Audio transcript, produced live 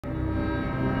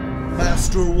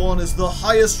Master 1 is the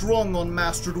highest rung on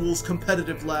Master Duel's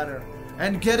competitive ladder,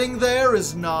 and getting there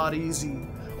is not easy.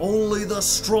 Only the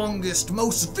strongest,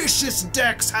 most vicious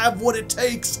decks have what it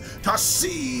takes to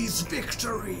seize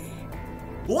victory.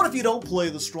 But what if you don't play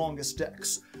the strongest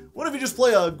decks? What if you just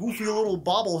play a goofy little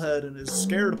bobblehead and is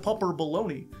scared pupper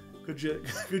baloney? Could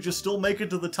you still make it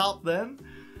to the top then?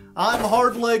 I'm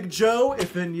Hardleg Joe,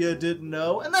 if you didn't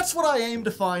know, and that's what I aim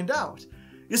to find out.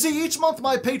 You see, each month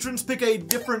my patrons pick a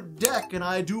different deck, and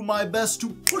I do my best to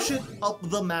push it up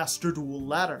the Master Duel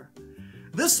ladder.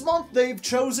 This month they've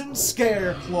chosen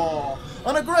Scareclaw,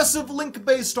 an aggressive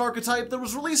link-based archetype that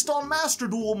was released on Master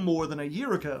Duel more than a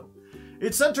year ago.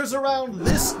 It centers around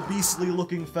this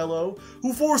beastly-looking fellow,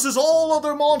 who forces all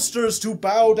other monsters to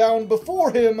bow down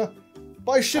before him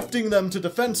by shifting them to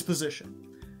defense position.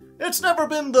 It's never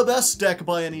been the best deck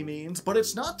by any means, but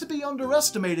it's not to be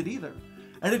underestimated either.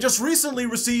 And it just recently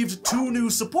received 2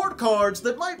 new support cards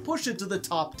that might push it to the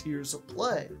top tiers of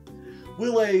play.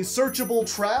 Will a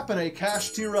searchable trap and a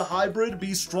Kashtira hybrid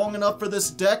be strong enough for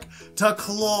this deck to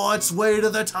claw its way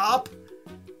to the top?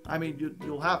 I mean,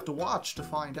 you'll have to watch to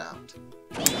find out.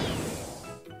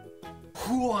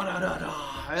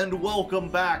 And welcome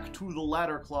back to the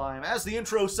ladder climb. As the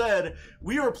intro said,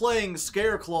 we are playing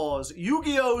Scareclaw's,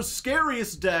 Yu-Gi-Oh's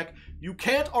scariest deck. You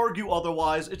can't argue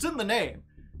otherwise, it's in the name.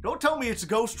 Don't tell me it's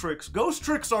Ghost Tricks. Ghost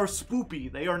Tricks are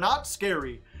spoopy, they are not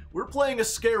scary. We're playing a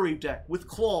scary deck with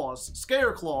claws,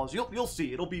 Scareclaws. You'll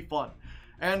see, it'll be fun.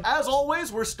 And as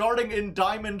always, we're starting in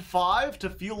Diamond 5 to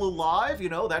feel alive. You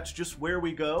know, that's just where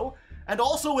we go. And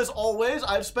also, as always,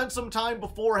 I've spent some time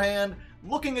beforehand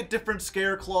looking at different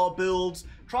Scareclaw builds,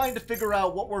 trying to figure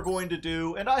out what we're going to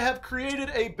do, and I have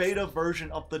created a beta version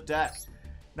of the deck.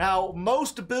 Now,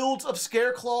 most builds of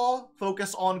Scareclaw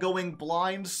focus on going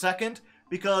blind second,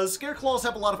 because Scareclaws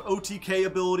have a lot of OTK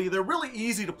ability. They're really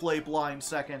easy to play blind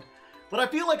second. But I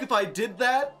feel like if I did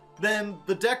that, then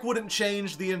the deck wouldn't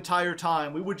change the entire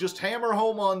time. We would just hammer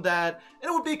home on that, and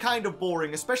it would be kind of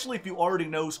boring, especially if you already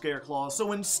know Scareclaw.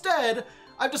 So instead,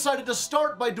 I've decided to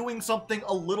start by doing something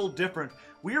a little different.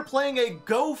 We are playing a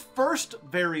Go First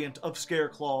variant of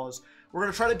Scareclaws. We're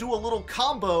going to try to do a little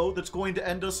combo that's going to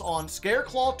end us on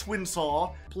Scareclaw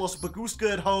Twinsaw, plus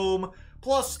Baguska at home,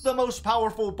 plus the most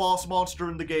powerful boss monster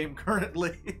in the game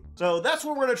currently. So that's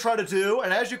what we're going to try to do,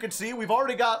 and as you can see, we've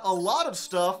already got a lot of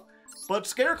stuff, but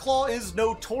Scareclaw is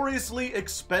notoriously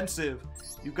expensive.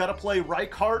 You've got to play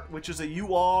Reichheart, which is a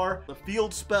UR, the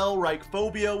field spell,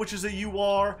 Reichphobia, which is a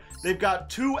UR. They've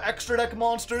got 2 extra deck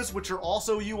monsters, which are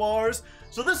also URs.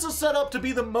 So this is set up to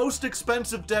be the most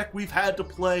expensive deck we've had to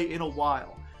play in a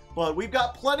while. But we've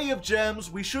got plenty of gems,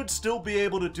 we should still be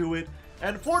able to do it.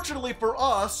 And fortunately for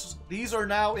us, these are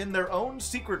now in their own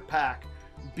secret pack,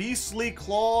 Beastly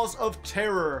Claws of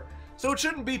Terror. So it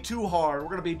shouldn't be too hard. We're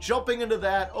going to be jumping into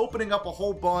that, opening up a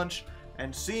whole bunch,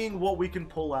 and seeing what we can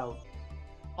pull out.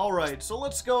 Alright, so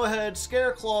let's go ahead,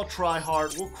 Scareclaw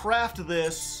Tryhard. We'll craft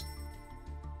this,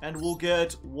 and we'll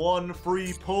get 1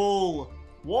 free pull.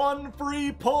 1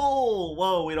 free pull!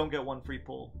 Whoa, we don't get 1 free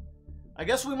pull. I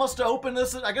guess we must open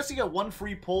this. I guess you get 1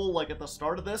 free pull, like, at the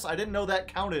start of this. I didn't know that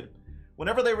counted.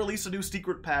 Whenever they release a new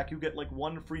secret pack, you get, like,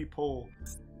 1 free pull.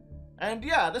 And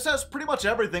yeah, this has pretty much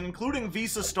everything, including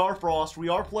Visa Starfrost. We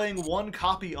are playing 1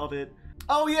 copy of it.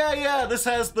 Oh yeah, this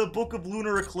has the Book of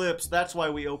Lunar Eclipse. That's why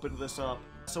we opened this up.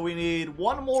 So we need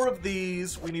 1 more of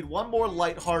these. We need 1 more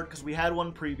Lightheart, because we had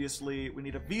 1 previously. We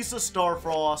need a Visa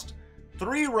Starfrost,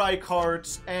 3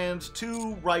 Reichhearts, and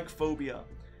 2 Reichphobia.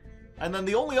 And then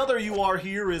the only other UR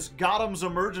here is Gotham's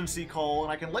Emergency Call,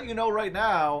 and I can let you know right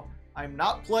now, I'm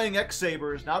not playing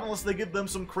X-Sabers, not unless they give them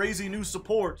some crazy new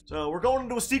support. So we're going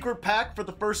into a secret pack for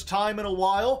the first time in a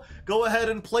while. Go ahead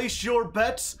and place your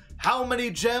bets. How many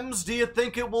gems do you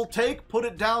think it will take? Put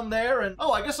it down there, and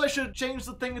oh, I guess I should change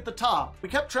the thing at the top. We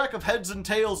kept track of heads and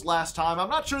tails last time. I'm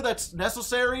not sure that's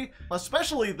necessary,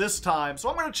 especially this time, so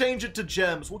I'm going to change it to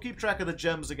gems. We'll keep track of the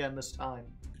gems again this time.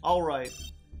 Alright,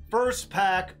 first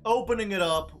pack, opening it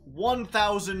up,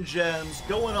 1,000 gems,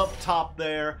 going up top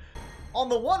there. On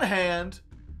the one hand,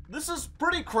 this is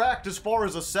pretty cracked as far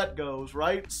as a set goes,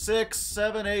 right? 6,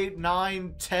 7, 8,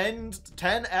 9, 10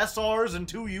 SRs and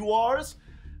 2 URs.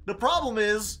 The problem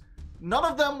is, none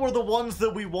of them were the ones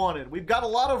that we wanted. We've got a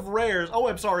lot of rares. Oh,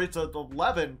 I'm sorry, it's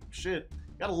 11. Shit.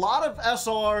 Got a lot of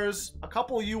SRs, a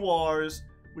couple URs,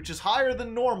 which is higher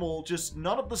than normal, just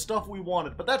none of the stuff we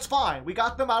wanted. But that's fine. We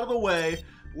got them out of the way.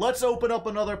 Let's open up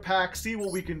another pack, see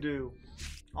what we can do.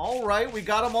 Alright, we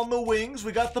got them on the wings.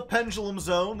 We got the Pendulum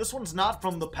Zone. This one's not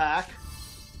from the pack.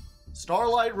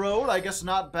 Starlight Road, I guess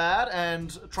not bad. And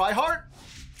Tryhard?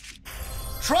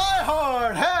 try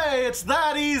hard! Hey, it's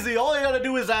that easy. All you gotta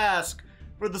do is ask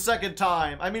for the second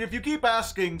time. I mean, if you keep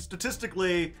asking,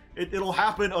 statistically, it'll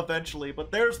happen eventually.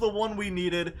 But there's the one we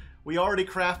needed. We already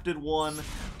crafted one.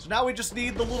 So now we just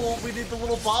need the little,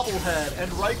 bobblehead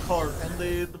and Rykart and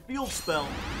the field spell.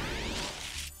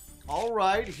 All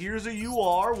right, here's a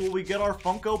UR. Will we get our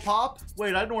Funko Pop?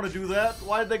 Wait, I didn't want to do that.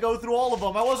 Why did they go through all of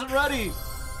them? I wasn't ready.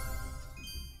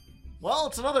 Well,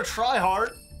 it's another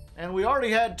tryhard, and we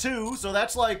already had 2, so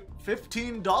that's like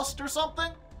 15 dust or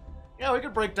something? Yeah, we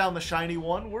could break down the shiny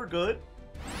one. We're good.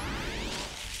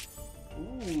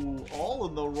 Ooh, all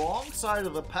in the wrong side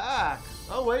of the pack.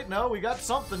 Oh, wait, no, we got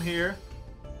something here.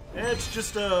 It's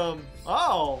just,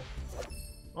 oh.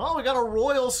 Well, we got a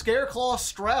Royal Scareclaw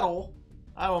Straddle.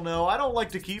 I don't know. I don't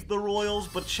like to keep the Royals,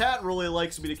 but chat really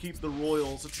likes me to keep the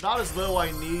Royals. It's not as though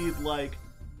I need, like,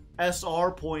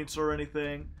 SR points or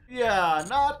anything. Yeah,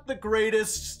 not the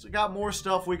greatest. Got more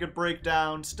stuff we could break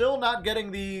down. Still not getting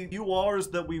the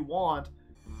URs that we want.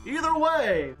 Either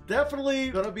way, definitely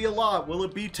gonna be a lot. Will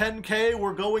it be 10K?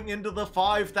 We're going into the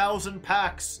 5,000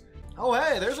 packs. Oh,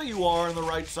 hey, there's a UR on the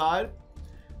right side.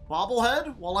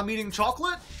 Bobblehead while I'm eating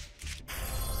chocolate?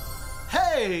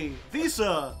 Hey,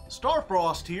 Visa,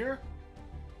 Starfrost here.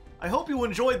 I hope you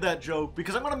enjoyed that joke,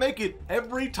 because I'm going to make it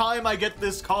every time I get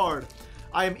this card.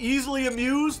 I am easily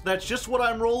amused, that's just what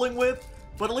I'm rolling with,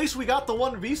 but at least we got the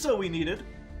one Visa we needed.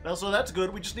 So that's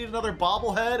good, we just need another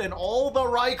Bobblehead and all the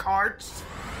Rykarts.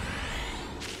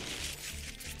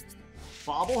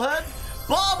 Bobblehead?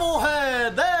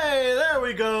 Bobblehead! Hey, there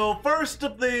we go. First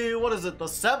of the, what is it, the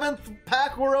 7th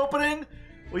pack we're opening?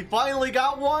 We finally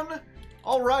got one.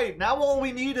 Alright, now all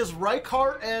we need is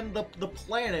Rykart and the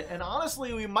planet, and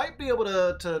honestly, we might be able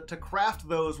to craft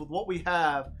those with what we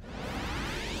have.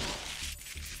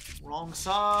 Wrong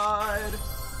side.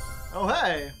 Oh,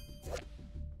 hey.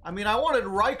 I mean, I wanted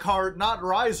Rykart, not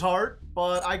Rysheart,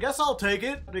 but I guess I'll take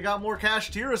it. We got more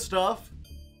Kashtira stuff.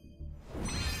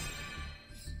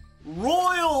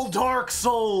 Royal Dark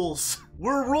Souls!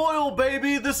 We're royal,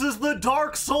 baby! This is the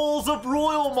Dark Souls of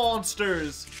royal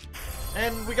monsters!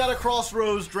 And we got a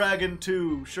Crossroads Dragon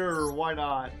too. Sure, why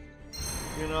not?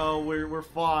 You know, we're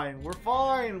fine. We're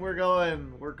fine. We're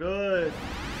going. We're good.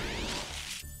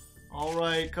 All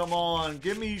right, come on.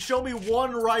 Show me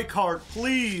one Rykart,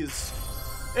 please.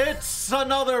 It's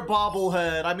another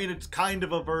Bobblehead. I mean, it's kind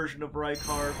of a version of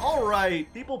Rykart. All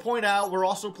right. People point out we're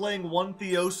also playing one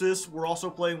Theosis. We're also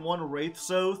playing one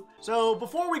Wraithsoth. So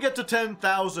before we get to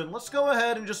 10,000, let's go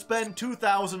ahead and just spend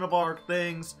 2,000 of our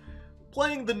things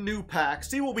playing the new pack,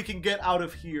 see what we can get out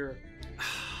of here.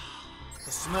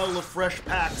 The smell of fresh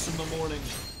packs in the morning.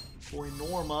 Boy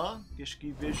Norma,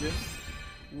 Gishki Vision.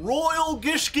 Royal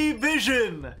Gishki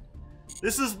Vision!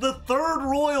 This is the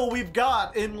 3rd Royal we've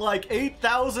got in like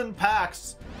 8,000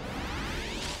 packs.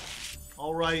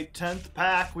 Alright, 10th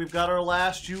pack, we've got our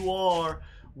last UR.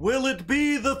 Will it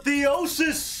be the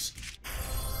Theosis?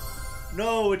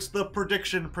 No, it's the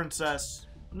Prediction Princess.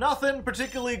 Nothing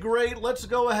particularly great. Let's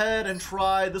go ahead and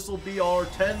try. This will be our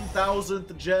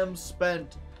 10,000th gem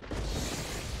spent.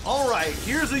 Alright,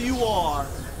 here's a UR.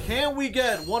 Can we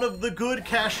get one of the good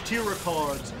Kashtira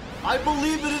cards? I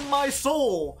believe it in my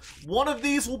soul. One of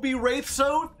these will be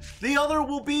Wraithsoth. The other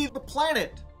will be the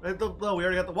planet. No, we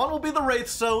already got the one will be the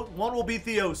Wraithsoth. One will be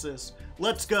Theosis.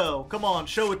 Let's go. Come on,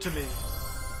 show it to me.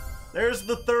 There's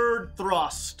the 3rd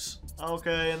thrust.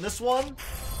 Okay, and this one?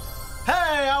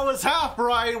 Hey, I was half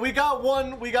right. We got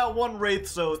one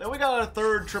Wraithsoth, and we got a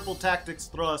 3rd triple tactics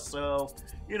thrust, so,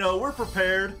 you know, we're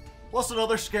prepared. Plus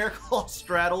another Scareclaw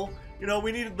straddle. You know,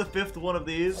 we needed the 5th one of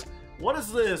these. What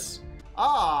is this?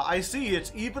 Ah, I see,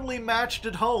 it's evenly matched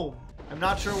at home. I'm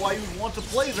not sure why you would want to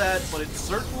play that, but it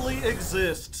certainly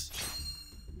exists.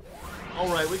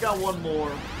 Alright, we got one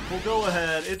more. We'll go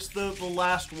ahead. It's the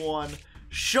last one.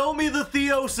 Show me the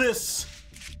Theosis!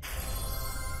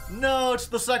 No, it's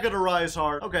the 2nd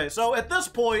Rysheart. Okay, so at this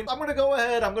point, I'm gonna go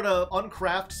ahead, I'm gonna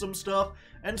uncraft some stuff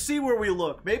and see where we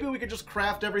look. Maybe we could just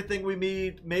craft everything we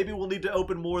need. Maybe we'll need to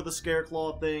open more of the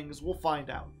Scareclaw things. We'll find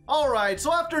out. Alright,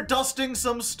 so after dusting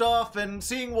some stuff and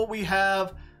seeing what we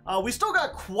have, we still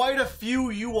got quite a few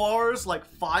URs, like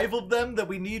 5 of them that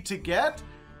we need to get.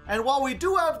 And while we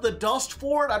do have the dust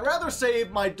for it, I'd rather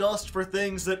save my dust for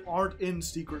things that aren't in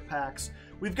secret packs.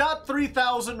 We've got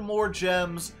 3,000 more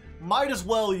gems. Might as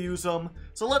well use them.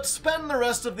 So let's spend the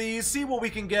rest of these, see what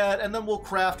we can get, and then we'll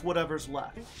craft whatever's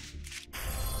left.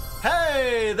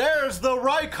 Hey, there's the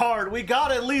Rykart. We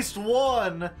got at least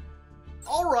one.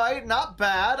 Alright, not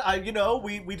bad. You know,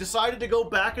 we decided to go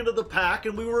back into the pack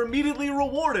and we were immediately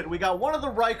rewarded. We got one of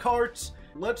the Rykarts.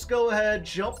 Let's go ahead,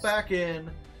 jump back in.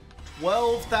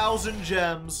 12,000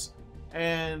 gems.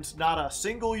 and not a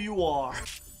single UR.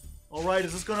 Alright,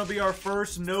 is this gonna be our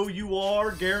first no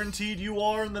UR, guaranteed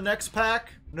UR in the next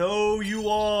pack? No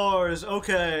URs.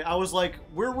 Okay, I was like,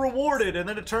 we're rewarded, and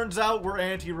then it turns out we're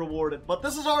anti-rewarded. But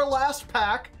this is our last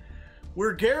pack.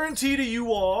 We're guaranteed a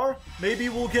UR. Maybe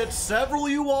we'll get several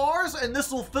URs, and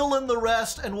this will fill in the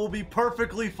rest, and we'll be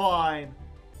perfectly fine.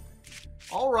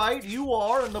 Alright,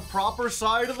 UR in the proper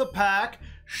side of the pack.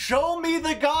 Show me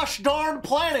the gosh darn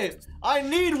planet! I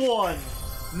need one!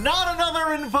 Not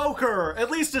another Invoker! At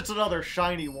least it's another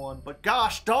shiny one, but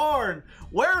gosh darn!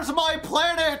 Where's my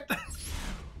planet?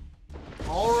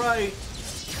 Alright,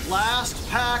 last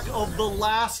pack of the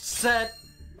last set.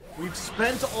 We've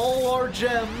spent all our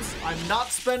gems. I'm not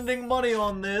spending money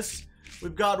on this.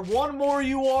 We've got one more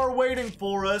UR waiting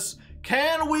for us.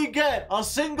 Can we get a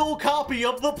single copy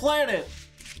of the planet?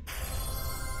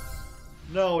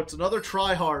 No, it's another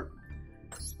Tryhard.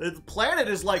 The planet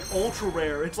is like ultra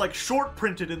rare. It's like short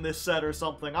printed in this set or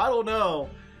something. I don't know.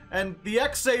 And the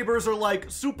X-Sabers are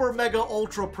like super mega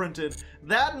ultra printed.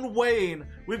 That and Wayne.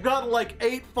 We've gotten like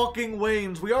 8 fucking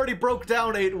Waynes. We already broke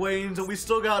down 8 Waynes and we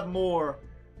still got more.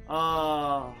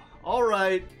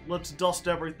 Alright. Let's dust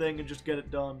everything and just get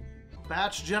it done.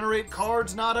 Batch generate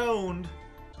cards not owned.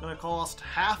 It's gonna cost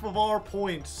half of our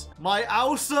points. My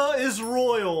Ausa is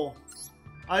royal.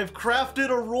 I've crafted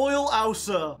a royal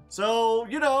Ausa. So,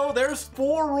 you know, there's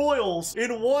 4 royals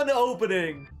in one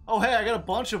opening. Oh, hey, I got a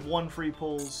bunch of 1 free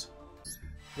pulls.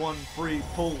 1 free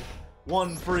pull.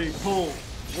 1 free pull.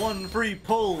 1 free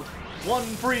pull. 1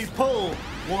 free pull.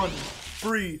 1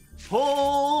 free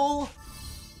pull.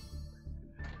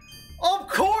 Of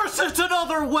course it's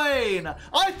another Wayne!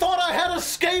 I thought I had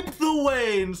escaped the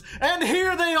Waynes, and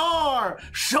here they are,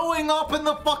 showing up in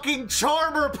the fucking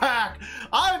Charmer pack!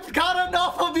 I've got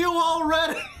enough of you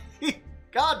already!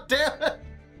 God damn it!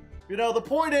 You know, the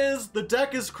point is, the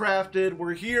deck is crafted,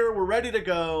 we're here, we're ready to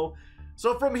go.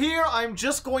 So from here, I'm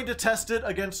just going to test it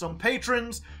against some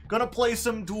patrons, gonna play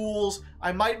some duels,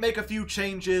 I might make a few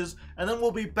changes, and then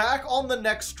we'll be back on the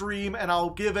next stream, and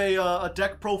I'll give a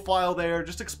deck profile there,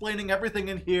 just explaining everything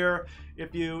in here,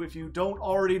 if you don't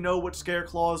already know what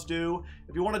Scareclaws do.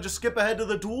 If you want to just skip ahead to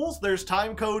the duels, there's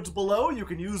time codes below, you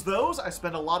can use those. I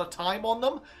spend a lot of time on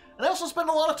them, and I also spend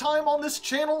a lot of time on this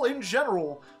channel in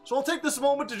general. So I'll take this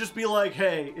moment to just be like,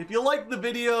 hey, if you like the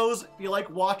videos, if you like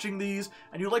watching these,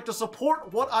 and you'd like to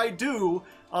support what I do,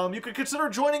 you could consider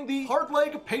joining the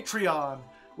Hardleg Patreon,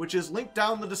 which is linked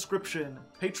down in the description.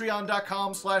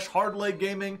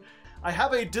 Patreon.com/HardlegGaming. I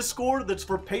have a Discord that's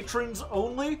for patrons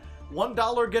only.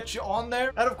 $1 gets you on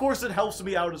there, and of course it helps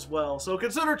me out as well. So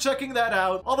consider checking that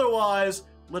out. Otherwise,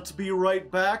 let's be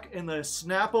right back in the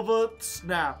snap of a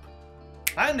snap.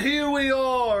 And here we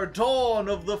are, dawn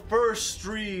of the first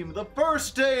stream, the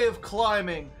first day of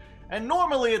climbing. And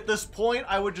normally at this point,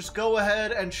 I would just go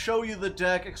ahead and show you the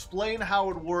deck, explain how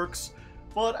it works.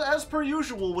 But as per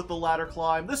usual with the ladder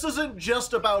climb, this isn't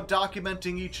just about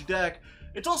documenting each deck.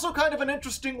 It's also kind of an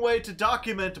interesting way to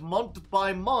document month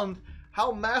by month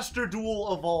how Master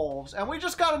Duel evolves. And we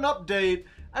just got an update,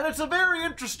 and it's a very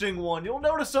interesting one. You'll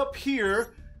notice up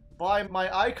here, by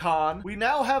my icon, we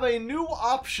now have a new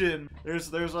option.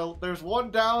 There's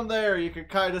one down there you can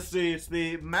kind of see. It's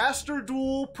the Master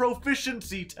Duel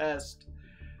Proficiency test.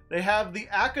 They have the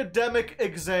academic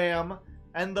exam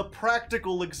and the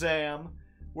practical exam,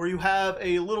 where you have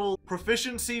a little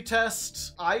proficiency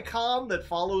test icon that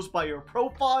follows by your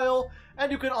profile,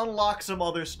 and you can unlock some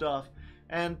other stuff.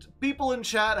 And people in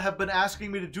chat have been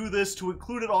asking me to do this, to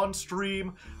include it on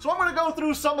stream. So I'm going to go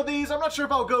through some of these. I'm not sure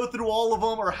if I'll go through all of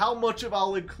them or how much of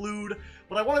I'll include,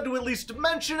 but I wanted to at least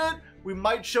mention it. We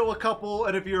might show a couple,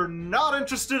 and if you're not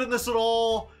interested in this at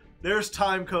all, there's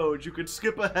time codes. You could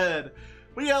skip ahead.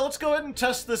 But yeah, let's go ahead and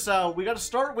test this out. We got to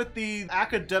start with the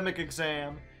academic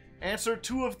exam. Answer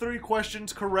 2 of 3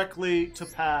 questions correctly to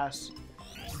pass.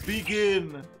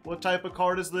 Begin. What type of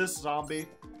card is this? Zombie.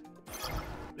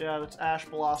 Yeah, that's Ash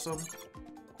Blossom.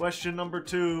 Question number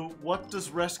 2. What does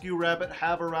Rescue Rabbit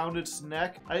have around its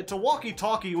neck? It's a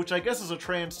walkie-talkie, which I guess is a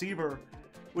transceiver.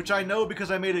 Which I know because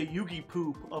I made a Yugi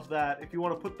poop of that, if you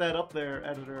want to put that up there,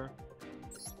 editor.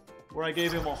 Where I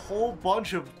gave him a whole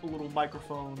bunch of little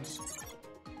microphones.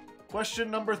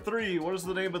 Question number 3. What is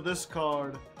the name of this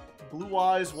card? Blue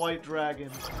Eyes White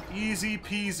Dragon. Easy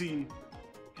peasy.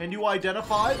 Can you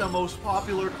identify the most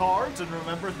popular cards and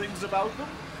remember things about them?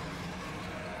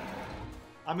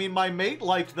 I mean, my mate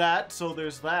liked that, so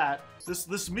there's that.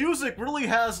 This music really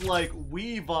has, like,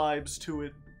 Wii vibes to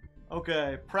it.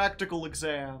 Okay, practical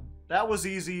exam. That was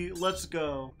easy. Let's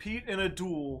go. Pete in a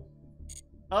duel.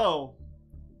 Oh.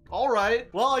 Alright,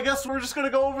 well, I guess we're just gonna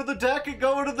go over the deck and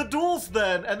go into the duels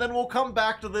then, and then we'll come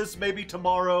back to this maybe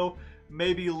tomorrow,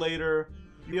 maybe later.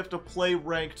 You have to play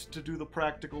ranked to do the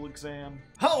practical exam.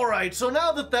 Alright, so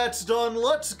now that that's done,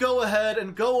 let's go ahead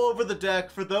and go over the deck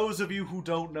for those of you who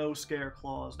don't know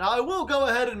Scareclaws. Now, I will go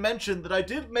ahead and mention that I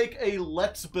did make a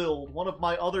Let's Build, one of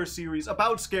my other series,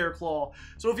 about Scareclaw.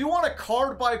 So if you want a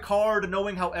card by card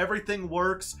knowing how everything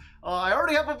works, I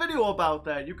already have a video about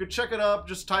that. You could check it up,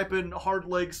 just type in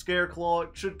Hardleg Scareclaw,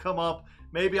 it should come up.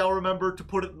 Maybe I'll remember to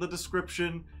put it in the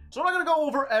description. So I'm not gonna go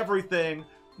over everything.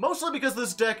 Mostly because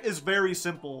this deck is very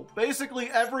simple.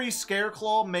 Basically, every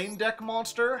Scareclaw main deck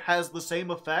monster has the same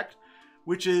effect,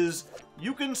 which is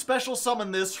you can special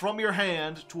summon this from your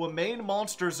hand to a main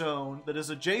monster zone that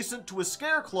is adjacent to a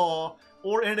Scareclaw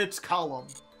or in its column.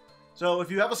 So if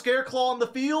you have a Scareclaw on the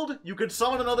field, you can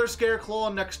summon another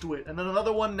Scareclaw next to it, and then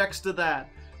another one next to that.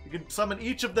 You can summon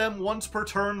each of them once per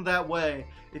turn that way.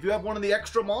 If you have one in the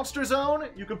extra monster zone,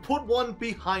 you can put one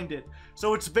behind it.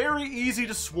 So it's very easy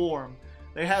to swarm.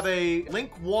 They have a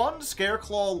Link 1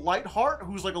 Scareclaw Lightheart,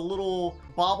 who's like a little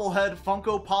bobblehead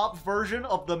Funko Pop version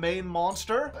of the main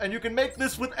monster. And you can make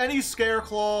this with any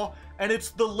Scareclaw, and it's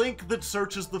the Link that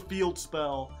searches the field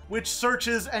spell, which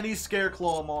searches any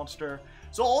Scareclaw monster.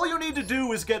 So all you need to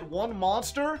do is get one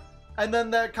monster, and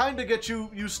then that kind of gets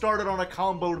you started on a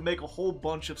combo to make a whole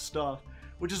bunch of stuff.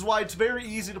 Which is why it's very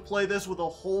easy to play this with a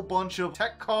whole bunch of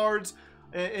tech cards.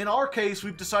 In our case,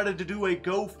 we've decided to do a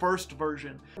go first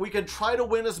version. We can try to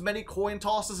win as many coin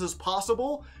tosses as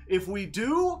possible. If we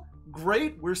do,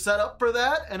 great, we're set up for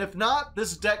that. And if not,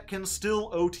 this deck can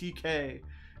still OTK.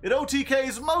 It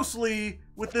OTKs mostly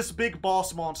with this big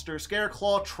boss monster,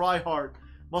 Scareclaw Tryhard.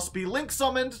 Must be Link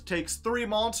summoned, takes 3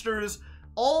 monsters.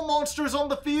 All monsters on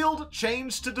the field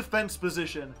change to defense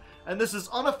position. And this is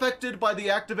unaffected by the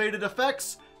activated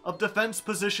effects of defense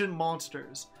position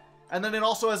monsters. And then it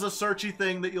also has a searchy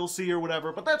thing that you'll see or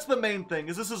whatever. But that's the main thing,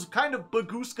 is this is kind of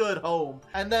Bagooska at home.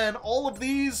 And then all of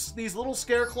these little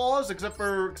Scareclaws, except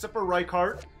for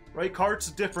Rykart.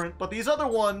 Rykart's different, but these other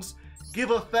ones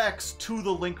give effects to the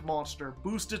Link monster.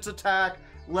 Boost its attack,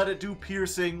 let it do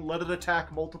piercing, let it attack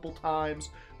multiple times,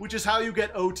 which is how you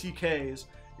get OTKs.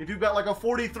 If you've got like a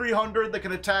 4300 that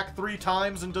can attack 3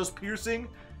 times and does piercing,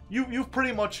 you've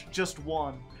pretty much just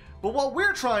won. But what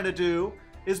we're trying to do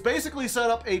is basically set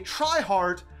up a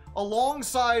Tryhard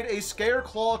alongside a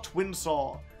Scareclaw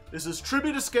Twinsaw. This is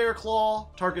tribute to Scareclaw,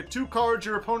 target 2 cards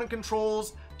your opponent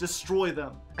controls, destroy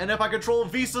them. And if I control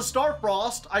Visa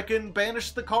Starfrost, I can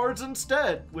banish the cards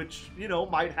instead, which, you know,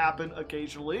 might happen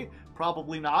occasionally.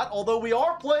 Probably not, although we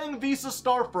are playing Visa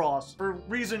Starfrost, for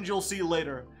reasons you'll see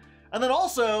later. And then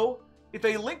also, if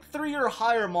a Link 3 or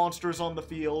higher monster is on the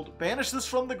field, banish this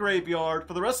from the graveyard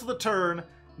for the rest of the turn.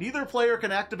 Neither player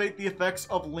can activate the effects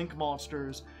of Link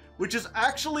monsters, which is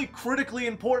actually critically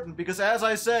important because, as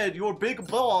I said, your big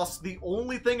boss, the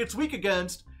only thing it's weak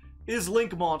against is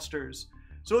Link monsters.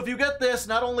 So if you get this,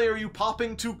 not only are you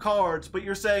popping 2 cards, but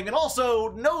you're saying, and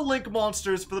also, no Link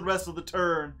monsters for the rest of the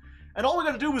turn. And all we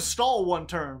gotta do is stall 1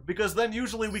 turn, because then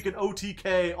usually we can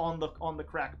OTK on the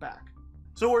crackback.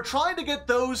 So we're trying to get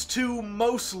those 2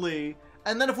 mostly,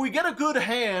 and then if we get a good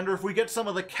hand, or if we get some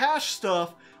of the cash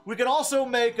stuff, we can also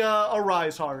make a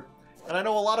Rise Heart. And I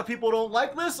know a lot of people don't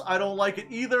like this, I don't like it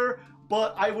either,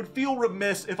 but I would feel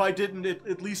remiss if I didn't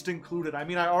at least include it. I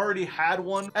mean, I already had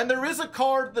one, and there is a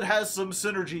card that has some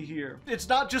synergy here. It's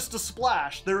not just a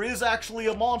splash, there is actually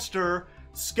a monster,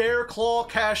 Scareclaw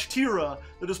Kashtira,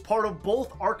 that is part of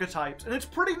both archetypes, and it's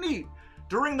pretty neat.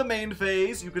 During the main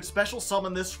phase, you could special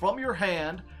summon this from your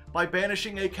hand by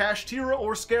banishing a Kashtira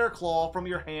or Scareclaw from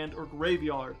your hand or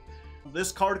graveyard.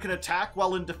 This card can attack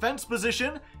while in defense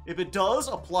position. If it does,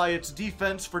 apply its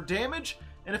defense for damage,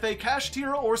 and if a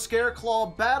Kashtira or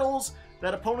Scareclaw battles,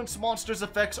 that opponent's monster's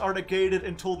effects are negated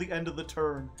until the end of the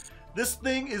turn. This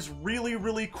thing is really,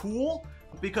 really cool,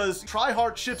 because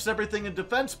Tryhard shifts everything in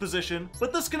defense position,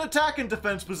 but this can attack in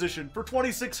defense position for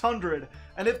 2600,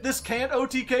 and if this can't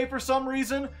OTK for some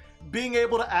reason, being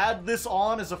able to add this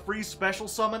on as a free special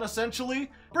summon,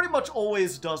 essentially, pretty much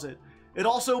always does it. It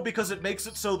also, because it makes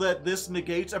it so that this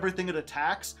negates everything it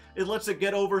attacks, it lets it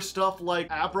get over stuff like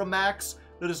Abramax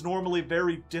that is normally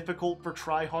very difficult for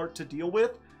Tryhard to deal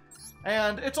with.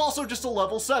 And it's also just a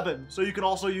level 7, so you can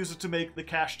also use it to make the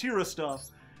Kashtira stuff.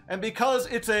 And because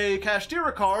it's a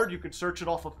Kashtira card, you can search it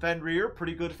off of Fenrir,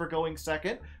 pretty good for going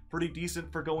second, pretty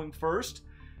decent for going first.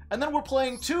 And then we're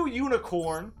playing 2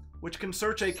 Unicorn, which can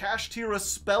search a Kashtira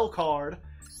spell card,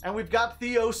 and we've got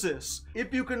Theosis.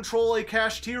 If you control a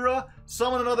Kashtira,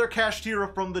 summon another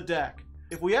Kashtira from the deck.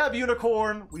 If we have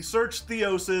Unicorn, we search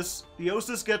Theosis,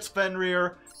 Theosis gets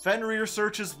Fenrir, Fenrir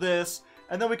searches this,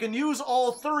 and then we can use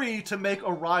all 3 to make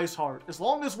a Rise Heart, as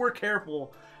long as we're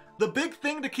careful. The big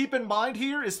thing to keep in mind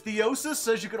here is Theosis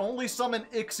says you can only summon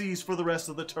Ixies for the rest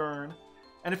of the turn.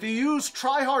 And if you use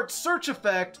Tri-Heart Search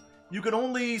effect, you can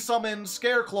only summon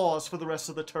Scareclaws for the rest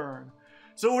of the turn.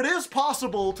 So it is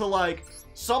possible to, like,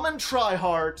 summon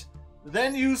Tri-Heart,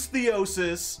 then use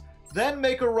Theosis, then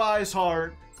make a Rise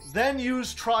Heart, then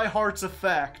use Tri-Heart's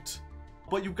effect.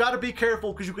 But you've got to be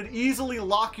careful because you can easily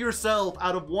lock yourself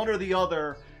out of one or the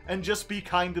other and just be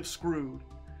kind of screwed.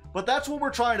 But that's what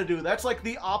we're trying to do. That's like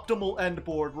the optimal end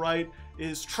board, right?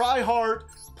 Is Tri-Heart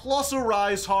plus a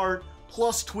Rise Heart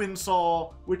plus Twin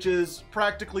Saw, which is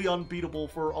practically unbeatable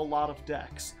for a lot of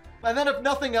decks. And then if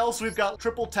nothing else, we've got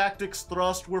Triple Tactics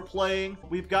Thrust we're playing.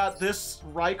 We've got this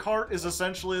Rykart is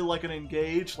essentially like an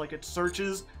engage, like it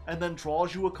searches and then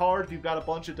draws you a card if you've got a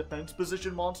bunch of defense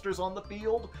position monsters on the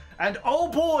field. And oh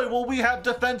boy, will we have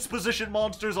defense position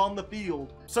monsters on the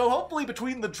field. So hopefully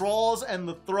between the draws and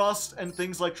the thrust and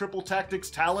things like Triple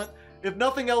Tactics Talent, if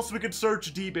nothing else, we could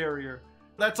search D-Barrier.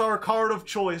 That's our card of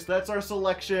choice. That's our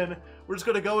selection. We're just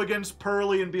gonna go against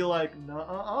Pearly and be like,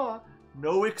 nuh-uh-uh.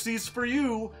 No Ixies for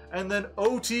you, and then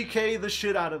OTK the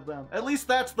shit out of them. At least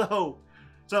that's the hope.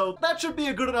 So that should be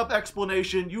a good enough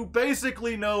explanation. You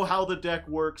basically know how the deck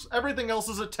works. Everything else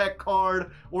is a tech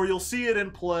card, or you'll see it in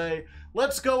play.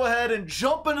 Let's go ahead and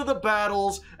jump into the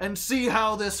battles and see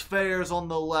how this fares on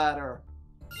the ladder.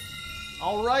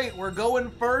 Alright, we're going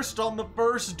first on the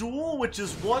first duel, which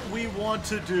is what we want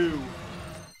to do.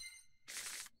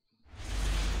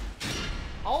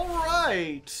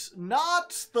 Alright,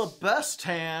 not the best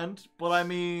hand, but I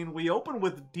mean, we open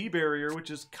with D-Barrier,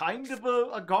 which is kind of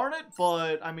a Garnet,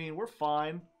 but I mean, we're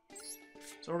fine.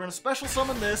 So we're going to special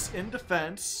summon this in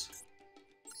defense.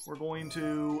 We're going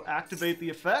to activate the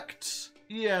effect.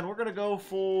 Yeah, and we're going to go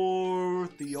for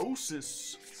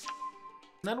Theosis.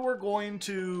 And then we're going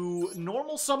to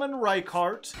normal summon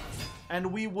Rykart,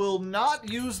 and we will not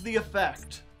use the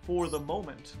effect for the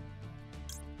moment.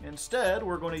 Instead,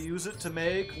 we're going to use it to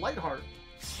make Lightheart.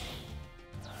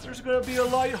 There's going to be a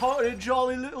light-hearted,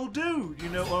 jolly little dude, you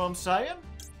know what I'm saying?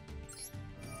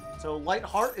 So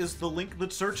Lightheart is the link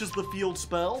that searches the field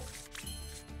spell.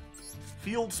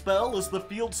 Field spell is the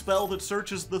field spell that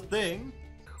searches the thing.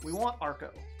 We want Arco.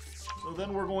 So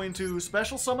then we're going to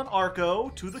special summon Arco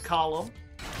to the column.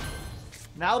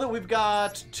 Now that we've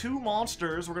got 2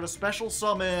 monsters, we're going to special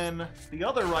summon the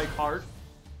other Rykart.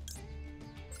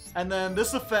 And then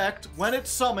this effect, when it's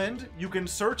summoned, you can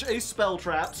search a spell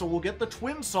trap, so we'll get the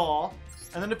Twin Saw.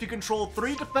 And then if you control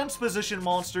 3 defense position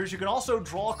monsters, you can also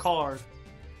draw a card,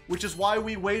 which is why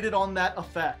we waited on that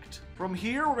effect. From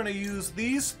here, we're going to use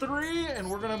these 3, and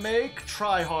we're going to make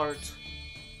Tri-Heart.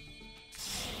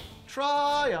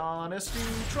 Try honesty,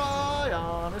 try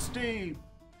honesty.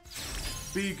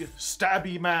 Big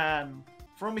stabby man.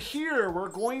 From here, we're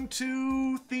going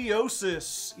to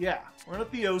Theosis. Yeah, we're going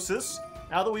to Theosis.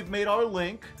 Now that we've made our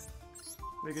link,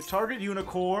 we can target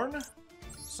Unicorn,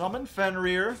 summon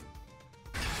Fenrir.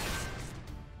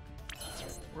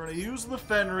 We're going to use the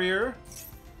Fenrir,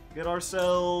 get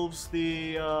ourselves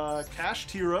the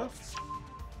Kashtira.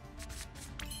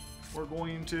 We're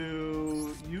going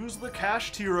to use the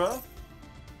Kashtira,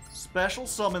 special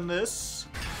summon this,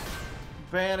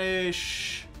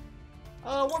 banish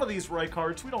one of these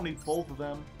Rykarts. We don't need both of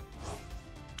them.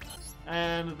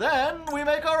 And then we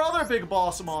make our other big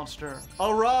boss monster.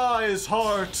 Arise,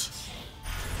 Heart!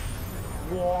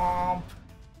 Womp!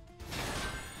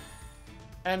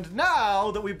 And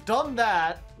now that we've done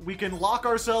that, we can lock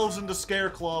ourselves into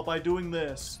Scareclaw by doing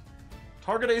this.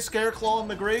 Target a Scareclaw in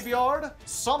the graveyard,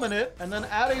 summon it, and then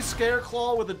add a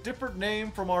Scareclaw with a different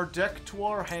name from our deck to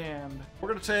our hand. We're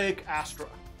going to take Astra.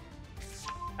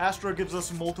 Astra gives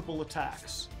us multiple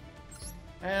attacks.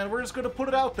 And we're just going to put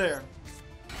it out there.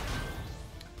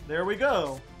 There we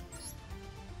go.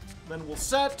 Then we'll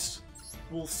set.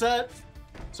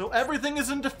 So everything is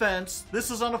in defense.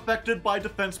 This is unaffected by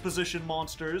defense position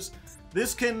monsters.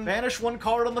 This can banish 1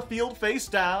 card on the field face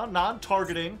down,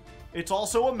 non-targeting. It's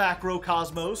also a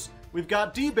macrocosmos. We've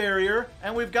got D-Barrier,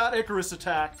 and we've got Icarus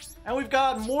attack. And we've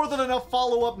got more than enough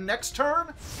follow-up next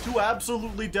turn to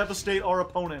absolutely devastate our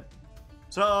opponent.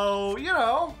 So, you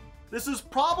know, this is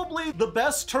probably the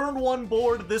best turn 1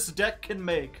 board this deck can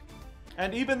make.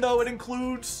 And even though it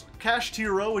includes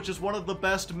Kashtira, which is one of the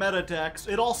best meta decks,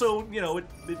 it also, you know, it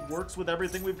works with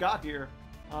everything we've got here.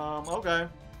 Okay.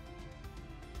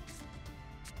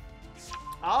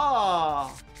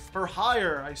 Ah, for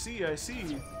hire. I see.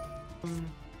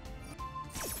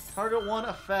 Target 1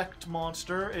 effect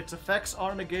monster. Its effects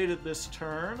are negated this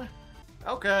turn.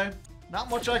 Okay. Not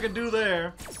much I can do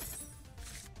there.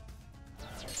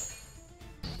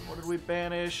 did we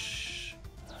banish?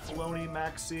 Baloney,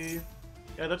 Maxx C.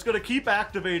 Yeah, that's gonna keep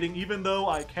activating even though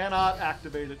I cannot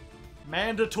activate it.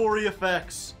 Mandatory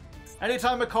effects.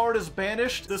 Anytime a card is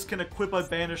banished, this can equip a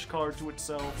banished card to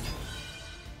itself.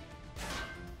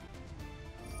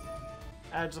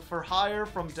 Adds a for hire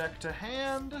from deck to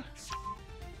hand.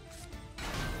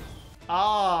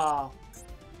 Ah.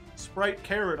 Spright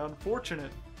carrot,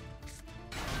 unfortunate.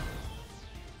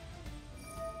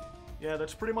 Yeah,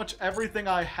 that's pretty much everything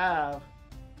I have.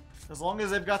 As long as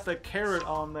they've got the carrot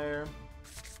on there.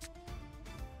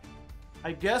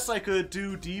 I guess I could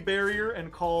do D-Barrier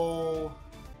and call...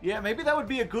 Yeah, maybe that would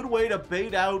be a good way to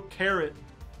bait out carrot.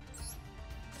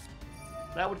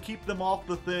 That would keep them off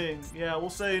the thing. Yeah, we'll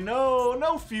say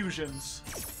no fusions.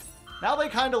 Now they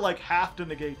kind of like have to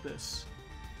negate this.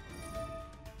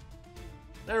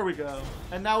 There we go.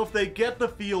 And now if they get the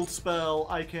field spell,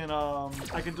 I can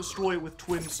destroy it with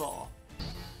Twin Saw.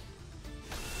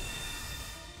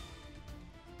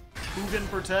 Hugin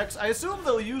protects. I assume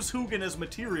they'll use Hugin as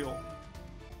material.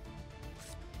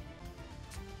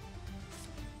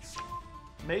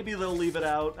 Maybe they'll leave it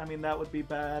out. I mean, that would be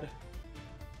bad.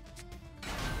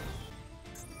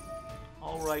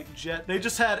 Alright, Jet. They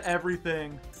just had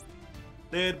everything.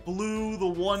 They had blue, the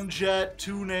 1 Jet,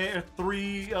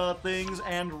 3 things,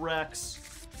 and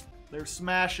Rex. They're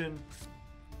smashing.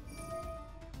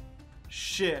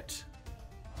 Shit.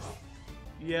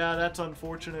 Yeah, that's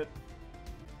unfortunate.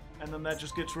 And then that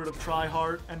just gets rid of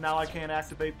Tryhard, and now I can't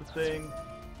activate the thing.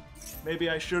 Maybe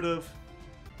I should have.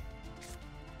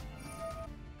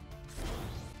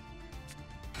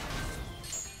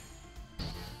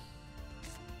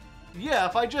 Yeah,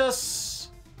 if I just...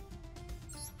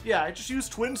 Yeah, I just use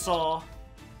Twin Saw.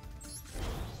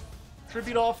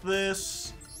 Tribute off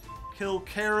this. Kill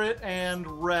Carrot and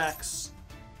Rex.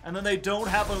 And then they don't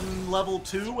have a level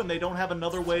 2, and they don't have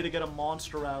another way to get a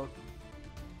monster out.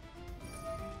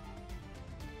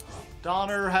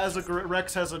 Donner has a...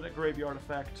 Rex has a graveyard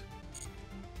effect.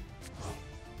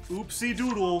 Oopsie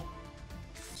doodle.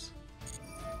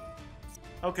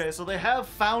 Okay, so they have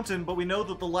Fountain, but we know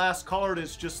that the last card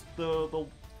is just the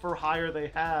for hire they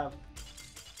have.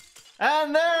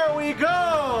 And there we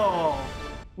go!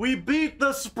 We beat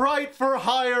the Spright for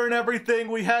hire and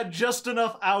everything. We had just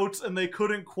enough outs and they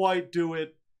couldn't quite do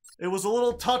it. It was a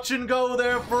little touch and go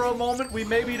there for a moment. We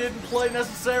maybe didn't play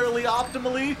necessarily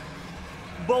optimally,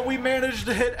 but we managed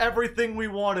to hit everything we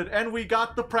wanted and we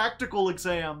got the practical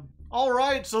exam.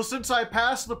 Alright, so since I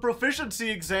passed the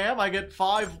proficiency exam, I get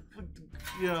 5...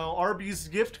 Arby's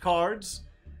gift cards,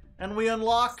 and we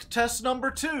unlock test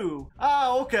number 2.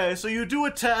 Ah, okay, so you do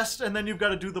a test, and then you've got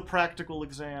to do the practical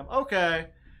exam. Okay.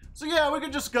 So yeah, we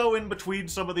can just go in between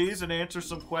some of these and answer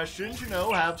some questions,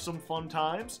 have some fun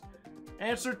times.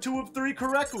 Answer 2 of 3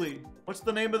 correctly. What's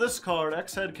the name of this card?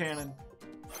 X-Head Cannon.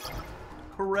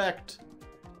 Correct.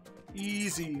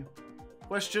 Easy.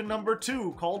 Question number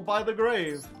 2, Called by the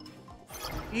Grave.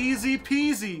 Easy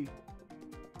peasy.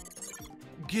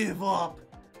 Give up.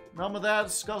 None of that.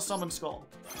 Summon Skull.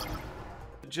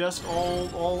 Just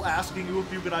all asking you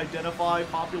if you can identify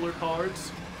popular cards.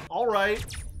 Alright.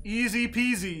 Easy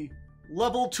peasy.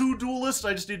 Level 2 duelist.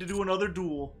 I just need to do another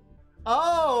duel.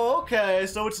 Oh, okay.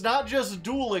 So it's not just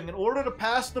dueling. In order to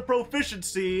pass the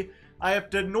proficiency, I have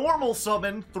to normal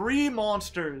summon 3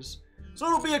 monsters. So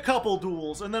it'll be a couple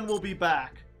duels, and then we'll be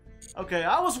back. Okay,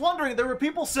 I was wondering, there were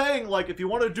people saying, like, if you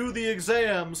want to do the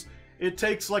exams, it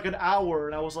takes like an hour,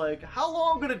 and I was like, how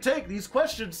long could it take? These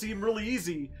questions seem really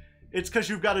easy. It's because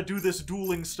you've got to do this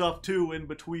dueling stuff too in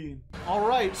between.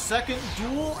 Alright, second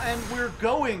duel, and we're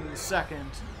going second.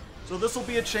 So this will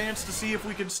be a chance to see if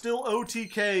we can still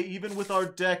OTK even with our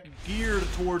deck geared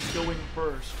towards going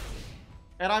first.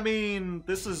 And I mean,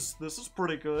 this is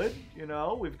pretty good,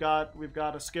 We've got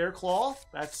a Scareclaw.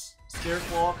 That's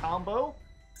Scareclaw combo.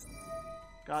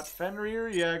 Got Fenrir.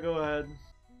 Yeah, go ahead.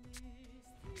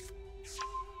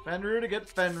 Fenrir to get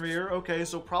Fenrir. Okay,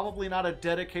 so probably not a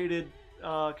dedicated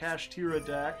Kashtira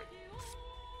deck.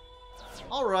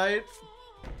 Alright.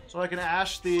 So I can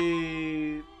Ash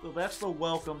the... That's the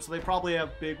Welcome, so they probably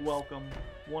have Big Welcome.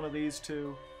 One of these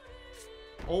two.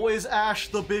 Always Ash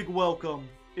the Big Welcome.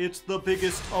 It's the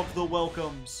biggest of the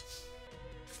welcomes.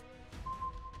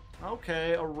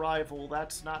 Okay, Arrival.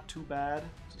 That's not too bad.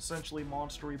 It's essentially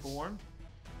Monster Reborn.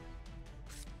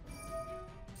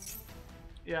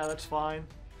 Yeah, that's fine.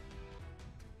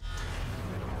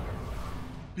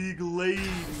 Big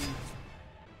lady.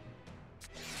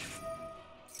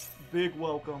 Big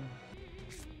welcome.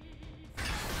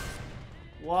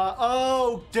 What?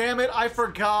 Oh, damn it, I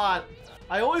forgot.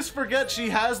 I always forget she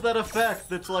has that effect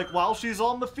that's like while she's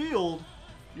on the field,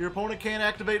 Your opponent can't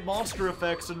activate monster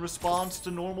effects in response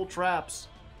to normal traps.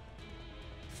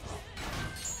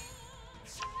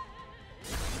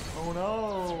 Oh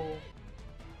no.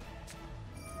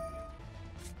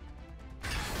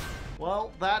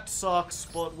 Well, that sucks,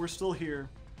 but we're still here.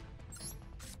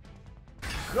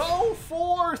 Go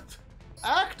forth!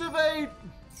 Activate!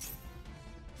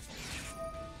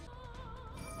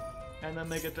 And then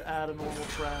they get to add a normal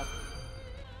trap.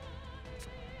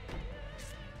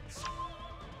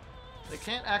 They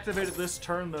can't activate it this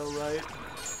turn though, right?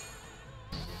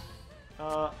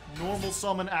 Normal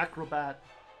summon Acrobat.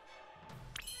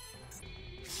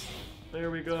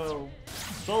 There we go.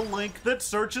 The link that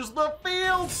searches the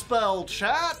field spell,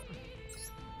 chat!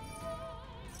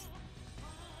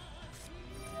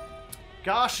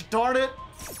 Gosh darn it!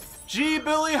 Gee,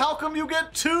 Billy, how come you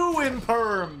get 2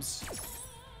 imperms?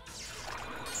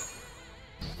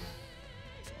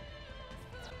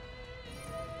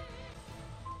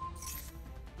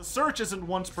 The search isn't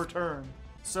once per turn.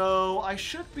 So I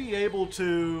should be able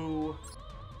to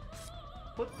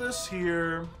put this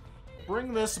here,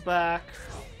 bring this back.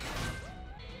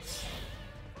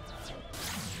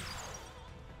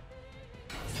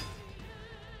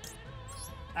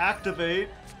 Activate.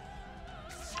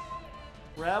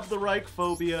 Grab the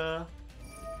Reichphobia.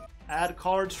 Add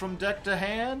cards from deck to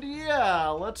hand. Yeah,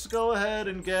 let's go ahead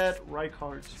and get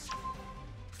Reichardt.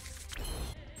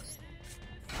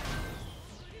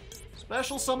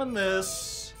 Special summon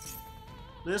this.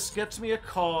 This gets me a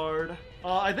card.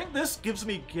 I think this gives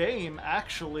me game,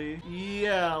 actually.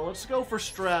 Yeah, let's go for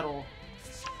Straddle.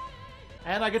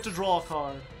 And I get to draw a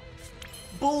card.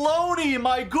 Baloney,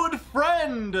 my good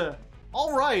friend!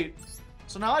 Alright.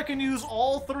 So now I can use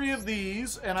all 3 of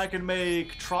these, and I can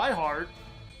make Tryhard.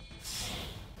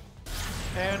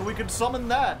 And we can summon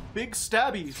that. Big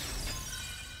Stabby.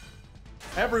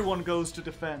 Everyone goes to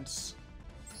defense.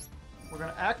 We're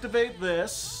gonna activate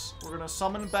this. We're gonna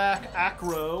summon back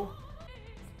Acro.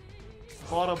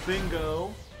 Bada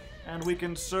Bingo. And we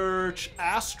can search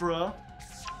Astra.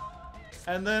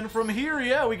 And then from here,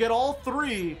 yeah, we get all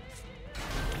 3.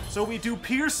 So we do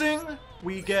Piercing.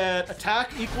 We get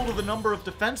attack equal to the number of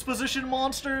defense position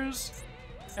monsters.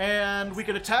 And we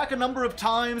can attack a number of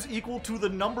times equal to the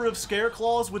number of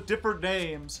Scareclaws with different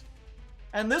names.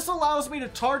 And this allows me to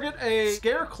target a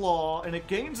Scareclaw, and it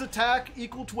gains attack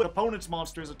equal to an opponent's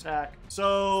monster's attack.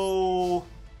 So,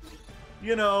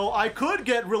 you know, I could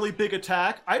get really big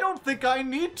attack. I don't think I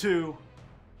need to.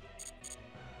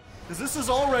 Because this is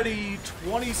already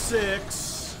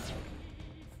 26.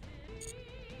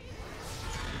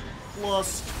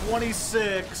 Plus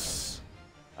 26.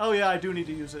 Oh yeah, I do need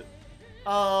to use it.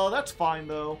 That's fine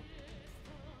though.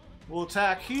 We'll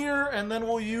attack here, and then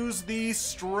we'll use the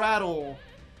Straddle.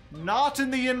 Not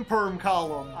in the Imperm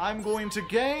column. I'm going to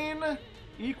gain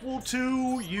equal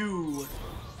to you.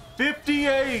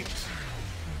 58!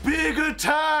 Big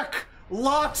attack!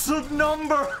 Lots of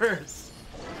numbers!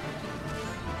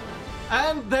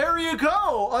 And there you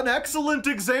go! An excellent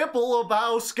example of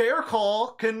how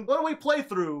Scareclaw can... What do we play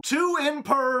through? 2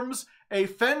 Imperms, a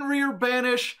Fenrir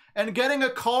Banish, and getting a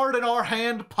card in our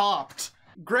hand popped.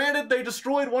 Granted, they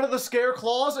destroyed one of the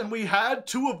Scareclaws, and we had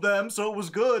 2 of them, so it was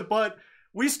good, but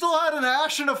we still had an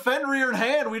Ash and a Fenrir in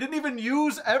hand. We didn't even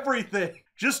use everything.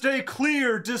 Just a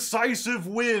clear, decisive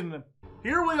win.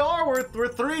 Here we are, we're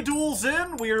 3 duels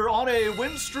in. We're on a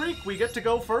win streak. We get to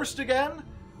go first again.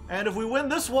 And if we win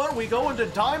this one, we go into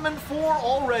Diamond 4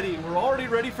 already. We're already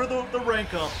ready for the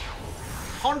rank up.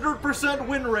 100%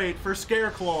 win rate for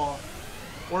Scareclaw.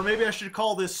 Or maybe I should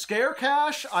call this Scare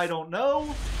Cash. I don't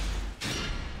know.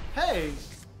 Hey,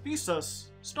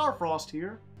 Visas, Starfrost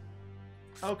here.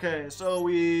 Okay, so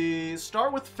we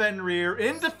start with Fenrir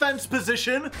in defense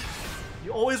position.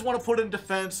 You always want to put in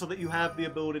defense so that you have the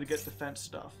ability to get defense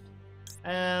stuff.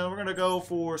 And we're gonna go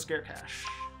for Scare Cash.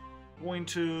 Going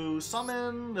to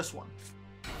summon this one.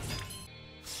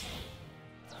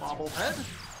 Bobblehead.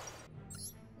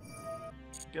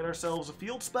 Get ourselves a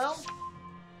field spell.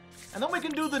 And then we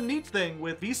can do the neat thing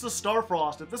with Visa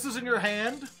Starfrost. If this is in your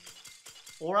hand,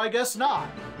 or I guess not.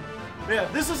 Yeah,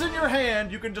 if this is in your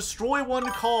hand, you can destroy 1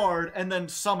 card and then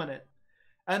summon it.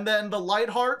 And then the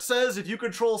Lightheart says if you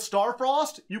control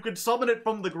Starfrost, you can summon it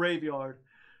from the graveyard.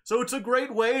 So it's a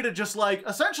great way to just, like,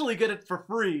 essentially get it for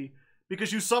free.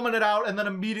 Because you summon it out and then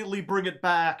immediately bring it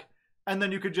back. And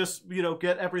then you could just, you know,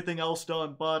 get everything else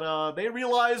done. But they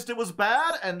realized it was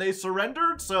bad and they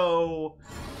surrendered, so...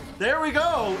 There we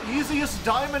go! Easiest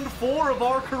Diamond 4 of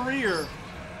our career.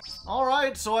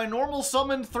 Alright, so I normal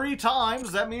summoned 3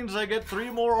 times. That means I get 3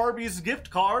 more Arby's gift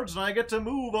cards and I get to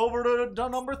move over to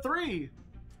number 3.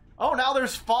 Oh, now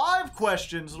there's 5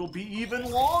 questions. It'll be even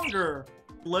longer.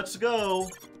 Let's go.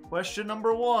 Question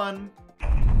number 1.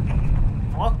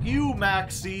 Fuck you,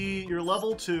 Maxx C. You're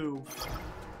level 2.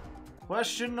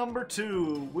 Question number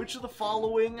 2. Which of the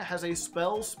following has a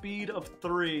spell speed of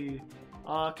 3?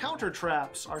 Counter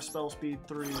traps are spell speed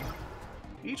 3.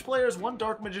 Each player has 1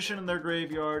 Dark Magician in their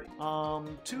graveyard.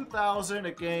 2,000,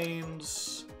 it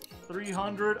gains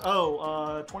 300.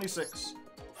 Oh, 26.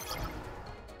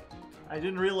 I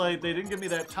didn't realize they didn't give me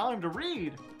that time to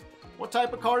read. What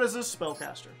type of card is this?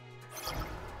 Spellcaster.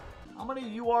 How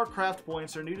many UR craft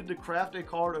points are needed to craft a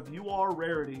card of UR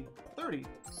rarity? 30.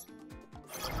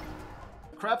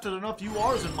 Crafted enough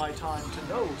URs in my time to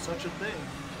know such a thing.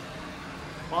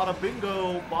 Bada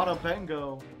bingo, bada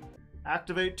bango.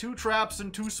 Activate 2 traps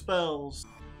and 2 spells.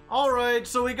 Alright,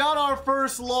 so we got our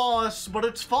first loss, but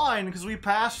it's fine because we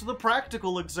passed the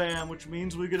practical exam, which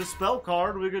means we get a spell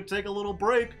card, we could take a little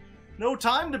break. No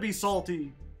time to be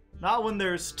salty. Not when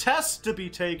there's tests to be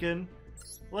taken.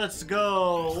 Let's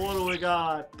go. What do we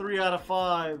got? 3 out of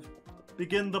 5.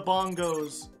 Begin the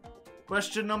bongos.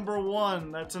 Question number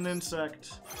 1. That's an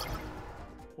insect.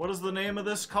 What is the name of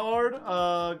this card?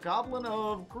 Goblin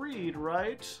of Greed,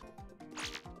 right?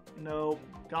 No.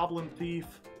 Goblin Thief.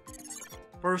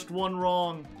 First one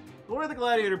wrong. Glory of the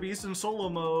Gladiator Beast in solo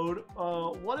mode.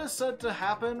 What is said to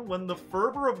happen when the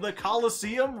fervor of the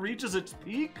Colosseum reaches its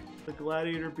peak? The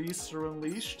Gladiator Beasts are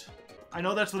unleashed. I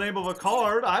know that's the name of a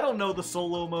card. I don't know the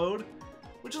solo mode.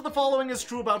 Which of the following is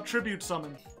true about Tribute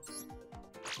Summon?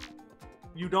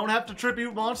 You don't have to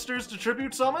tribute monsters to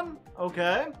Tribute Summon?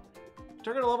 Okay.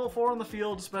 Target a level 4 on the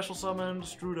field, special summon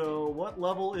Destrudo. What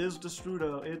level is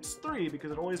Destrudo? It's 3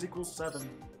 because it always equals 7.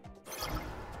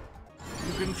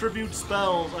 You can tribute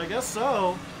spells. I guess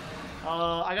so.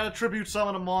 I gotta tribute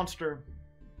summon a monster.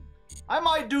 I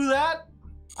might do that.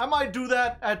 I might do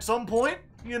that at some point.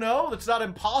 You know, it's not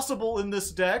impossible in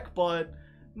this deck, but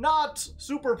not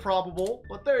super probable.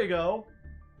 But there you go.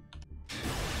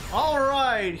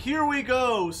 Alright, here we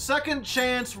go. Second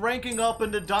chance ranking up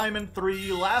into Diamond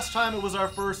 3. Last time it was our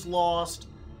first loss.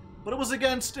 But it was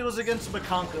against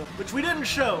Makanka, which we didn't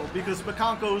show because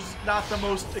Makanko's not the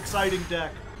most exciting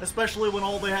deck. Especially when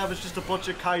all they have is just a bunch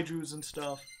of kaijus and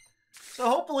stuff. So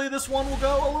hopefully this one will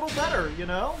go a little better, you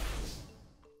know?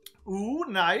 Ooh,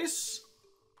 nice.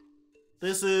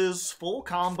 This is full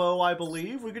combo, I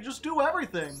believe. We could just do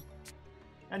everything.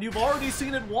 And you've already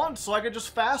seen it once, so I could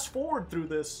just fast forward through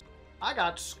this. I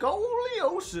got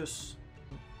scoliosis.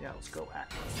 Yeah, let's go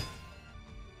active.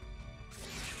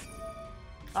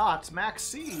 Ah, it's Maxx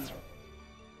C.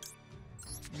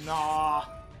 Nah.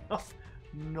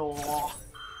 No.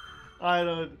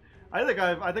 I think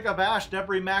I've ashed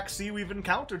every Maxx C we've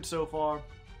encountered so far.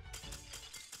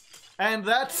 And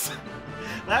that's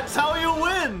how you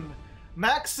win.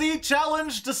 Maxx C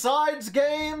Challenge decides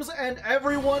games and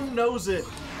everyone knows it.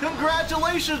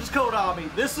 Congratulations,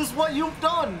 Konami. This is what you've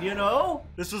done, you know?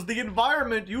 This is the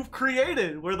environment you've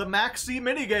created where the Maxx C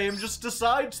minigame just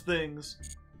decides things.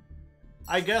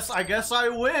 I guess I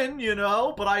win, you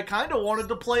know, but I kind of wanted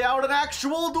to play out an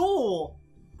actual duel.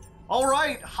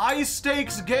 Alright, high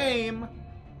stakes game.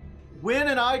 Win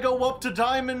and I go up to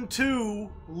Diamond 2.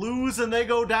 Lose and they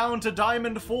go down to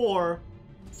Diamond 4.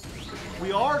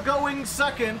 We are going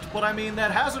second, but I mean,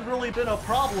 that hasn't really been a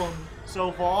problem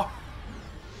so far.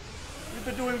 We've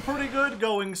been doing pretty good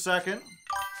going second.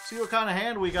 See what kind of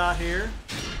hand we got here.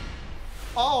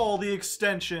 All the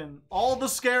extension. All the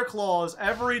Scareclaws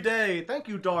every day. Thank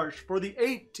you, Darsh, for the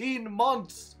 18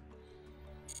 months.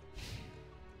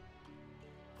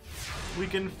 We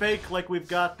can fake like we've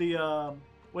got the,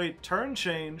 wait, turn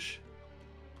change.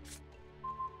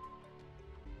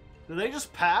 Did they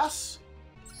just pass?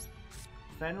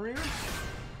 Fenrir?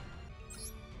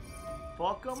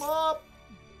 Fuck them up!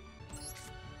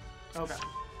 Okay.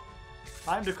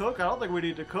 Time to cook? I don't think we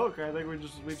need to cook. I think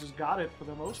we just got it for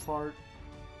the most part.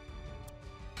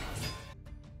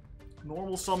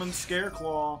 Normal summon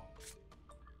Scareclaw.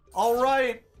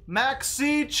 Alright! Maxx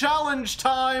C challenge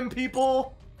time,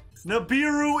 people!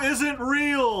 Nibiru isn't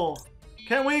real!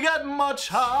 Can we get much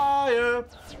higher?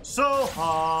 So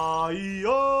high,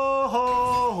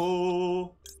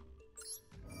 oh.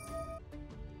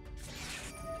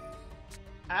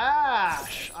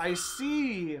 Ash! I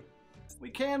see!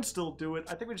 We can still do it.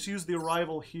 I think we just use the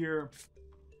arrival here.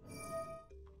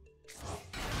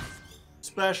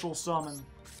 Special summon.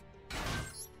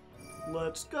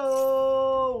 Let's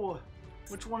go!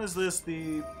 Which one is this?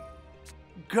 The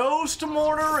Ghost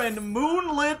Mourner and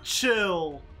Moonlit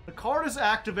Chill. The card is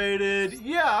activated.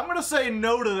 Yeah, I'm gonna say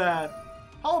no to that.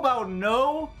 How about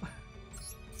no?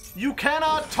 You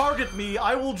cannot target me.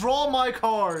 I will draw my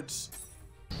cards.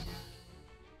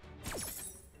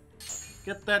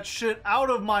 Get that shit out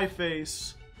of my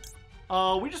face.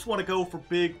 We just want to go for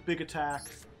big attack.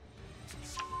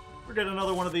 We'll get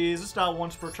another one of these. It's not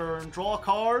once per turn. Draw a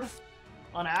card.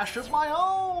 An Ash of my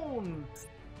own.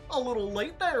 A little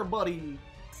late there, buddy.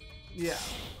 Yeah.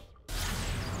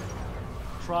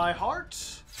 Try heart.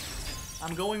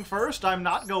 I'm going first. I'm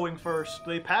not going first.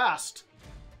 They passed.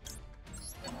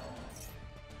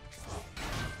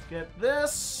 Get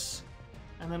this.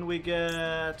 And then we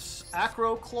get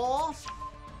Acro Claw.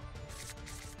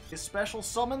 A special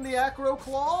summon the Acro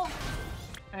Claw.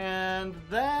 And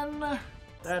then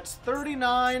that's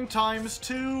 39 times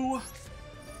 2.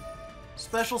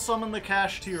 Special summon the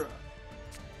Kashtira.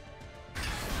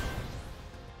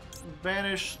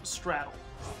 Banish Straddle.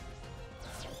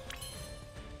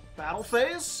 Battle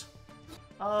phase?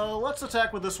 Let's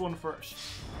attack with this one first.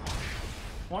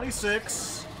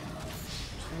 26.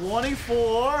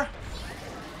 24.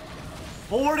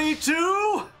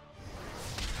 42.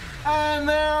 And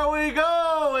there we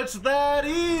go! It's that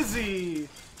easy!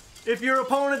 If your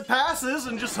opponent passes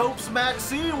and just hopes Maxx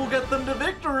C will get them to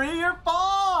victory, you're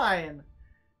fine!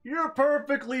 You're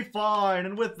perfectly fine.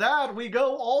 And with that, we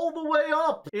go all the way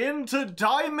up into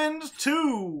Diamond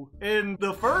 2 in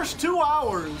the first 2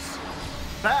 hours.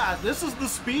 Bad. This is the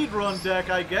speedrun deck,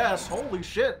 I guess. Holy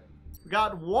shit. We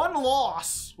got 1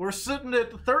 loss. We're sitting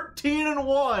at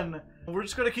 13-1. We're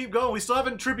just gonna keep going. We still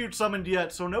haven't tribute summoned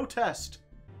yet, so no test.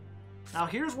 Now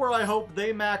here's where I hope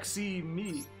they Maxx C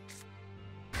me.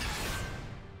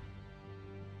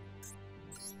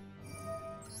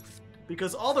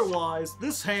 Because otherwise,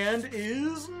 this hand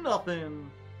is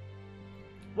nothing.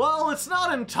 Well, it's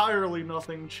not entirely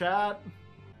nothing, chat.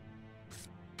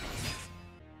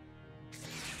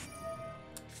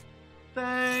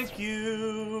 Thank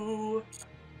you.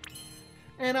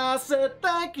 And I said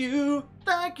thank you,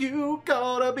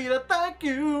 gotta be the thank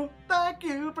you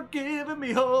for giving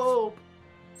me hope.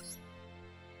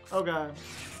 Okay.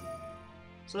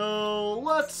 So,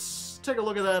 let's take a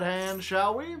look at that hand,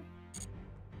 shall we?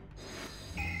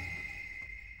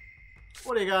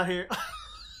 What do you got here?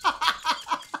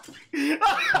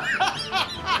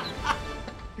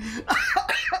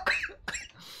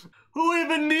 Who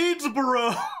even needs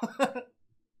bro?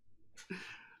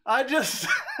 I just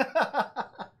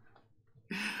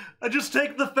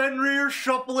take the Fenrir,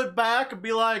 shuffle it back, and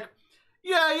be like,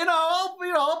 yeah,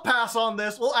 I'll pass on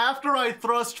this. Well, after I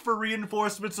thrust for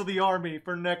reinforcements of the army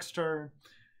for next turn.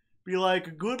 Be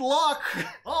like, good luck!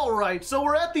 Alright, so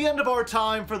we're at the end of our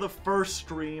time for the first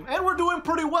stream, and we're doing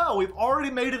pretty well. We've already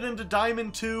made it into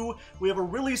Diamond 2, we have a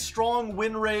really strong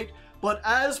win rate, but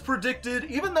as predicted,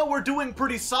 even though we're doing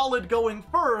pretty solid going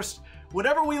first,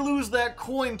 whenever we lose that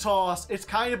coin toss, it's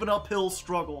kind of an uphill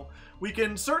struggle. We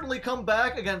can certainly come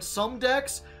back against some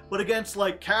decks, but against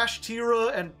like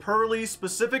Kashtira and Pearly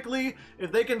specifically,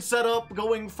 if they can set up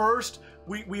going first,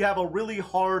 we have a really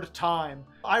hard time.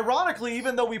 Ironically,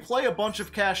 even though we play a bunch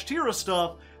of Kashtira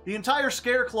stuff, the entire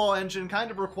Scareclaw engine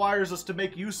kind of requires us to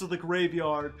make use of the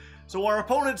graveyard. So our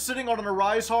opponent sitting on an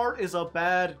Arise Heart is a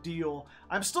bad deal.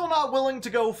 I'm still not willing to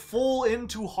go full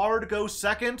into hard go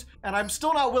second, and I'm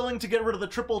still not willing to get rid of the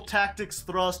triple tactics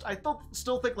thrust. I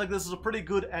still think like this is a pretty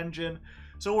good engine.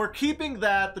 So we're keeping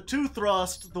that, the 2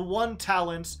 thrust, the 1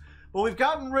 talents, but we've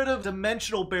gotten rid of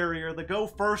Dimensional Barrier, the go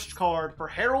first card, for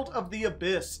Herald of the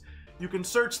Abyss. You can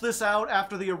search this out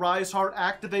after the Arise Heart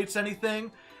activates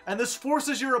anything, and this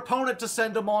forces your opponent to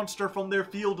send a monster from their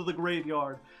field to the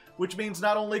graveyard, which means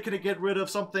not only can it get rid of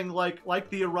something like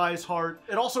the Arise Heart,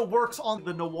 it also works on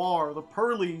the Noir, the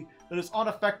Pearly, that is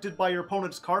unaffected by your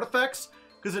opponent's card effects,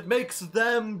 because it makes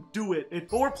them do it.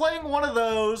 But we're playing one of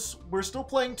those, we're still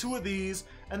playing 2 of these,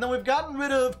 and then we've gotten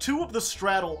rid of 2 of the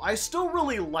Straddle. I still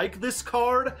really like this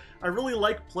card. I really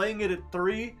like playing it at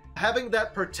 3. Having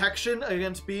that protection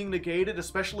against being negated,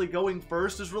 especially going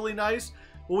first, is really nice.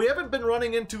 But we haven't been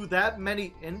running into that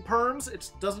many imperms. It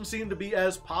doesn't seem to be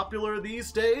as popular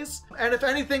these days. And if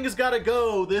anything has got to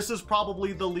go, this is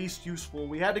probably the least useful.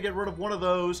 We had to get rid of one of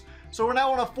those. So we're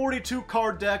now on a 42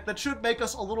 card deck that should make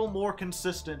us a little more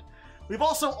consistent. We've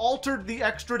also altered the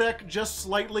extra deck just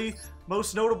slightly.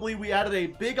 Most notably, we added a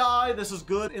Big Eye. This is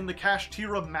good in the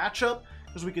Kashtira matchup,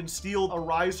 because we can steal a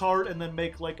Rise Heart and then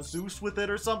make like a Zeus with it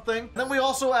or something. And then we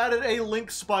also added a Link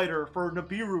Spider for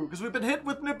Nibiru, because we've been hit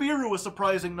with Nibiru a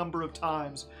surprising number of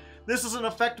times. This is an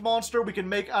effect monster we can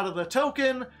make out of the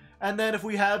token, and then if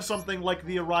we have something like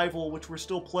the Arrival, which we're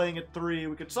still playing at 3,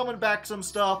 we could summon back some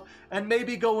stuff and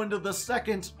maybe go into the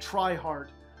second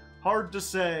Tri-Heart. Hard to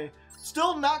say.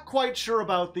 Still not quite sure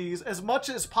about these. As much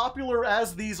as popular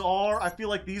as these are, I feel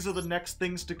like these are the next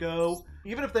things to go.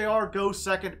 Even if they are go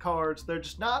second cards, they're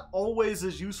just not always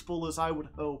as useful as I would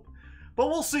hope. But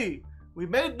we'll see. We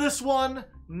made this one.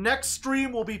 Next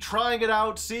stream, we'll be trying it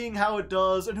out, seeing how it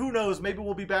does, and who knows, maybe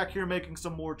we'll be back here making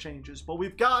some more changes. But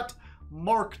we've got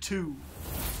Mark II.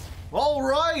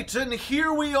 Alright, and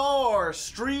here we are.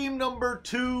 Stream number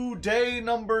 2, day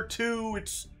number 2.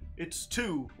 It's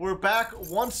 2. We're back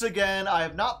once again. I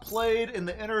have not played in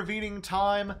the intervening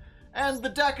time, and the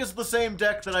deck is the same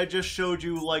deck that I just showed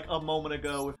you like a moment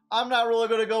ago. I'm not really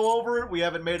going to go over it. We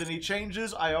haven't made any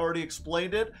changes. I already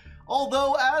explained it.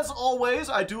 Although, as always,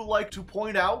 I do like to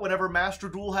point out whenever Master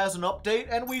Duel has an update,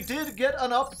 and we did get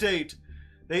an update.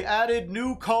 They added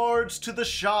new cards to the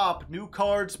shop, new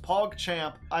cards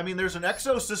PogChamp. I mean, there's an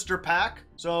Exo Sister pack,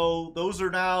 so those are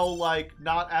now, like,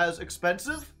 not as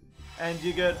expensive, and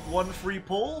you get one free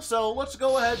pull. So let's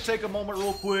go ahead and take a moment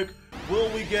real quick. Will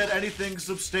we get anything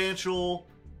substantial?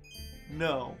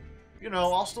 No. You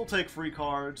know, I'll still take free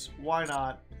cards. Why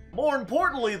not? More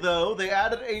importantly, though, they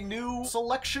added a new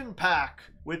selection pack,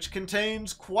 which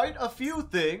contains quite a few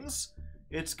things.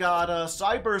 It's got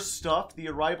Cyberse stuff, the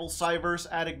Arrival Cyberse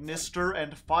at Ignister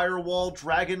and Firewall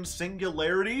Dragon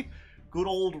Singularity. Good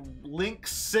old Link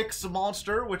 6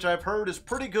 monster, which I've heard is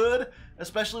pretty good,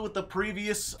 especially with the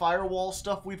previous Firewall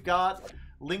stuff we've got.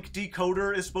 Link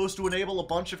Decoder is supposed to enable a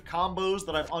bunch of combos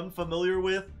that I'm unfamiliar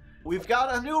with. We've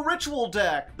got a new ritual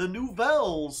deck, the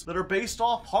Nouvelles, that are based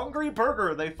off Hungry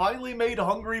Burger. They finally made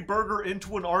Hungry Burger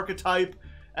into an archetype,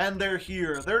 and they're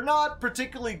here. They're not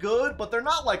particularly good, but they're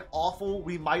not, like, awful.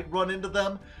 We might run into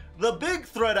them. The big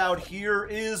threat out here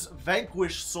is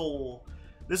Vanquish Soul.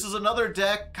 This is another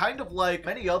deck, kind of like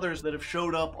many others that have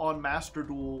showed up on Master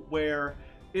Duel, where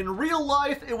in real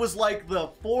life, it was like the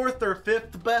 4th or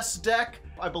 5th best deck.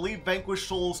 I believe Vanquish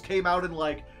Souls came out in,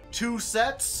 like, 2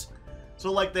 sets.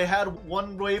 So, like, they had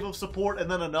one wave of support and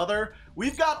then another.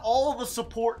 We've got all of the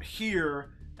support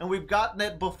here, and we've gotten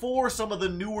it before some of the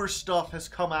newer stuff has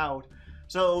come out.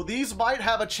 So these might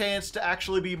have a chance to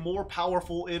actually be more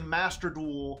powerful in Master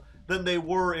Duel than they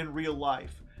were in real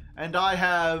life. And I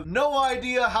have no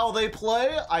idea how they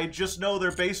play. I just know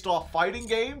they're based off fighting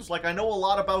games. Like, I know a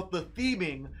lot about the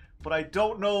theming, but I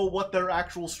don't know what their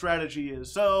actual strategy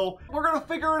is. So we're gonna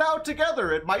figure it out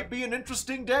together. It might be an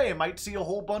interesting day. I might see a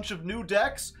whole bunch of new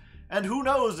decks, and who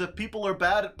knows, if people are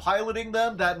bad at piloting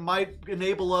them, that might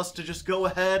enable us to just go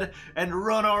ahead and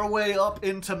run our way up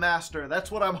into Master.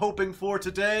 That's what I'm hoping for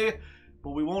today,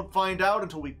 but we won't find out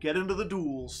until we get into the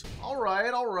duels. All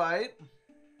right.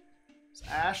 Is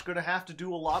Ash gonna have to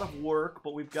do a lot of work,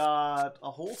 but we've got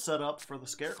a whole setup for the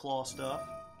Scareclaw stuff.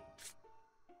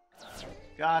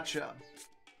 Gotcha.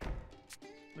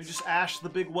 We just Ash the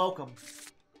big welcome.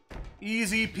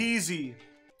 Easy peasy.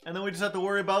 And then we just have to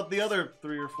worry about the other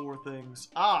 3 or 4 things.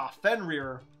 Ah,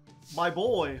 Fenrir. My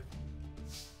boy.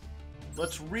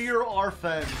 Let's rear our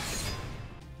Fens.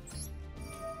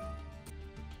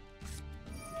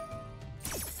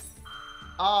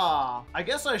 Ah, I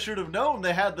guess I should have known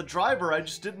they had the driver. I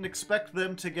just didn't expect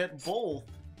them to get both.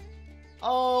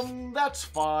 That's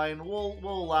fine. We'll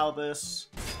allow this.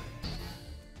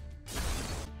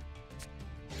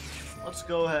 Let's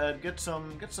go ahead, get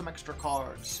some extra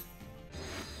cards.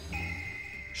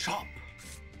 Chop.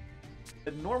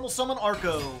 And normal summon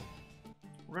Arco.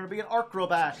 We're gonna be an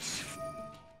Arcrobat.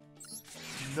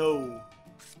 No.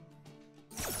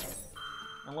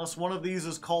 Unless one of these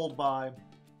is called by.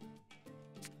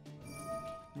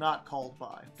 Not called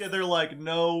by. Okay, they're like,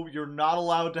 no, you're not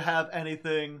allowed to have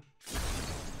anything.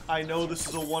 I know this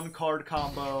is a 1-card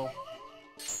combo.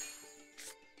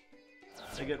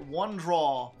 They get 1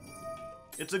 draw.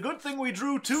 It's a good thing we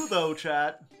drew 2, though,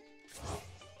 chat.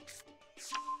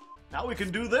 Now we can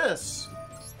do this.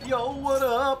 Yo, what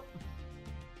up?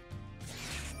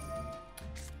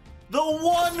 The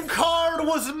 1 card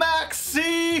was Maxx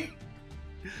C!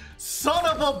 Son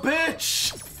of a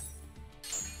bitch!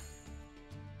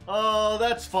 Oh,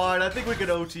 that's fine. I think we can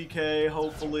OTK,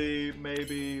 hopefully,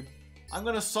 maybe. I'm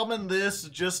gonna summon this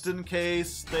just in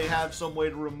case they have some way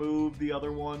to remove the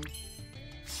other one.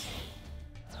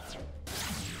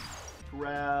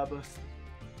 Grab.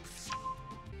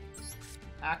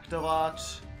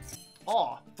 Activate.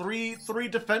 Oh, three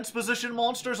defense position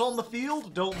monsters on the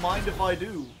field? Don't mind if I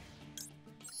do.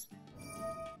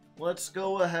 Let's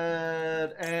go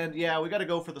ahead and, yeah, we gotta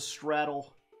go for the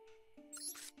straddle.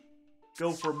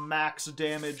 Go for max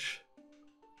damage.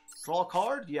 Draw a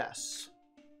card? Yes.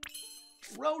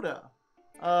 Rhoda.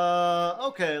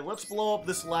 Okay, let's blow up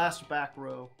this last back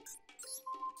row.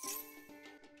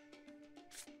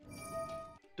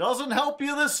 Doesn't help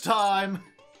you this time.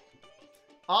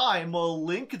 I'm a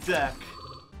Link deck.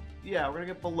 Yeah, we're gonna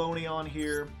get Baloney on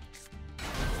here.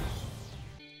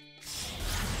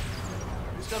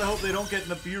 Just gotta hope they don't get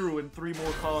Nibiru in 3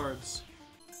 more cards.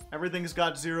 Everything's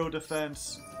got 0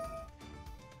 defense.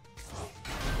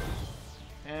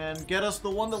 And get us the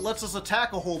one that lets us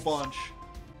attack a whole bunch.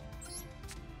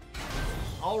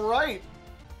 Alright.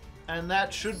 And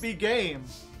that should be game.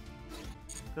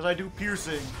 Because I do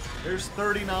piercing. There's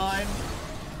 39.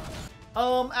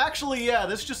 Actually, yeah,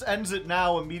 this just ends it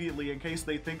now immediately in case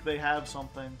they think they have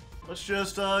something. Let's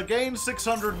just, gain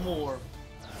 600 more.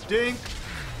 Dink.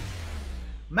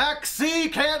 Maxx C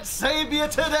can't save you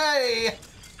today!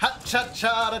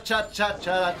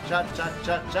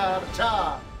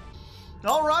 Ha-cha-cha-da-cha-cha-cha-cha-cha-cha-cha-cha.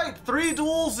 Alright, 3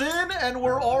 duels in, and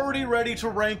we're already ready to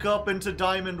rank up into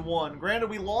Diamond 1. Granted,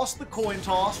 we lost the coin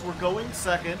toss, we're going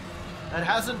second. That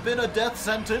hasn't been a death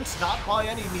sentence, not by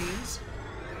any means.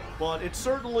 But it's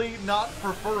certainly not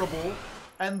preferable.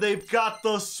 And they've got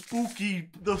the spooky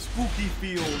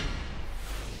field.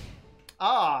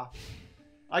 Ah.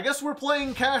 I guess we're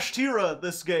playing Kashtira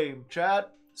this game,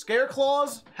 chat.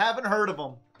 Scareclaws? Haven't heard of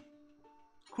them.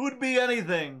 Could be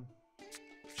anything.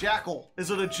 Jackal.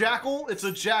 Is it a jackal? It's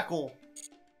a jackal.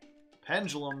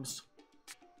 Pendulums.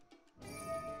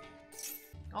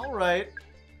 Alright.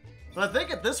 But I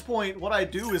think at this point, what I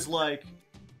do is, like,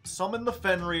 summon the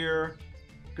Fenrir,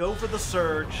 go for the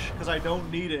search, because I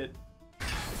don't need it.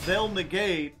 They'll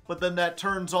negate, but then that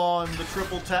turns on the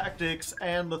triple tactics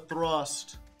and the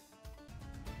thrust.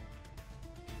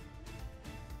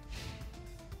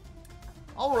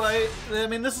 Alright, I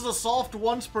mean, this is a soft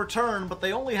once per turn, but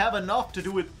they only have enough to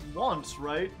do it once,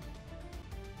 right?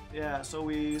 Yeah, so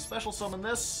we special summon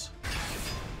this.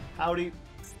 Howdy.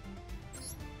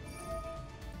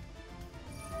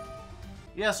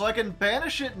 Yeah, so I can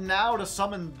banish it now to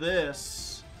summon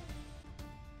this.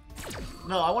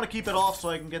 No, I want to keep it off so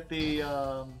I can get the,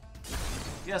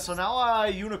 Yeah, so now I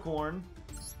Unicorn.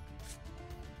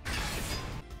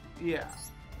 Yeah.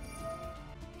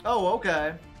 Oh,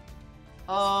 okay.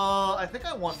 I think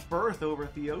I want Birth over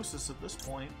Theosis at this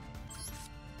point.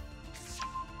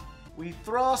 We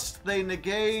thrust, they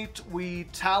negate, we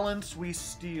talents, we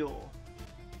steal.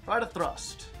 Try to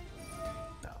thrust.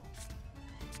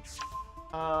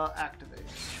 No. Activate.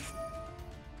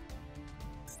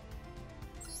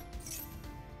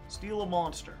 Steal a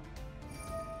monster.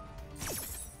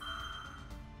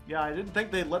 Yeah, I didn't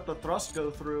think they'd let the thrust go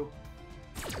through.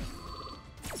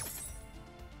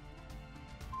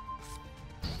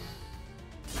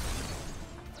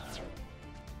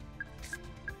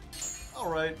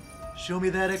 Alright, show me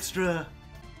that extra.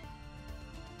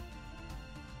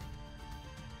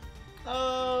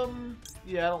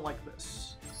 Yeah, I don't like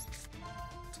this.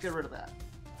 Let's get rid of that.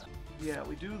 Yeah,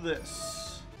 we do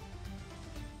this.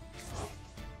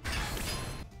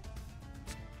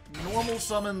 Normal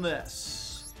summon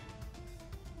this.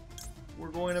 We're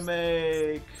going to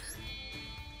make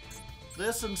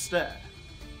this instead.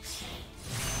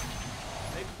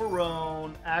 Make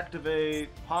Barone, activate,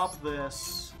 pop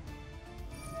this.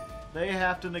 They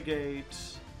have to negate.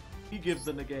 He gives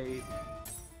the negate.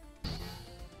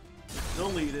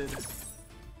 Deleted.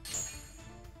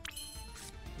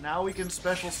 Now we can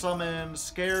special summon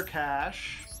Scare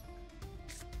Cash.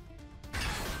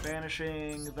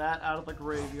 Banishing that out of the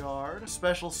graveyard.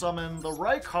 Special summon the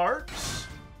Reichardt.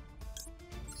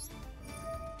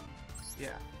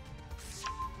 Yeah.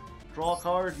 Draw a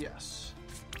card, yes.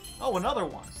 Oh, another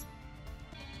one.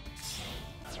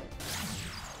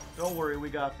 Don't worry, we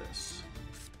got this.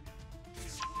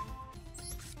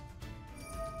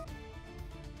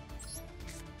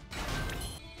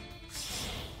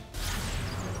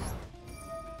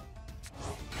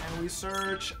 And we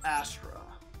search Astra.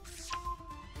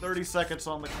 30 seconds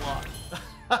on the clock.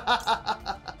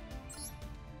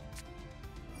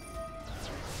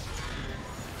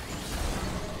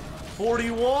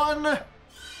 41.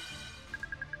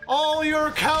 All your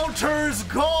counters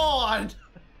gone.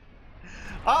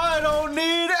 I don't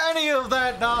need any of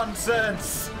that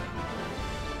nonsense.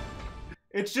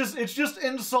 It's just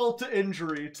insult to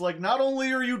injury. It's like, not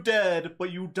only are you dead,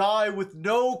 but you die with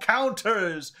no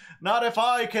counters. Not if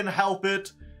I can help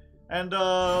it. And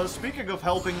speaking of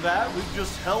helping that, we've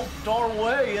just helped our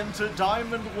way into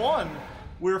Diamond 1.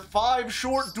 We're 5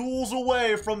 short duels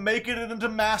away from making it into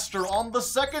Master on the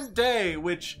 2nd day,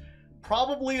 which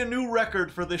probably a new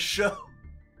record for this show.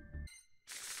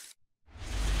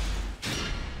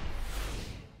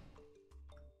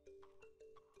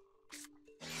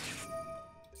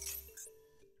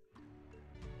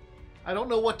 I don't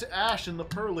know what to ash in the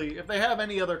Pearly, if they have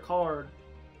any other card.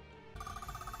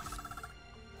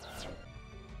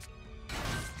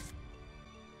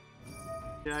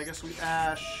 Okay, I guess we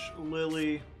Ash,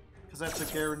 Lily, because that's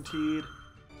a guaranteed.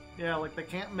 Yeah, like they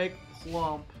can't make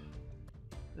Plump.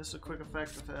 This is a quick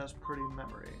effect if it has pretty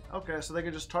memory. Okay, so they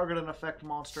can just target an effect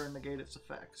monster and negate its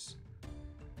effects.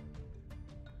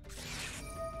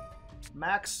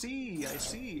 Maxx C, I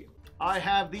see. I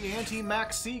have the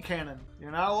anti-Maxx C cannon.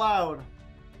 You're not allowed.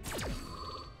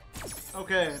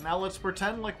 Okay, now let's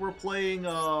pretend like we're playing,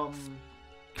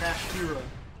 Kashtira.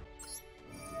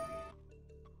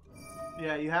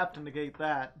 Yeah, you have to negate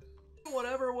that.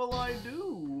 Whatever will I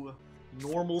do?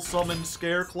 Normal summon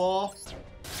Scareclaw?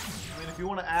 I mean, if you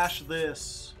want to Ash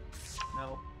this...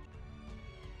 No.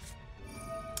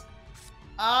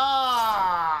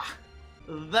 Ah!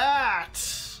 That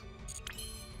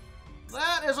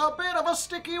is a bit of a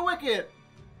sticky wicket!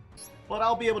 But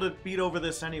I'll be able to beat over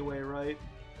this anyway, right?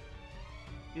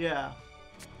 Yeah.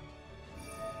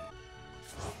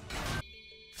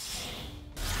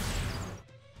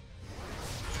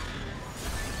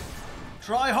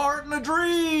 Try heart in a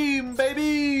dream,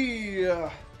 baby!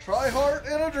 Try heart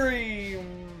in a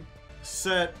dream.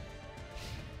 Set.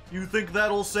 You think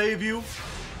that'll save you?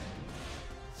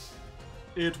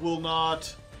 It will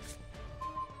not.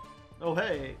 Oh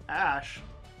hey, Ash.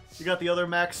 You got the other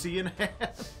Maxx C in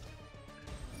hand.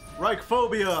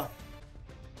 Reichphobia.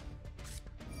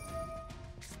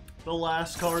 The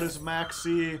last card is Maxx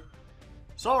C.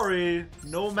 Sorry,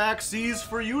 no Maxx Cs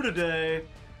for you today.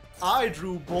 I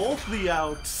drew both the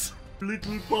outs.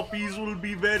 Little puppies will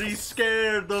be very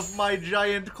scared of my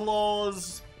giant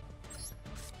claws.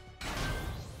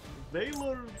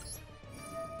 Valor.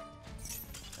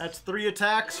 That's 3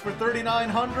 attacks for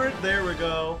 3,900. There we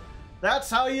go.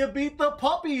 That's how you beat the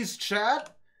puppies,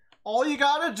 chat. All you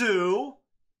gotta do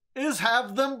is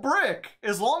have them brick.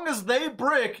 As long as they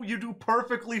brick, you do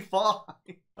perfectly fine.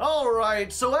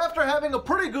 Alright, so after having a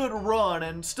pretty good run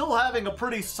and still having a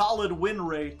pretty solid win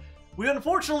rate, we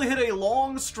unfortunately hit a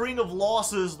long string of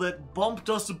losses that bumped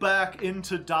us back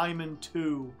into Diamond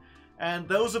 2. And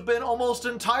those have been almost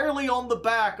entirely on the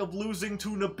back of losing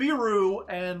to Nibiru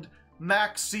and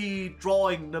Maxx C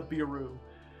drawing Nibiru.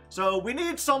 So we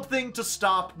need something to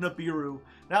stop Nibiru.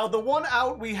 Now the one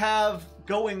out we have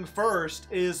going first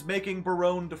is making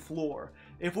Barone to floor.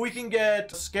 If we can get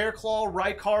Scareclaw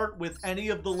Rykart with any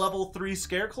of the level 3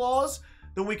 Scareclaws,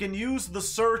 then we can use the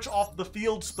search off the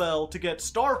field spell to get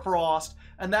Starfrost,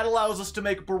 and that allows us to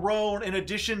make Barone in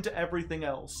addition to everything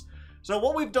else. So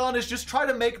what we've done is just try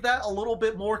to make that a little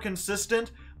bit more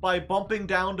consistent by bumping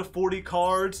down to 40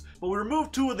 cards, but we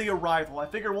removed 2 of the Arrival. I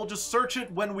figure we'll just search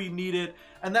it when we need it,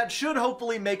 and that should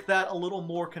hopefully make that a little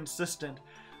more consistent.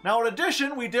 Now in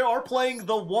addition, we are playing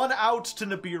the 1 out to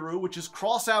Nibiru, which is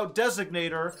Cross Out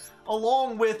Designator,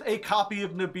 along with a copy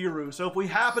of Nibiru. So if we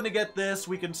happen to get this,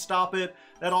 we can stop it.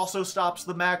 That also stops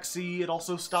the Maxx C, it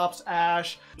also stops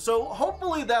Ash. So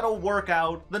hopefully that'll work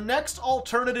out. The next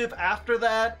alternative after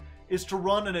that is to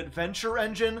run an Adventure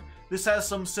Engine. This has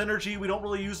some synergy. We don't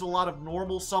really use a lot of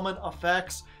normal summon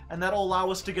effects, and that'll allow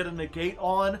us to get a negate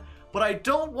on. But I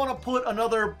don't want to put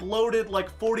another bloated, like,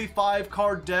 45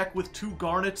 card deck with 2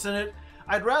 Garnets in it.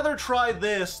 I'd rather try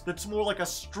this that's more like a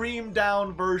streamed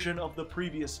down version of the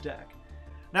previous deck.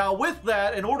 Now with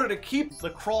that, in order to keep the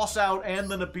Cross Out and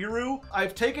the Nibiru,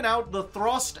 I've taken out the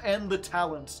Thrust and the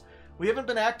Talents. We haven't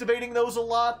been activating those a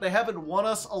lot. They haven't won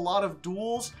us a lot of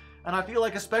duels. And I feel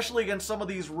like, especially against some of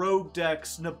these rogue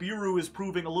decks, Nibiru is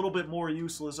proving a little bit more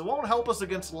useless. It won't help us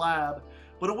against Lab,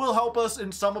 but it will help us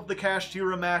in some of the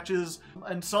Kashtira matches,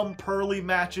 and some Pearly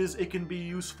matches it can be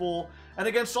useful. And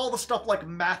against all the stuff like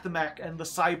Mathmech and the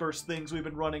Cybers things we've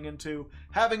been running into,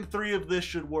 having 3 of this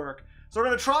should work. So we're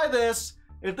going to try this.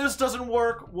 If this doesn't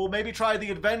work, we'll maybe try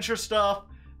the adventure stuff.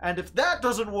 And if that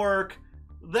doesn't work,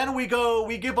 then we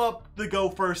give up the go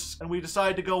first, and we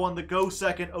decide to go on the go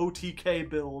second OTK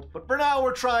build. But for now,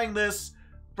 we're trying this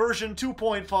version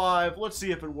 2.5. Let's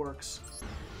see if it works.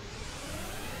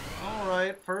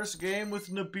 Alright, first game with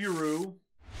Nibiru,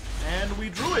 and we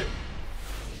drew it.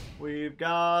 We've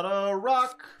got a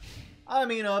rock, I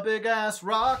mean a big ass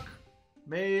rock.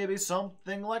 Maybe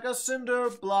something like a cinder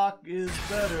block is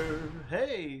better.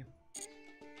 Hey.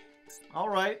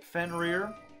 Alright,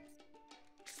 Fenrir.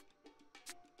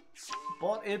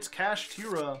 But it's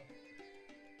Kashtira.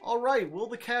 Alright, will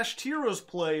the Kashtiras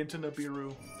play into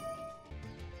Nibiru?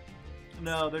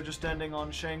 No, they're just ending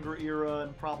on Shangri-Era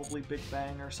and probably Big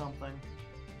Bang or something.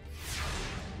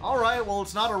 Alright, well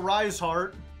it's not a Rise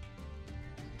Heart.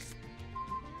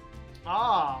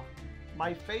 Ah,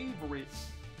 my favorite.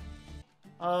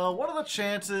 What are the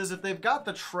chances if they've got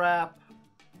the trap?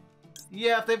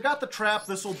 Yeah, if they've got the trap,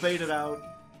 this will bait it out.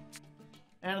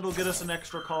 And it'll get us an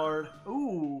extra card.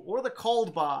 Ooh, or the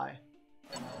Called By.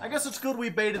 I guess it's good we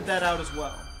baited that out as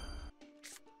well.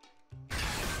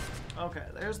 Okay,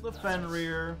 there's the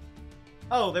Fenrir.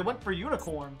 Oh, they went for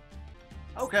Unicorn.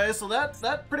 Okay, so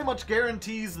that pretty much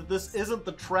guarantees that this isn't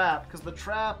the trap, because the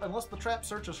trap, unless the trap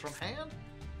searches from hand,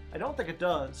 I don't think it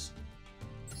does.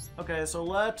 Okay, so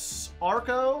let's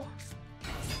Arco.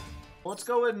 Let's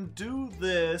go ahead and do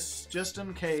this, just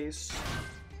in case.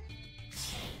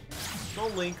 The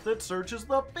link that searches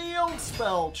the field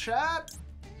spell, chat.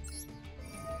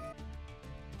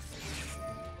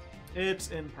 It's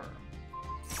Imperm.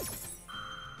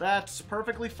 That's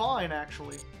perfectly fine,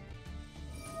 actually.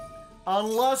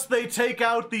 Unless they take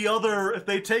out the other, if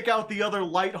they take out the other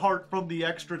Lightheart from the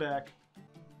extra deck.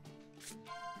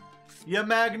 You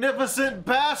magnificent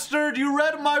bastard, you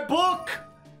read my book!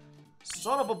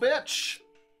 Son of a bitch.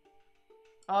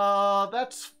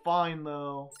 That's fine,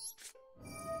 though.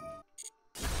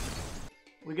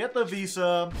 We get the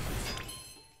Visa.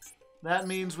 That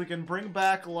means we can bring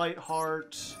back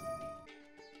Lightheart.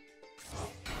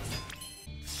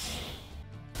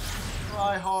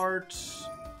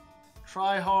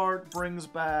 Tryhard brings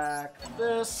back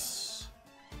this.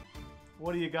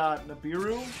 What do you got?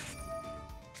 Nibiru?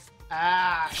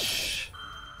 Ash.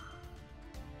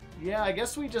 Yeah, I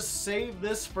guess we just save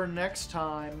this for next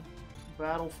time.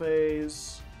 Battle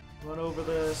phase. Run over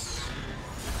this.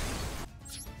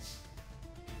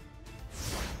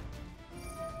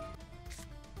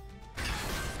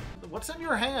 What's in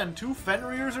your hand? 2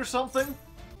 Fenrirs or something?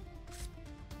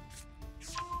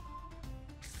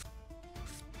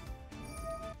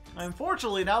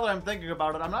 Unfortunately, now that I'm thinking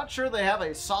about it, I'm not sure they have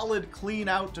a solid clean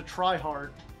out to Tryhard.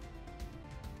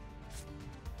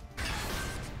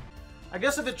 I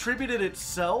guess if it tributed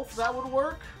itself, that would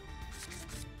work.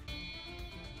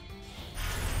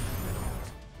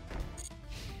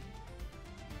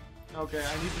 Okay,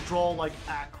 I need to draw, like,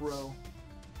 Acro.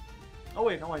 Oh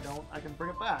wait, no I don't. I can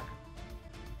bring it back.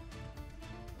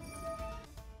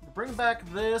 Bring back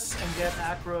this and get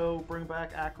Acro. Bring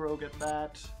back Acro, get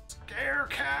that. Scare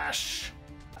Cash!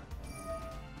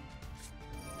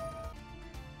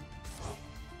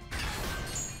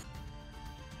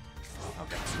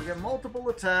 Okay, so we get multiple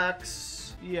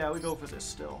attacks. Yeah, we go for this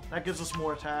still. That gives us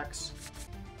more attacks.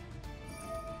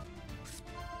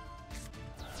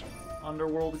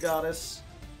 Underworld Goddess.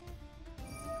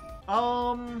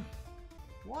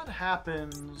 What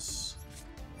happens?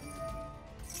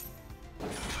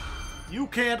 You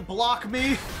can't block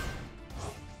me!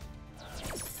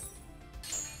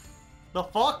 The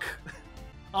fuck?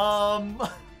 Am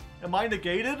I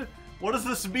negated? What does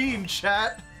this mean,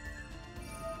 chat?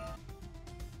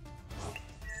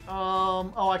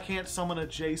 Oh, I can't summon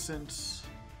adjacent.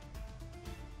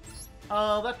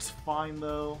 That's fine,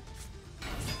 though.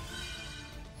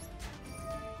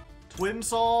 Twin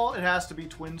Saw? It has to be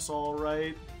Twin Saw,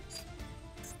 right?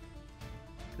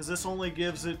 Because this only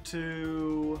gives it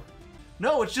to...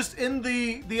 No, it's just in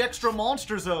the extra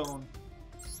monster zone.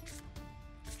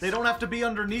 They don't have to be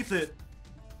underneath it.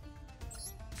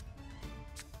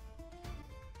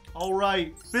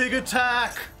 Alright, big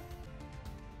attack!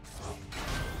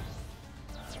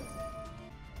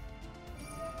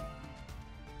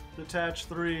 Detach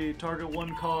 3, target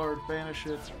 1 card, banish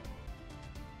it.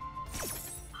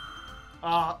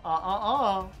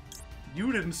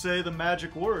 You didn't say the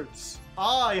magic words.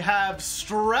 I have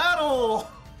Straddle!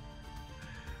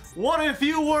 What if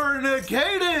you were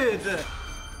negated?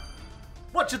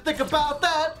 What you think about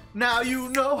that? Now you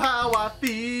know how I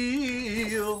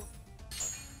feel.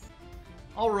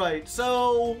 Alright,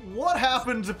 so what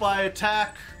happens if I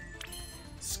attack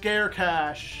Scare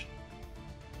Cash?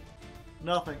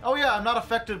 Nothing. Oh yeah, I'm not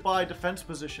affected by defense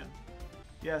position.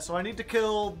 Yeah, so I need to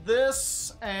kill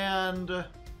this and let's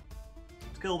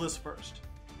kill this first.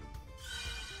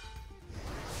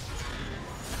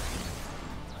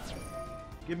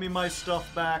 Give me my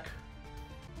stuff back.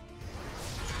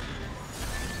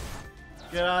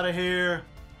 Get out of here.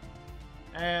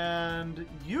 And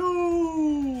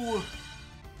you!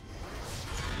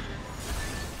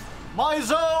 My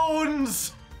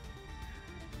zones!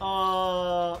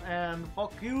 And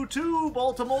fuck you too,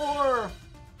 Baltimore!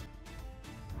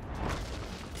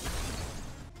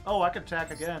 Oh, I can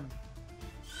attack again.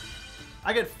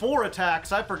 I get 4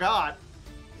 attacks, I forgot.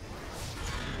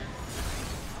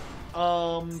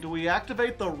 Do we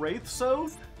activate the Wraith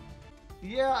Soth?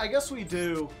 Yeah, I guess we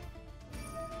do.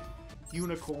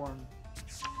 Unicorn.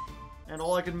 And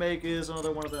all I can make is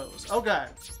another one of those. Okay.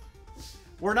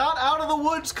 We're not out of the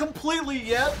woods completely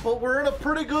yet, but we're in a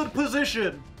pretty good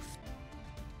position.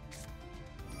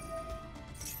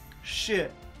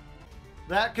 Shit.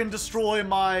 That can destroy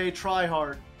my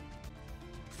Tryhard.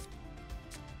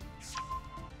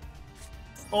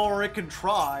 Or it can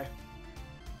try.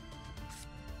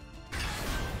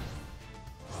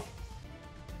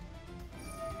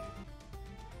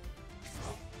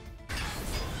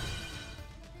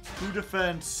 Two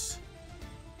defense.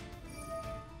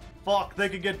 Fuck, they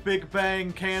could get Big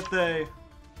Bang, can't they?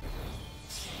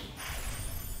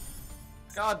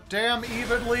 God damn,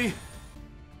 evenly.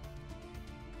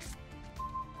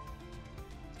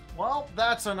 Well,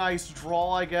 that's a nice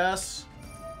draw, I guess.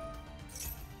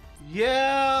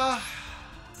 Yeah,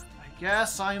 I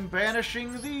guess I'm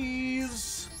banishing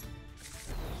these.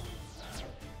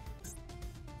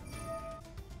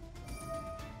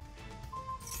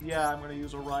 Yeah, I'm gonna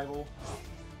use a rival.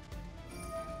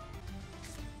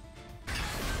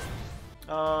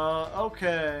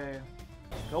 Okay.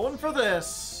 Going for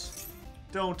this.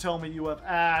 Don't tell me you have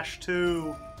Ash,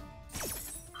 too.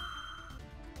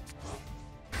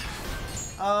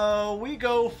 We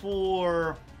go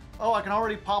for... Oh, I can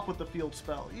already pop with the field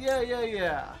spell.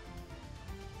 Yeah.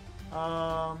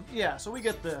 Yeah, so we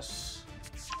get this.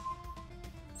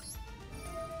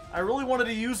 I really wanted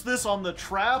to use this on the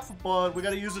trap, but we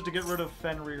gotta use it to get rid of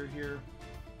Fenrir here.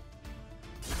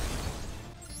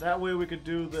 That way we could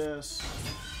do this.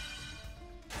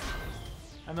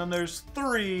 And then there's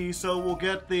 3, so we'll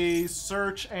get the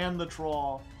search and the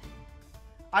draw.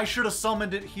 I should have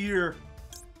summoned it here.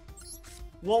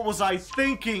 What was I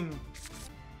thinking?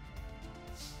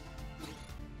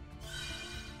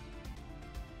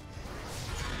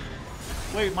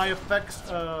 Wait, my effects,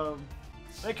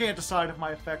 they can't decide if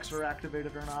my effects are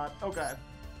activated or not. Okay.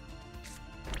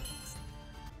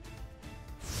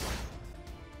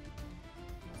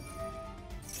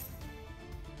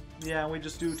 Yeah, we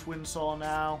just do Twin Saw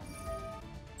now.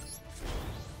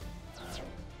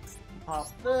 Pop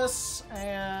this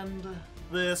and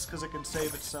this, because it can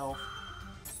save itself.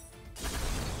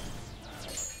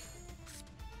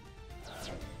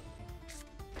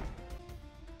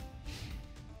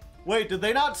 Wait, did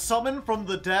they not summon from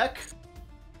the deck?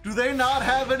 Do they not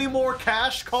have any more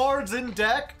cash cards in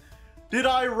deck? Did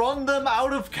I run them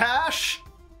out of cash?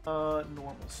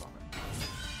 Normal summon.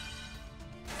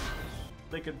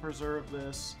 They can preserve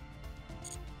this.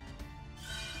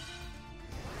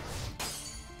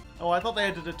 Oh, I thought they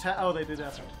had to detach. Oh, they did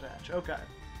have to detach. Okay.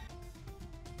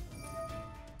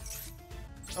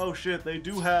 Oh shit, they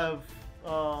do have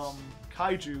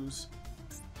kaijus.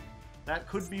 That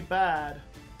could be bad.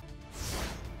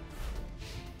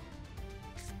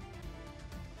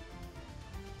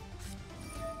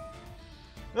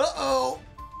 Uh-oh!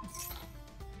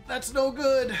 That's no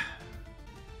good.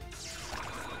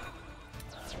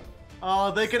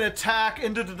 They can attack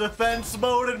into the defense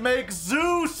mode and make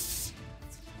Zeus!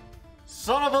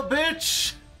 Son of a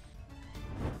bitch!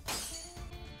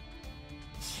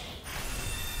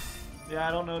 Yeah,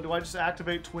 I don't know. Do I just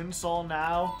activate Twin Saw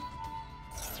now?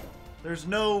 There's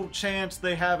no chance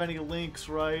they have any links,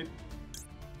 right?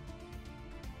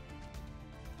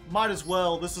 Might as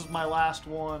well. This is my last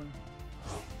one.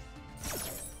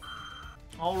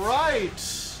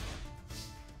 Alright!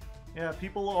 Yeah,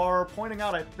 people are pointing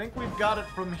out, I think we've got it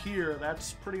from here.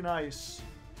 That's pretty nice.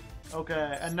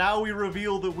 Okay, and now we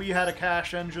reveal that we had a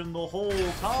cash engine the whole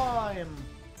time.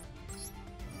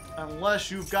 Unless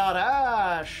you've got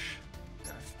Ash.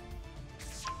 Okay.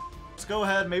 Let's go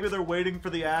ahead. Maybe they're waiting for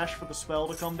the Ash for the spell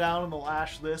to come down and they'll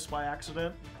Ash this by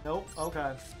accident. Nope.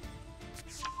 Okay.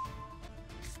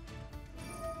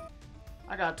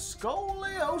 I got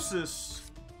scoliosis.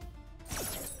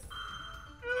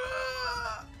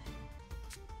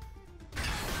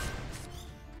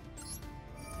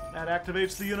 That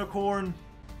activates the unicorn.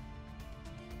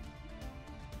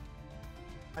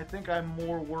 I think I'm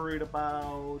more worried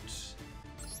about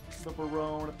the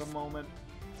Barone at the moment.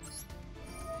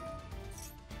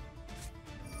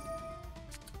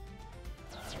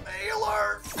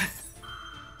 Mailer!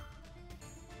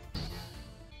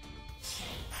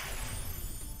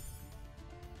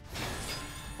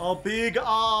 A big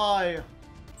eye!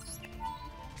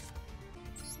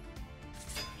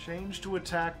 Change to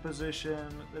attack position.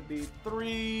 That'd be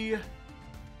 3,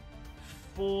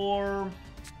 4.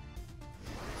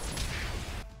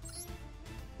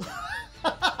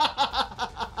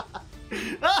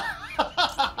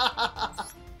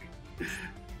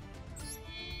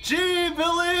 Gee,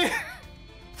 Billy!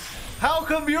 How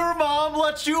come your mom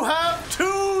lets you have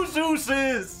 2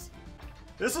 Zeuses?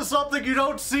 This is something you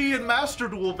don't see in Master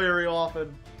Duel very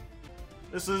often.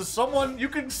 This is someone, you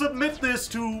can submit this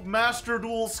to Master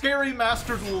Duel, scary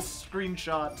Master Duel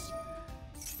screenshots.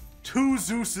 2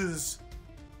 Zeuses.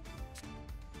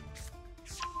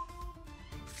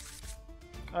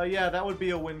 Yeah, that would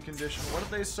be a win condition. What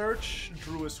did they search?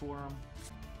 Druis Worm.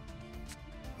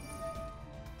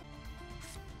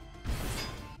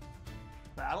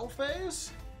 battle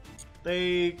phase?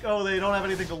 They don't have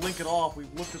anything to link it off.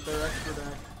 We've looked at their extra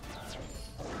deck.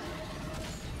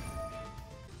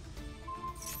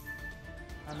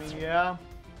 I mean, yeah.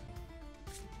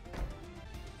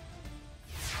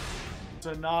 It's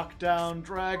a knockdown,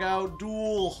 drag out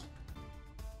duel.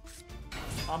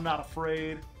 I'm not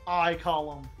afraid. I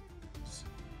column.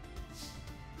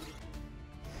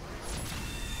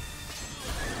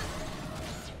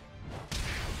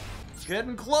 It's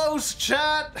getting close,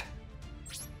 chat.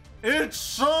 It's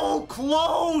so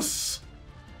close.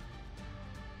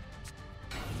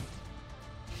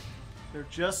 They're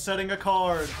just setting a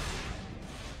card.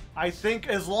 I think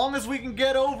as long as we can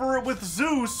get over it with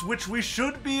Zeus, which we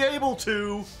should be able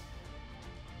to,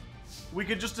 we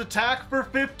can just attack for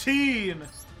 15.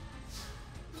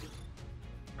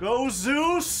 Go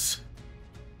Zeus!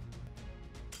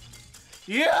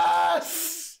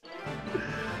 Yes!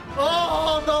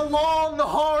 Oh, the long,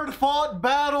 hard-fought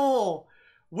battle!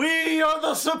 We are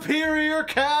the superior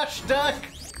cash deck!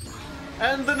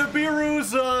 And the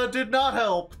Nibirus did not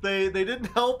help. They didn't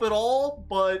help at all,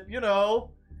 but, you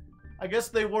know, I guess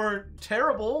they weren't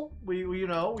terrible. We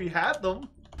had them.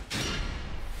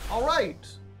 All right,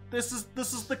 this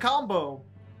is the combo.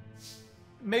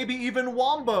 Maybe even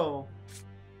Wombo.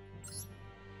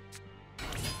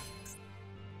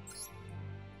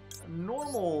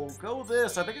 Normal, go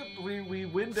this. I think we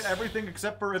win to everything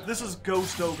except for if this is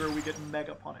Ghost Ogre, we get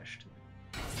mega punished.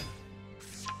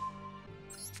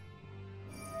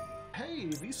 Hey,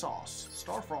 Vsauce,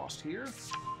 Starfrost here.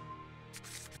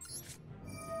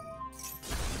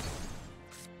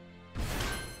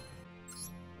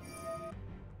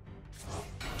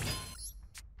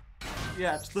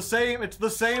 Yeah, it's the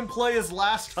same play as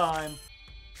last time.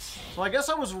 So I guess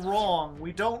I was wrong.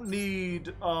 We don't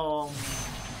need,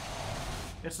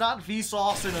 it's not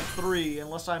Vsauce and a 3,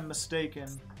 unless I'm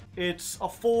mistaken. It's a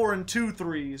 4 and 2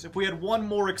 3s. If we had one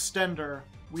more extender,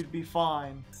 we'd be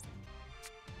fine.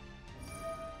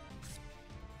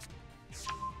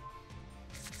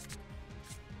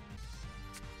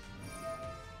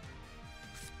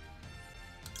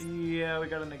 Yeah, we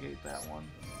gotta negate that one.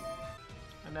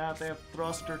 And now if they have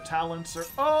Thruster, Talents, or...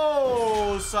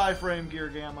 Oh! Psyframe Gear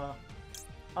Gamma.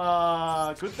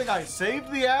 Good thing I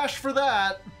saved the Ash for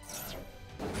that.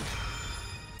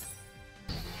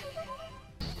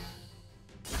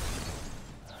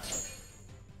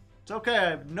 It's okay, I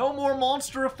have no more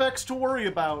monster effects to worry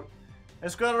about. I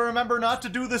just gotta remember not to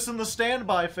do this in the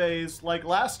standby phase, like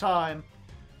last time.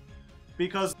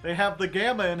 Because they have the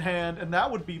Gamma in hand, and that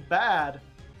would be bad.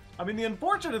 I mean, the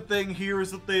unfortunate thing here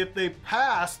is that if they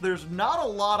pass, there's not a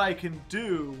lot I can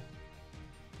do.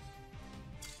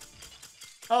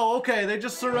 Oh, okay, they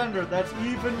just surrendered. That's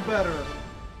even better.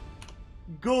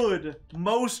 Good.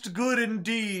 Most good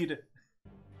indeed.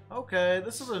 Okay,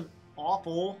 this isn't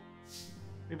awful.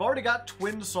 We've already got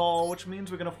Twin Saw, which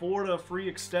means we can afford a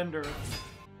free extender.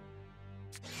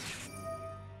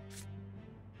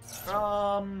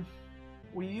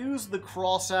 We use the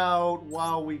cross out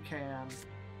while we can.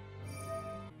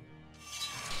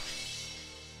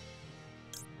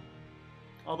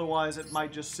 Otherwise, it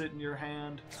might just sit in your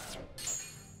hand.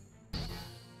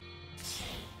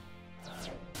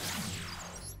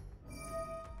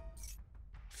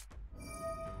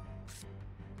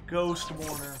 Ghost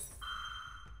Mourner.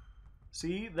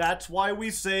 See, that's why we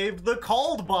saved the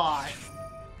called by.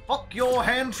 Fuck your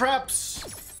hand traps.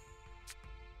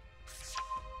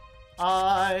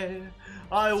 I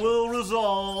will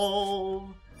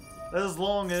resolve. As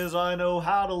long as I know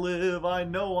how to live, I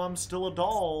know I'm still a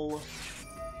doll.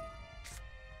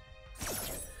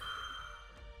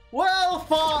 Well,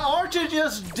 aren't you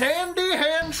just dandy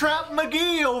hand trap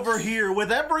McGee over here with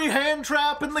every hand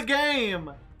trap in the game?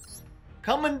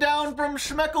 Coming down from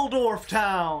Schmeckledorf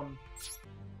Town.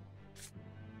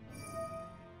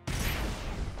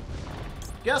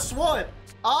 Guess what?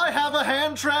 I have a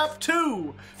hand trap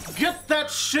too! Get that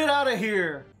shit out of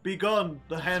here! Begun,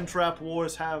 the hand trap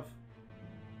wars have.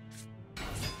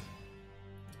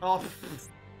 Oh.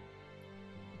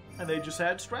 And they just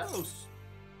had Stratos.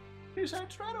 They just had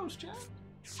Stratos, chat.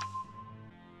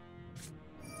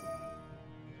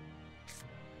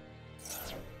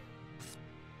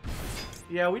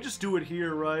 Yeah, we just do it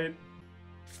here, right?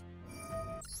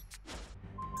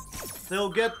 They'll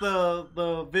get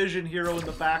the Vision Hero in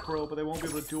the back row, but they won't be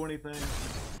able to do anything.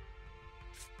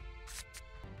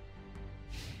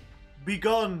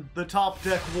 Begun, the top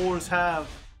deck wars have.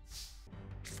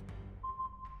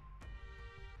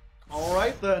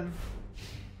 Alright then.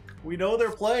 We know they're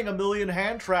playing a million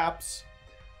hand traps.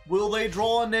 Will they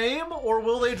draw a name, or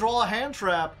will they draw a hand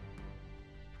trap?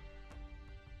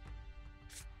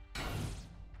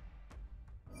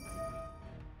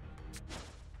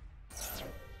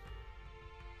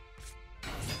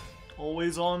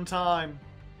 Always on time.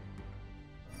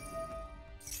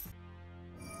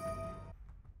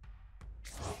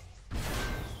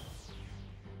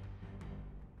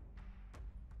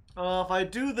 If I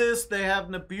do this, they have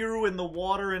Nibiru in the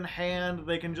water in hand.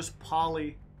 They can just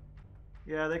poly.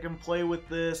 Yeah, they can play with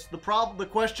this. The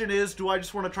question is, do I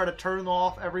just want to try to turn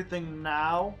off everything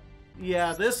now?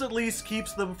 Yeah, this at least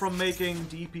keeps them from making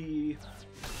DPE.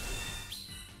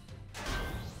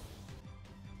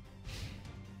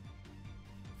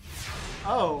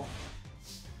 Oh.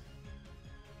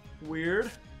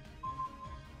 Weird.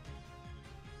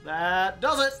 That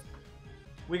does it!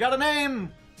 We got a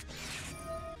name!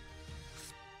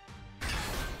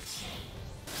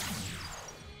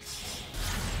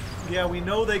 Yeah, we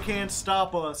know they can't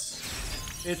stop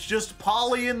us. It's just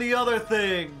Polly and the other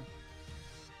thing.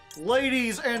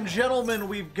 Ladies and gentlemen,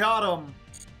 we've got them.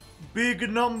 Big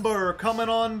number coming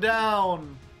on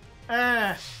down.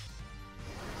 Eh.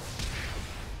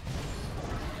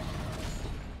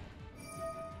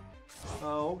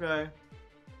 Oh, okay.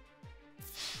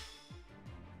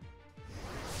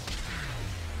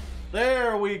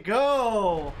 There we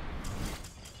go.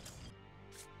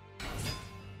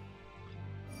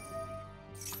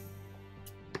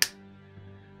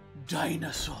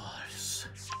 Dinosaurs.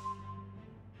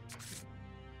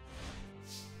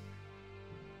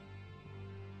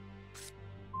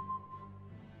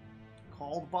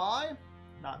 Called by?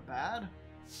 Not bad.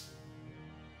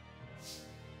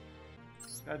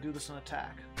 Gotta do this in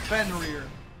attack. Fenrir.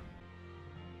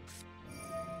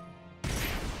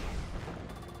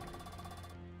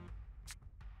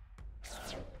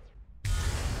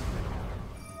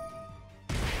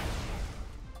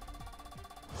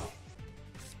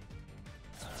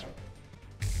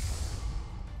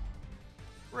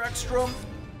 Rexstrom.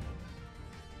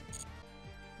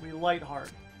 We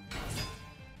Lightheart.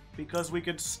 Because we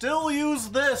could still use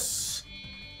this!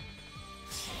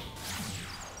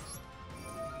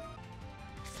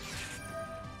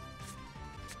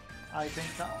 I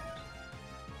think not.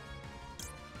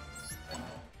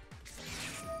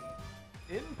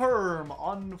 Imperm,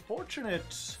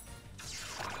 unfortunate.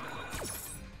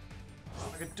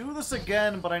 I could do this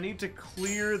again, but I need to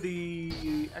clear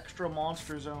the extra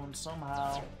monster zone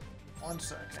somehow. 1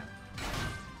 second.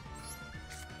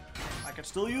 I can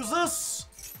still use this!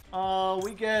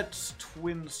 We get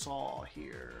Twin Saw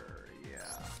here.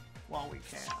 Yeah, while we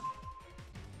can.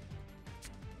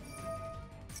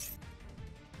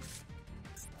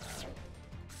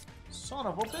 Son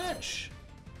of a bitch!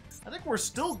 I think we're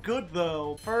still good,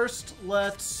 though. First,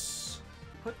 let's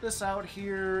put this out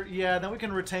here. Yeah, then we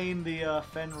can retain the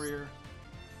Fenrir.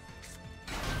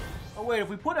 Oh wait, if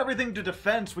we put everything to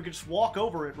defense, we could just walk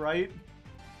over it, right?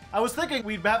 I was thinking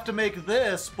we'd have to make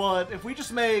this, but if we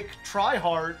just make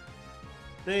Tryhard,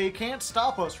 they can't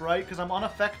stop us, right? Because I'm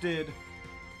unaffected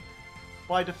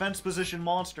by defense position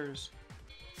monsters.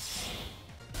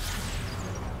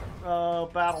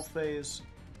 Battle phase.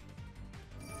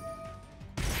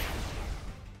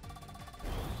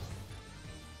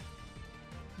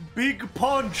 Big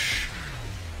punch!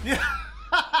 Yeah!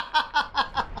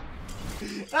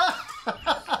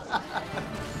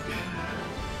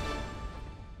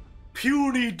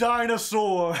 Puny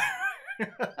dinosaur!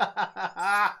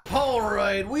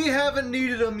 Alright, we haven't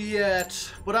needed them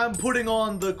yet, but I'm putting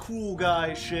on the cool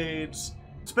guy shades.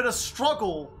 It's been a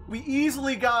struggle. We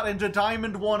easily got into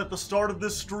Diamond 1 at the start of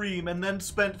this stream and then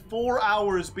spent 4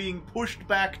 hours being pushed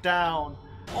back down.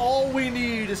 All we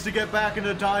need is to get back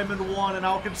into Diamond 1 and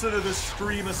I'll consider this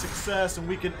stream a success and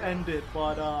we can end it,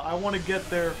 but I want to get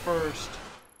there first.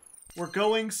 We're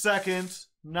going second,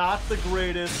 not the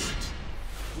greatest.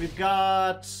 We've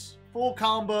got full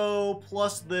combo,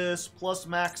 plus this, plus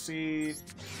Maxx C.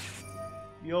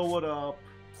 Yo, what up?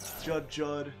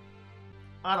 Judd.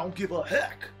 I don't give a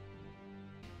heck.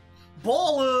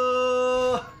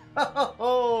 Baller!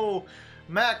 Oh,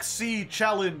 Maxx C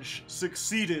challenge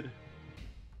succeeded.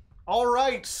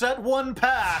 Alright, set 1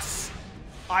 pass.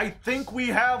 I think we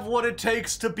have what it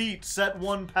takes to beat set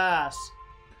 1 pass.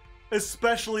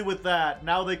 Especially with that.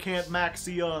 Now they can't Maxx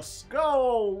C us.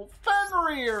 Go!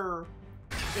 Fenrir!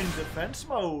 In defense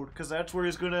mode, because that's where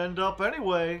he's going to end up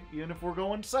anyway, even if we're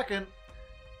going second.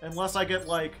 Unless I get,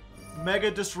 like,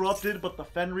 mega disrupted, but the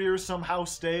Fenrir somehow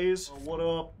stays. What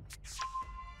up?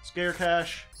 Scareclaw.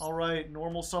 Alright,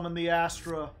 normal summon the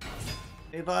Astra.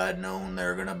 If I'd known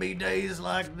there were gonna be days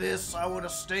like this, I would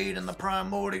have stayed in the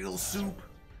primordial soup.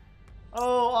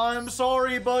 Oh, I'm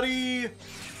sorry, buddy.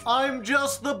 I'm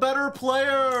just the better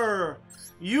player.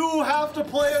 You have to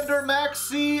play under Maxx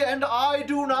C, and I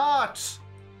do not.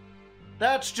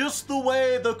 That's just the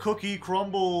way the cookie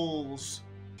crumbles.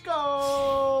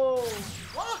 Go!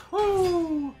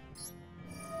 Wahoo!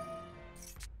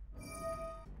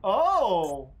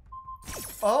 Oh!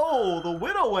 Oh, the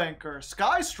Widow Anchor,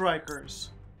 Sky Strikers.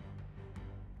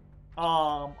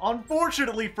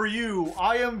 Unfortunately for you,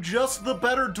 I am just the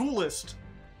better duelist.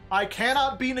 I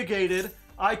cannot be negated,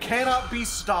 I cannot be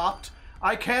stopped,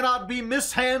 I cannot be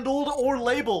mishandled or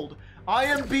labeled. I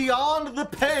am beyond the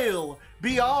pale,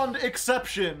 beyond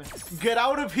exception. Get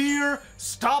out of here,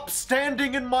 stop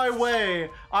standing in my way.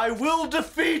 I will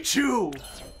defeat you!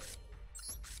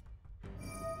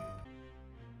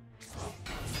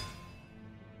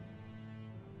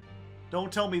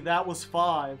 Don't tell me that was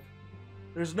 5.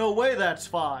 There's no way that's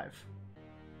 5.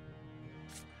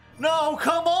 No,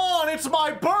 come on! It's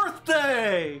my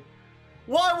birthday!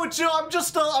 Why would you? I'm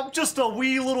just a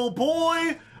wee little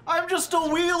boy. I'm just a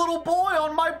wee little boy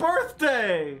on my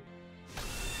birthday.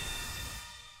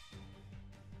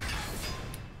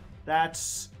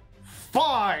 That's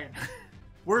fine.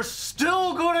 We're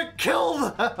still gonna kill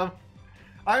them.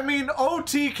 I mean,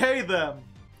 OTK them.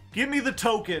 Give me the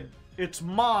token. It's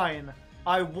mine.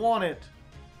 I want it.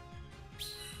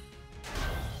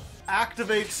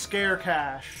 Activate Scare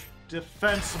Cache.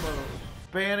 Defense mode.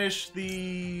 Banish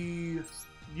the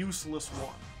useless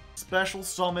one. Special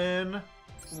summon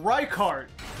Rykart.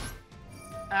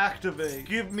 Activate.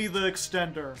 Give me the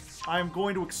extender. I'm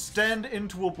going to extend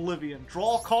into oblivion.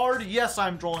 Draw a card? Yes,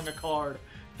 I'm drawing a card.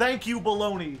 Thank you,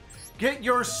 baloney. Get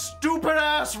your stupid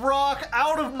ass rock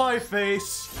out of my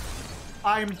face.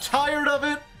 I'm tired of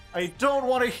it. I don't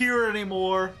want to hear it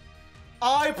anymore.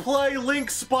 I play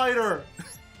Link Spider.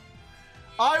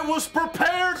 I was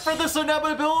prepared for this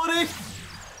inevitability.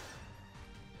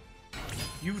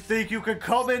 You think you can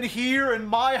come in here in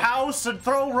my house and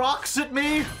throw rocks at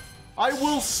me? I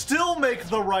will still make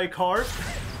the Rykart.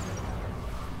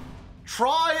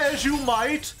 Try as you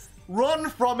might, run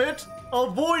from it,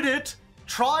 avoid it,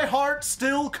 Tryhard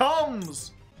still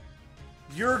comes.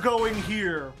 You're going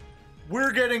here.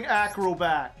 We're getting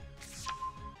Acrobat.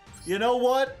 You know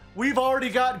what? We've already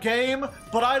got game,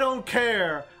 but I don't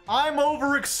care. I'm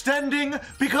overextending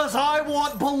because I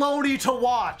want baloney to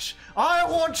watch. I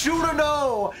want you to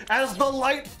know, as the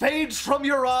light fades from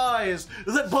your eyes,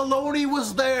 that baloney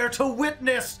was there to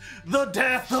witness the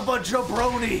death of a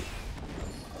jabroni.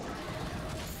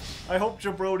 I hope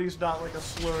jabroni's not like a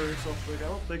slur or something. I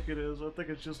don't think it is. I think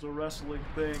it's just a wrestling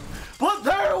thing. But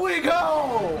there we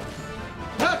go!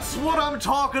 That's what I'm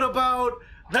talking about.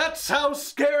 That's how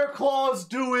Scareclaws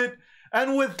do it.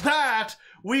 And with that,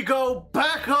 we go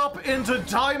back up into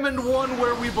Diamond 1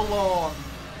 where we belong.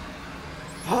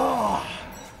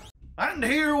 And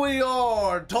here we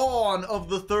are, dawn of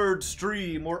the 3rd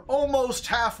stream. We're almost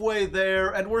halfway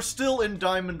there, and we're still in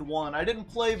Diamond 1. I didn't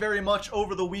play very much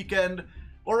over the weekend.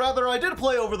 Or rather, I did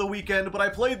play over the weekend, but I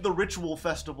played the Ritual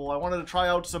Festival. I wanted to try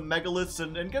out some megaliths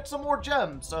and get some more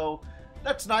gems, so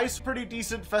that's nice. Pretty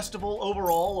decent festival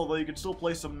overall, although you can still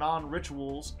play some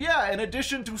non-rituals. Yeah, in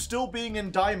addition to still being in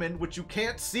Diamond, which you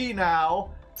can't see now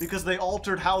because they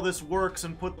altered how this works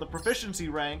and put the proficiency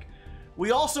rank, we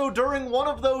also, during one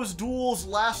of those duels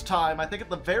last time, I think at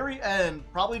the very end,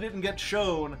 probably didn't get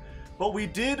shown, but we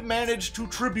did manage to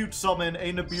tribute summon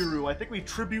a Nibiru. I think we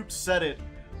tribute set it.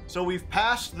 So we've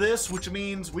passed this, which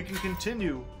means we can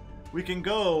continue. We can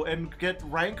go and get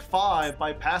rank 5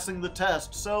 by passing the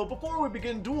test. So before we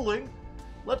begin dueling,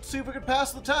 let's see if we can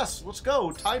pass the test. Let's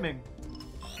go. Timing.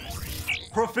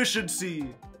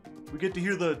 Proficiency. We get to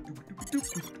hear the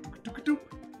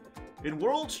in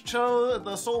Worlds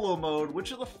the solo mode,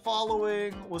 which of the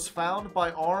following was found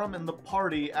by Arum and the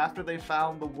party after they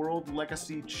found the World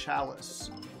Legacy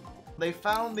Chalice? They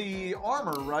found the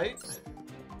armor, right?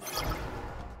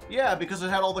 Yeah, because it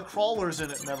had all the crawlers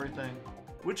in it and everything.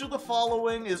 Which of the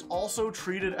following is also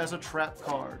treated as a trap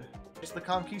card? It's the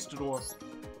Conquistador.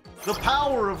 The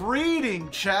power of reading,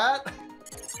 chat!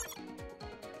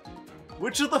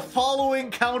 Which of the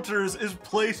following counters is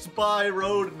placed by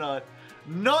Road Nut?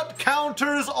 Nut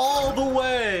counters all the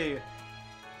way!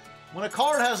 When a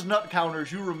card has nut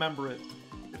counters, you remember it.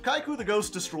 If Kaiku the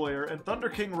Ghost Destroyer and Thunder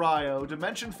King Ryo,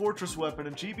 Dimension Fortress Weapon,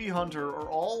 and GB Hunter are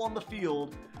all on the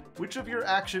field, which of your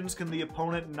actions can the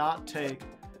opponent not take?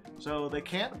 So they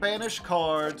can't banish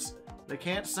cards, they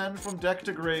can't send from deck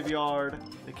to graveyard,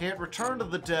 they can't return to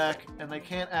the deck, and they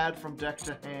can't add from deck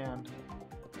to hand.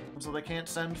 So they can't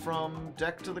send from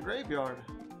deck to the graveyard.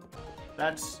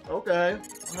 That's okay.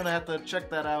 I'm gonna have to check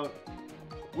that out.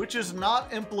 Which is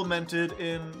not implemented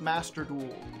in Master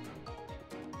Duel.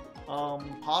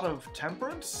 Pot of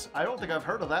Temperance? I don't think I've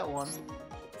heard of that one.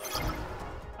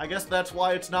 I guess that's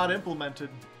why it's not implemented.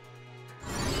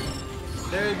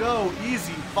 There you go.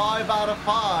 Easy. 5 out of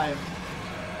 5.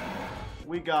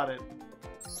 We got it.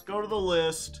 Let's go to the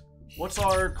list. What's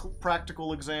our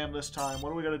practical exam this time?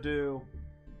 What do we gotta do?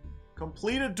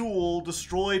 Complete a duel.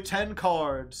 Destroy 10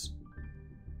 cards.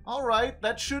 Alright,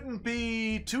 that shouldn't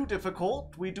be too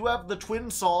difficult. We do have the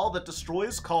Twin Saw that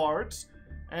destroys cards.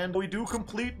 And we do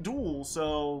complete duel,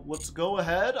 so let's go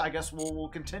ahead. I guess we'll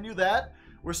continue that.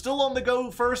 We're still on the go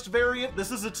first variant.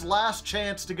 This is its last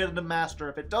chance to get into Master.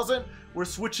 If it doesn't, we're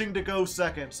switching to go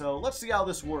second. So let's see how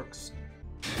this works.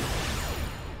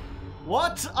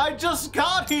 What? I just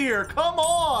got here! Come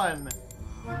on!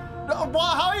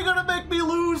 How are you gonna make me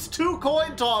lose 2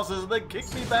 coin tosses and then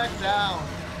kick me back down?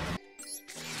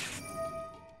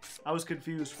 I was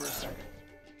confused for a second.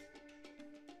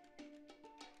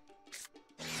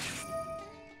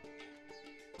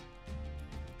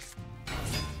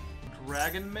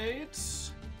 Dragon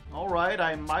Mates? Alright,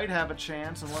 I might have a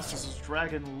chance unless this is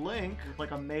Dragon Link,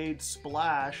 like a Maid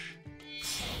Splash.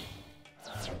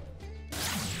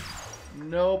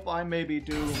 Nope, I may be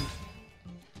doomed.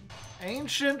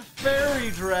 Ancient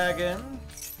Fairy Dragon.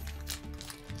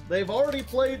 They've already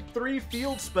played 3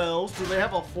 field spells. Do they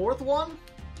have a 4th one?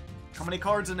 How many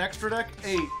cards in extra deck?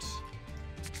 8.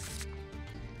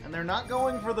 And they're not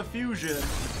going for the fusion.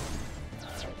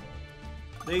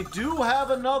 They do have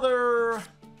another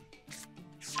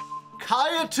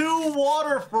Kaya-2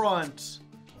 Waterfront.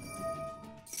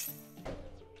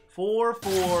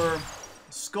 4/4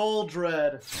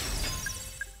 Skulldread.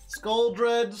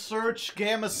 Skulldread, search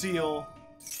Gameciel.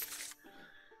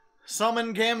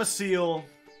 Summon Gameciel.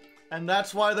 And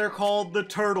that's why they're called the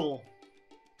Turtle.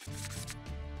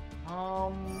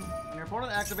 When your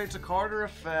opponent activates a card or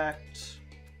effect,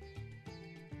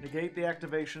 negate the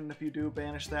activation. If you do,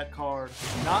 banish that card.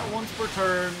 Not once per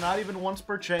turn, not even once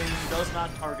per chain, does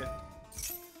not target.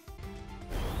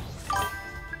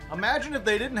 Imagine if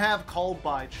they didn't have Called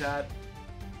By, chat.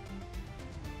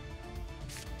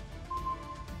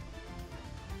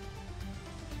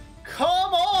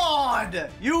 Come on!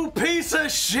 You piece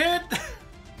of shit!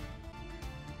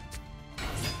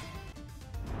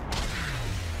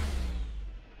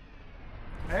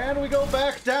 And we go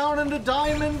back down into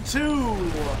Diamond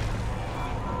 2.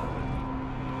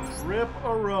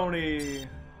 Rip-a-roni.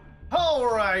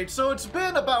 Alright, so it's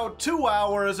been about 2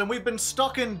 hours and we've been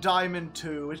stuck in Diamond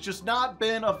 2. It's just not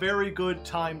been a very good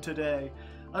time today.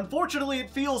 Unfortunately, it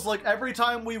feels like every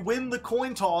time we win the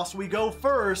coin toss, we go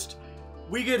first,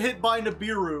 we get hit by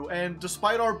Nibiru, and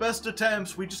despite our best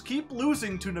attempts, we just keep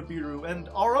losing to Nibiru, and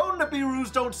our own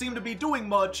Nibirus don't seem to be doing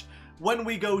much when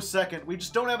we go second. We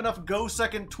just don't have enough go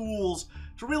second tools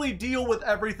to really deal with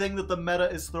everything that the meta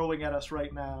is throwing at us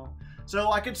right now.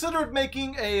 So I considered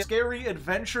making a scary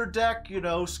adventure deck, you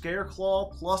know,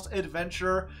 Scareclaw plus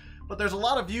adventure, but there's a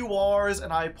lot of URs,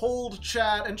 and I polled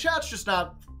chat, and chat's just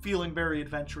not feeling very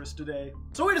adventurous today.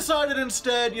 So we decided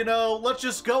instead, you know, let's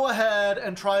just go ahead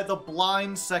and try the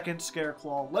blind second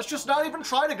Scareclaw. Let's just not even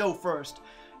try to go first.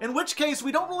 In which case,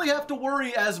 we don't really have to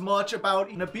worry as much about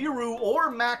Nibiru or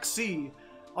Maxx C.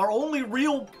 Our only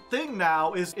real thing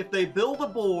now is if they build a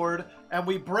board and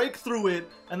we break through it,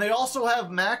 and they also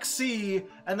have Maxx C,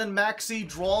 and then Maxx C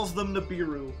draws them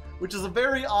Nibiru, which is a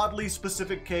very oddly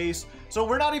specific case. So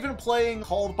we're not even playing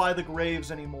Called by the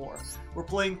Graves anymore. We're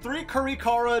playing 3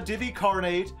 Kurikara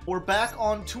Divicarnate. We're back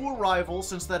on 2 Arrival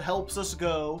since that helps us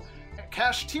go.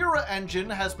 Kashtira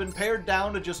engine has been pared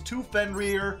down to just 2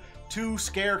 Fenrir, 2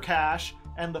 Scare Cash,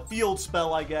 and the field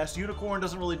spell, I guess. Unicorn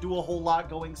doesn't really do a whole lot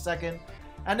going second.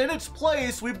 And in its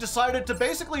place, we've decided to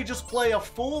basically just play a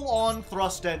full-on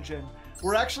Thrust engine.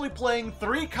 We're actually playing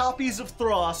 3 copies of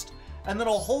Thrust, and then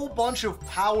a whole bunch of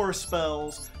power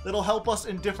spells that'll help us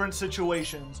in different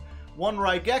situations. 1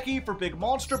 Raigeki for big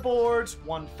monster boards,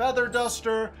 1 Feather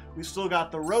Duster, we've still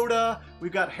got the Rhoda,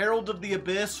 we've got Herald of the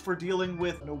Abyss for dealing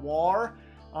with Noir,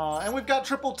 and we've got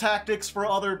triple tactics for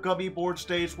other gummy board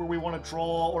states where we want to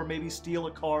draw or maybe steal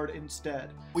a card instead.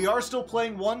 We are still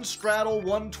playing 1 Straddle,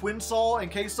 1 Twin Saw in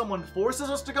case someone forces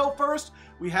us to go first.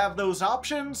 We have those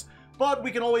options, but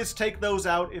we can always take those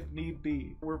out if need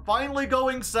be. We're finally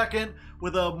going second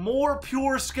with a more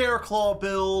pure Scareclaw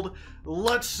build.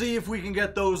 Let's see if we can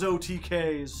get those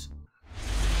OTKs.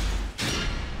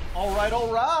 Alright,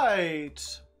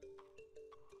 alright.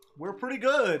 We're pretty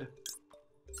good.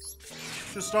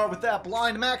 Just start with that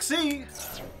blind Maxx C.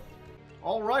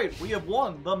 Alright, we have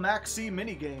won the Maxx C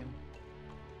minigame.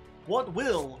 What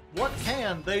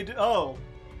can they do? Oh,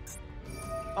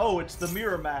 it's the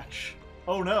mirror match.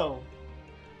 Oh no.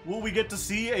 Will we get to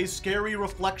see a scary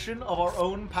reflection of our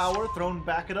own power thrown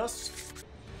back at us?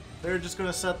 They're just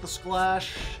gonna set the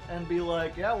splash and be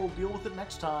like, yeah, we'll deal with it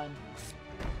next time.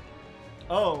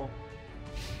 Oh.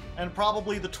 And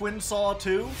probably the Twin Saw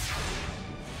too?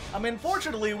 I mean,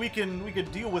 fortunately, we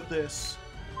can deal with this.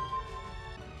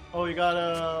 Oh, you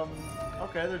got,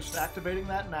 okay, they're just activating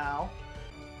that now.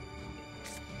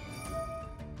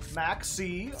 Maxx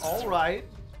C, alright.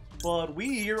 But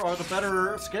we are the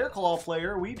better Scareclaw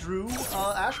player. We drew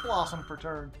Ash Blossom for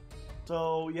turn.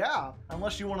 So, yeah,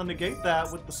 unless you want to negate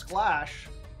that with the Splash.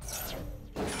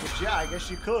 Which, yeah, I guess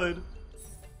you could.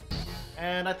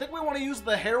 And I think we want to use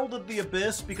the Herald of the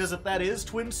Abyss, because if that is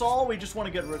Twin Saw, we just want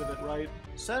to get rid of it, right?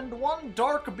 Send one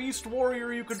Dark Beast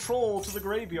Warrior you control to the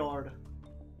graveyard.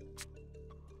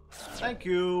 Thank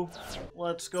you.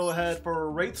 Let's go ahead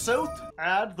for Wraith South.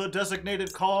 Add the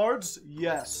designated cards.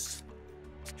 Yes.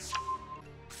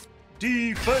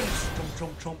 Defense. Chomp,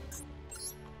 chomp, chomp.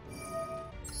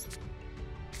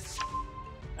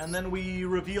 And then we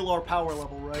reveal our power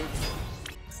level, right?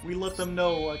 We let them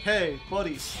know, like, hey,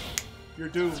 buddy, you're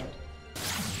doomed.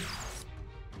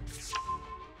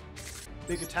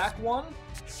 Big attack one.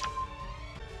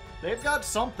 They've got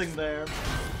something there.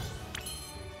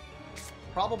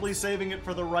 Probably saving it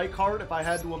for the right card, if I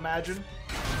had to imagine.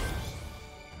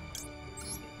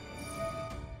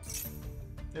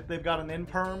 If they've got an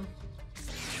Imperm.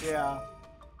 Yeah.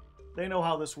 They know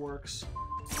how this works.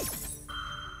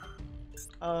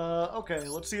 Okay,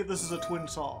 let's see if this is a Twin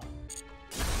Saw.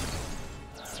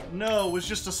 No, it was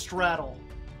just a straddle.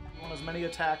 I want as many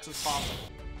attacks as possible.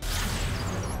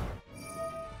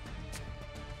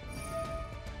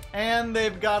 And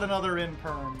they've got another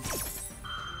Imperm.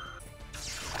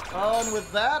 And with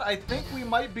that, I think we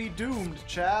might be doomed,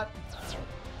 chat.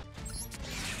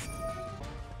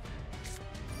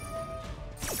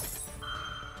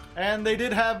 And they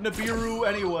did have Nibiru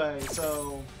anyway,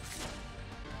 so...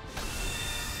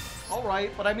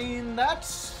 Alright, but I mean,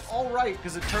 that's alright,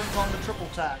 because it turns on the triple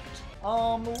tact.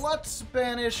 Let's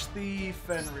banish the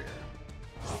Fenrir.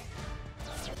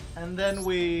 And then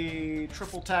we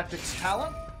triple tactics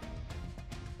talent.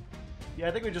 Yeah,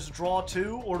 I think we just draw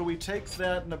two, or do we take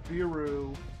that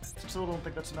Nibiru? Still don't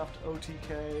think that's enough to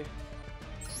OTK.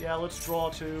 Yeah, let's draw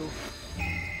two.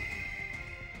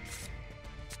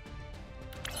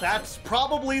 That's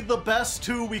probably the best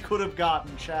two we could have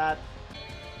gotten, chat.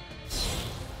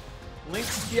 Link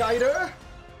Spider.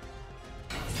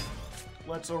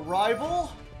 Let's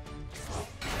Arrival.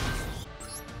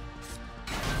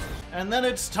 And then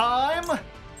it's time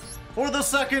for the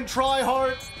second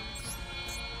Tryhard.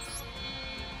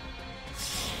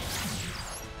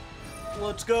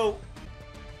 Let's go.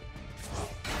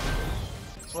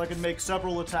 So I can make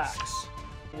several attacks.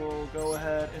 We'll go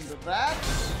ahead into that.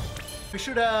 We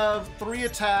should have 3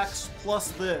 attacks plus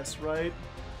this, right?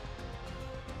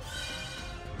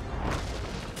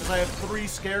 Because I have 3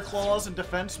 Scareclaws in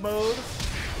defense mode.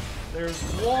 There's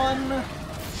 1,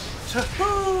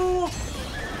 2,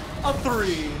 a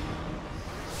 3.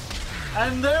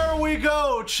 And there we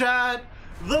go, chat.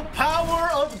 The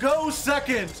power of Go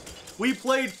Second. We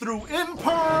played through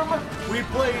Imperm, we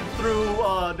played through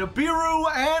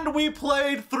Nibiru, and we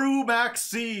played through Maxx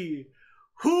C.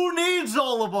 Who needs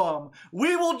all of them?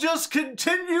 We will just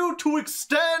continue to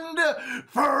extend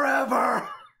forever.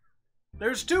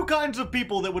 There's 2 kinds of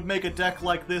people that would make a deck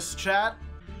like this, chat.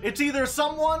 It's either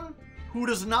someone who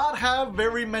does not have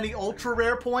very many ultra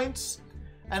rare points,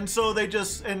 and so they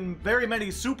just, and very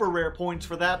many super rare points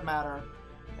for that matter,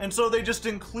 and so they just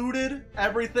included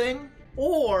everything.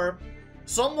 Or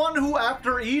someone who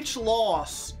after each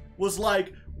loss was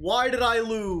like, why did I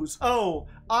lose? Oh,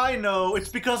 I know, it's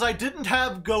because I didn't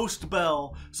have Ghost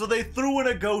Bell, so they threw in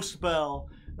a Ghost Bell.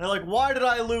 They're like, why did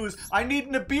I lose? I need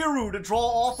Nibiru to draw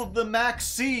off of the Maxx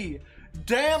C.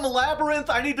 Damn Labrynth,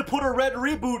 I need to put a red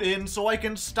reboot in so I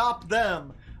can stop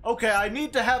them. Okay, I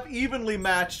need to have evenly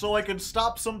matched so I can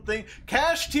stop something.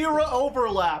 Kashtira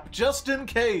overlap, just in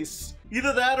case.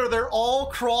 Either that or they're all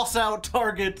cross-out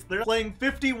targets. They're playing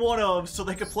 51 of so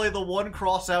they can play the 1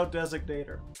 cross-out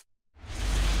designator.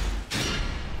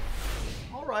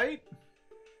 Alright.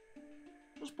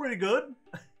 That was pretty good.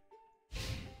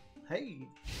 Hey.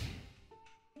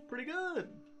 Pretty good.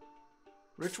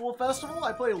 Ritual Festival?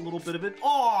 I played a little bit of it.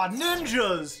 Aw,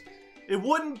 ninjas! It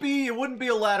wouldn't be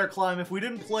a ladder climb if we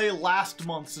didn't play last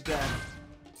month's deck.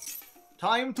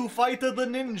 Time to fight the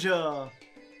ninja.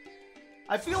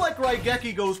 I feel like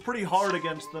Raigeki goes pretty hard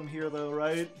against them here, though,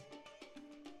 right?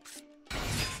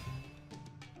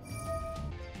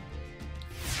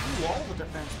 Ooh, all the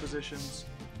defense positions.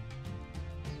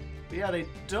 But yeah, they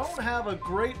don't have a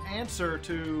great answer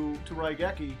to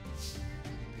Raigeki.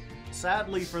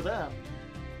 Sadly for them.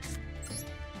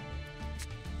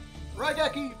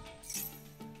 Raigeki!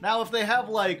 Now, if they have,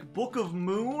 like, Book of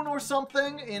Moon or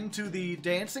something into the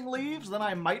Dancing Leaves, then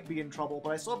I might be in trouble, but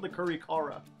I still have the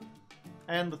Kurikara.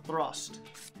 And the Thrust.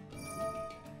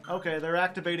 Okay, they're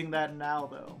activating that now,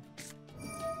 though.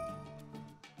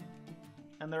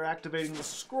 And they're activating the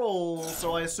Scroll,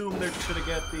 so I assume they're just gonna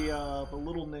get the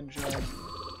little ninja.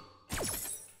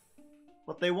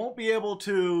 But they won't be able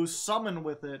to summon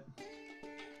with it,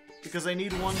 because they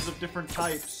need ones of different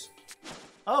types.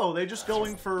 Oh, they just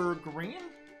going for green?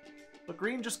 But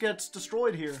green just gets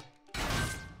destroyed here.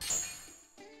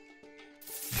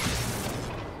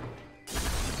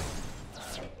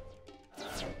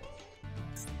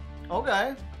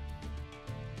 Okay.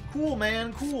 Cool,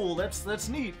 man, cool. That's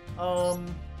neat.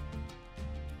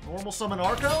 Normal summon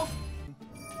Arco?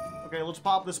 Okay, let's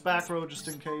pop this back row just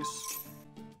in case.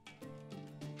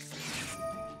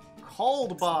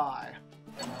 Called by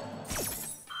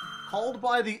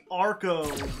the Arco.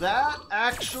 That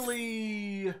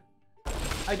actually...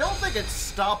 I don't think it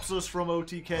stops us from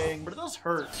OTKing, but it does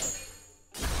hurt.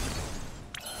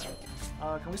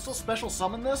 Can we still special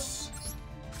summon this?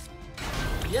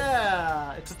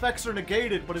 Yeah! Its effects are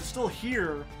negated, but it's still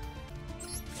here.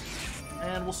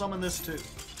 And we'll summon this too.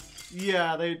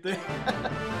 Yeah, they...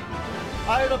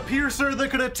 I had a Piercer that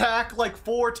could attack like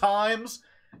 4 times.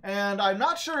 And I'm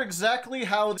not sure exactly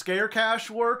how Scare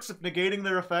Cash works, if negating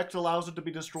their effect allows it to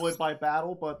be destroyed by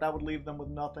battle, but that would leave them with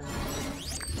nothing.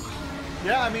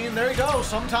 Yeah, I mean, there you go.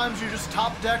 Sometimes you just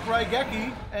top deck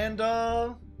Raigeki, and,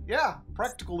 yeah,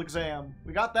 practical exam.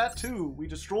 We got that too. We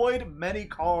destroyed many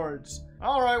cards.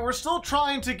 Alright, we're still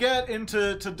trying to get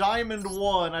into Diamond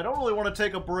 1. I don't really want to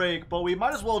take a break, but we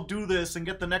might as well do this and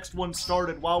get the next one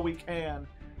started while we can.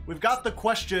 We've got the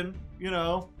question, you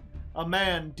know. A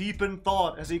man deep in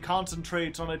thought as he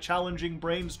concentrates on a challenging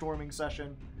brainstorming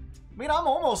session. I mean, I'm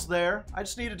almost there. I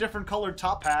just need a different colored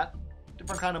top hat,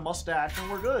 different kind of mustache, and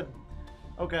we're good.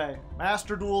 Okay,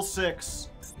 Master Duel 6.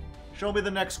 Show me the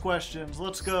next questions.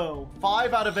 Let's go.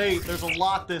 5 out of 8. There's a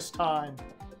lot this time.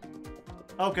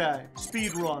 Okay,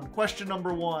 speed run. Question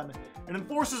number 1. In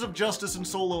Enforcers of Justice in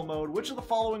solo mode, which of the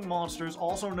following monsters,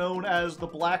 also known as the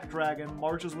Black Dragon,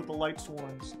 marches with the Light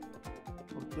Sworns?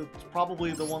 It's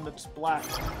probably the one that's black.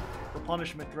 The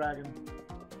Punishment Dragon.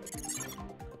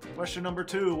 Question number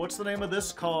 2. What's the name of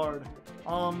this card?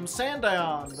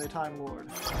 Sandaon, the Time Lord.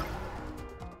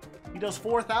 He does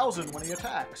 4,000 when he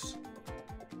attacks.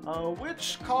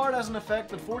 Which card has an effect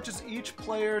that forces each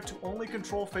player to only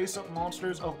control face-up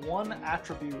monsters of 1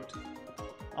 attribute?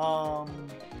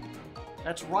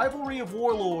 That's Rivalry of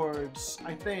Warlords,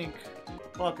 I think.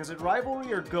 Fuck, is it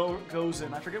Rivalry or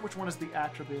Gozen? I forget which one is the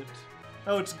attribute.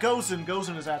 Oh, it's Gozen.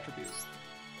 Gozen is attribute.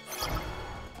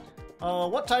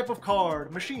 What type of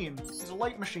card? Machine. He's a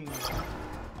light machine.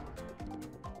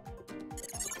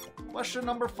 Question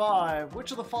number 5.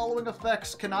 Which of the following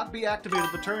effects cannot be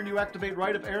activated the turn you activate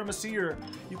Rite of Aramesir?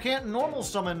 You can't normal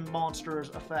summon monsters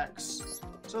effects.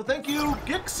 So thank you,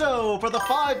 Gixo, for the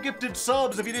 5 gifted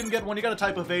subs. If you didn't get one, you gotta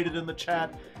type evaded in the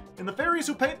chat. In the Fairies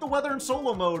Who Paint the Weather in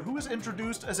solo mode, who is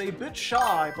introduced as a bit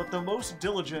shy, but the most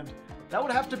diligent? That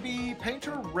would have to be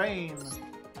Painter Rain.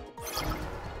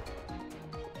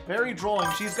 Very drawing.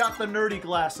 She's got the nerdy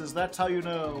glasses, that's how you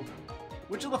know.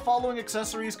 Which of the following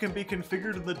accessories can be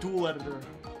configured in the Duel Editor?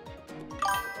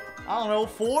 I don't know,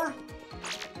 4?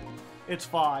 It's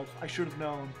 5. I should have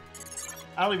known.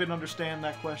 I don't even understand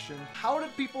that question. How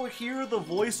did people hear the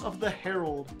voice of the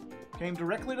Herald? Came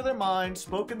directly to their mind,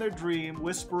 spoke in their dream,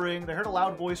 whispering. They heard a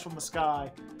loud voice from the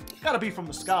sky. Gotta be from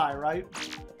the sky, right?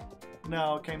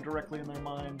 No, it came directly in their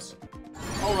minds.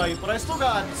 Alright, but I still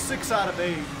got 6 out of 8.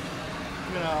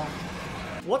 You know.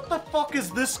 What the fuck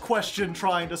is this question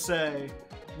trying to say?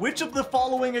 Which of the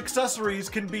following accessories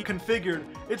can be configured?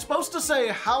 It's supposed to say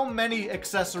how many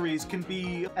accessories can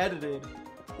be edited.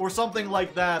 Or something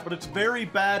like that, but it's very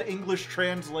bad English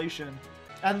translation.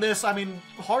 And this, I mean,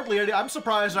 hardly, I'm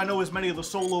surprised I know as many of the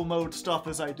solo mode stuff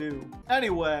as I do.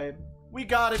 Anyway, we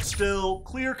got it still.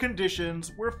 Clear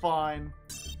conditions, we're fine.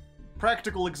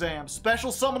 Practical exam.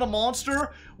 Special summon a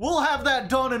monster? We'll have that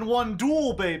done in 1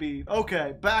 duel, baby.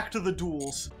 Okay, back to the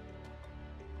duels.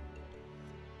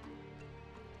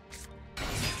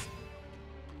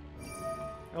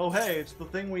 Oh hey, it's the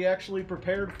thing we actually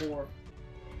prepared for.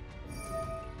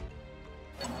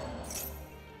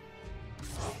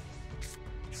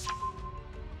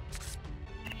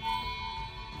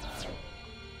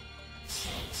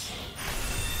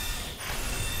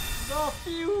 The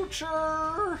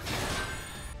future!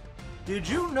 Did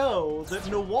you know that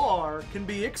Noir can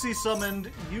be Ixie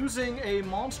summoned using a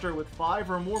monster with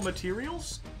 5 or more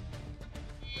materials?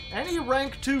 Any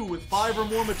rank 2 with 5 or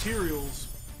more materials.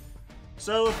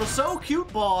 So if a So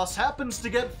Cute boss happens to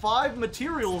get 5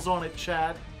 materials on it,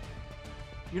 chat,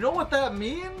 you know what that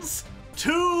means?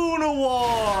 2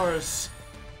 Noirs!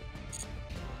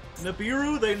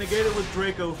 Nibiru, they negate it with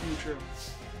Draco Future.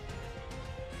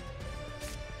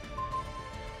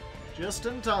 Just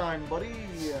in time, buddy.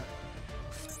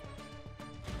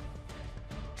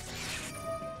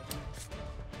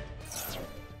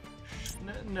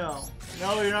 No.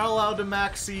 No, you're not allowed to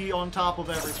Maxx C on top of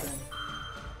everything.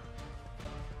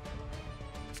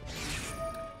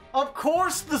 Of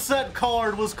course the set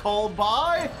card was called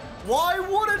by! Why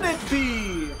wouldn't it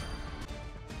be?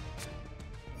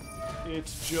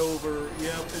 It's Jover.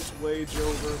 Yep, it's way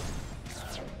Jover.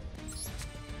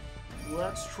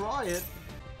 Let's try it.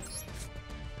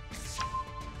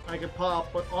 I could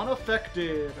pop, but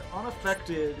unaffected.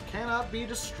 Unaffected. Cannot be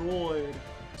destroyed.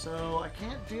 So I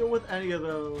can't deal with any of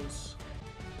those.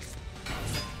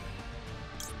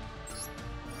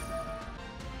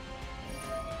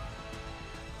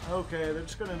 Okay, they're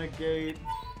just gonna negate.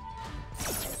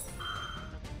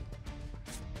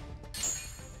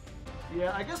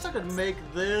 Yeah, I guess I could make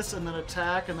this and then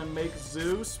attack and then make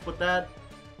Zeus, but that...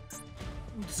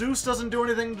 Zeus doesn't do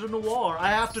anything to Noir. I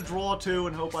have to draw 2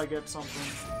 and hope I get something.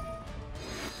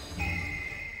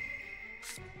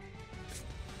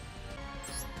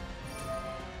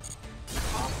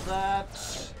 Pop that.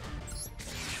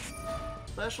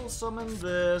 Special summon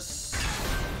this.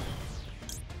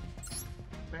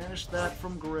 Banish that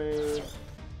from grave.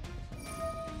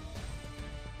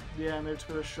 Yeah, and they're just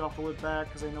gonna shuffle it back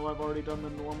because I know I've already done the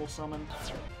normal summon.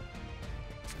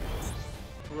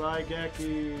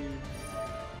 Raigeki.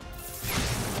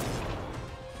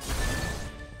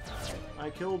 I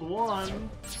killed 1.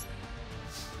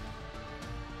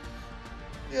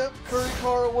 Yep,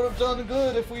 Kurikara would have done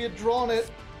good if we had drawn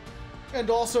it. And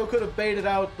also could have baited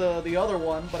out the other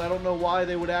one, but I don't know why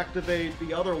they would activate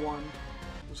the other one.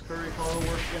 Does Kurikara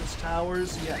work against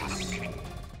towers? Yes.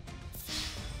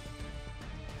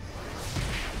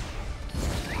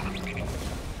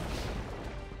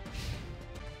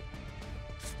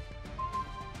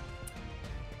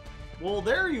 Well,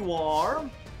 there you are.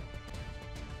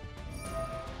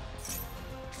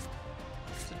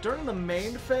 So during the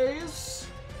main phase,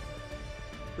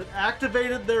 that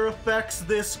activated their effects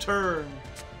this turn.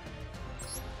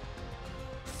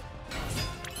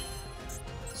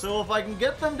 So if I can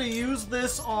get them to use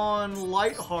this on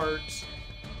Lightheart,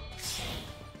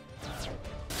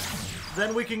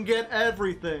 then we can get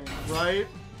everything, right?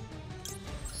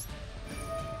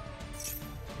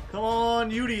 Come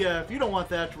on, UDF, you don't want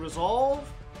that to resolve.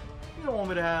 You don't want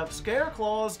me to have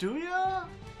Scareclaws, do ya?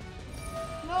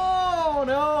 No,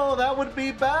 no, that would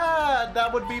be bad.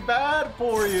 That would be bad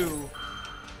for you.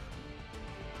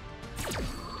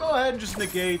 Go ahead and just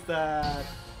negate that.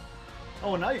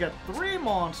 Oh, now you got 3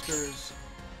 monsters.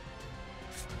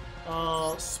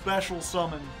 Special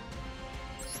summon.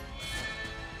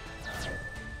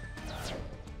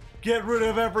 Get rid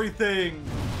of everything.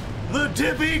 The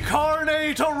Dippy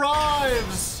Carnate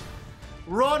arrives!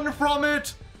 Run from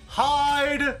it!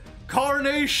 Hide!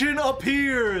 Carnation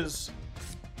appears!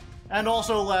 And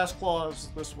also last clause,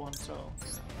 this one, so...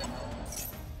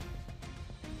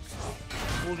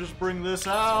 We'll just bring this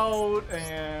out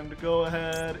and go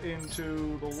ahead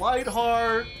into the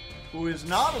Lightheart, who is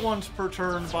not once per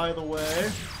turn, by the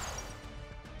way.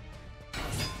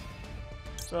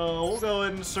 So we'll go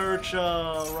ahead and search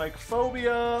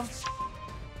Reichphobia.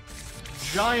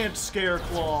 Giant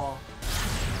Scareclaw.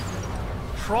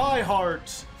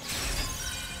 Tryheart.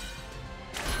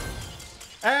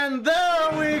 And there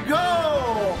we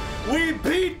go! We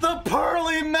beat the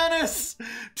Pearly Menace!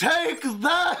 Take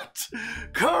that!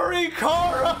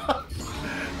 Kurikara!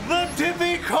 The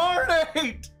Dippy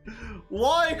Carnate!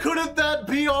 Why couldn't that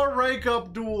be our rank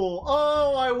up duel?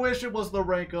 Oh, I wish it was the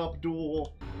rank up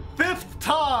duel. 5th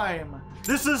time!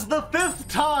 This is the 5th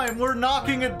time we're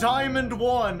knocking a Diamond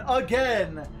 1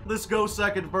 again! This Go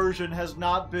Second version has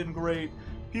not been great.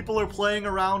 People are playing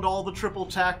around all the triple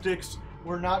tactics.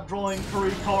 We're not drawing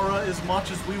Kurikara as much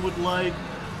as we would like.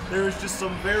 There's just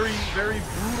some very, very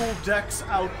brutal decks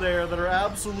out there that are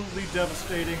absolutely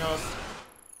devastating us.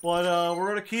 But we're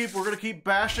gonna keep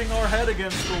bashing our head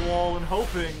against the wall and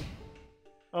hoping.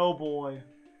 Oh boy.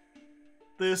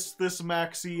 This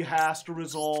Maxx C has to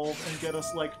resolve and get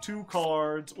us like 2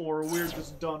 cards, or we're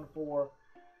just done for.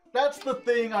 That's the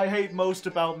thing I hate most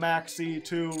about Maxx C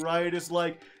too, right? Is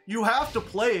like, you have to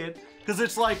play it, because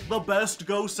it's like the best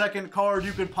Go Second card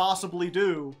you could possibly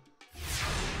do.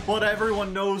 But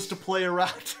everyone knows to play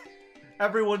around.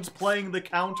 Everyone's playing the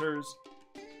counters.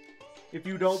 If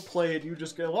you don't play it, you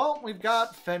just go, well, we've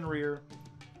got Fenrir.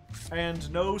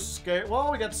 And no Scare...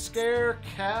 Well, we got Scare,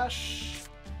 Cash...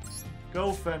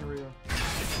 Go Fenrir.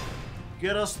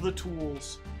 Get us the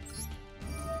tools.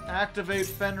 Activate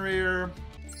Fenrir.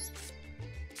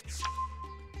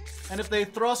 And if they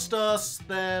thrust us,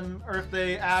 then... Or if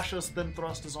they ash us, then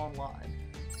thrust is online.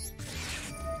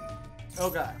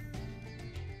 Okay.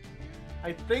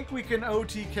 I think we can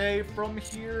OTK from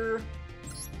here.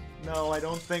 No, I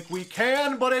don't think we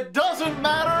can, but it doesn't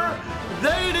matter!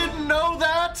 They didn't know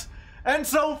that! And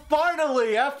so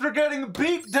finally, after getting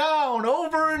beat down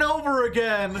over and over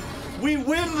again, we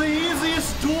win the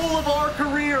easiest duel of our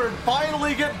career and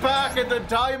finally get back into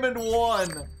Diamond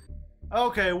 1.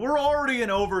 Okay, we're already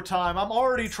in overtime. I'm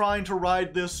already trying to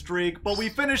ride this streak, but we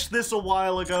finished this a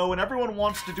while ago and everyone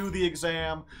wants to do the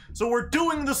exam. So we're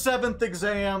doing the 7th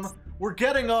exam. We're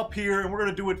getting up here and we're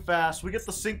gonna do it fast. We get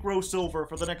the Synchro Silver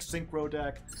for the next Synchro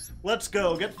deck. Let's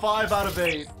go, get 5 out of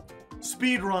 8.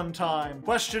 Speedrun time.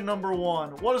 Question number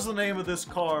 1. What is the name of this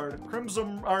card?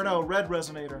 Crimson, or no, Red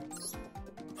Resonator.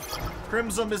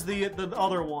 Crimson is the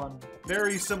other one.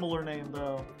 Very similar name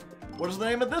though. What is the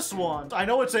name of this one? I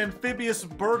know it's Amphibious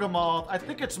Bergamoth. I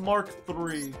think it's Mark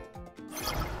 3.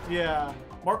 Yeah,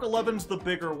 Mark 11's the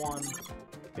bigger one.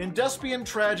 In Despian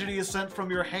Tragedy is sent from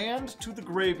your hand to the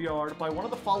graveyard by one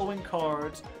of the following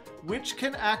cards, which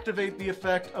can activate the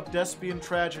effect of Despian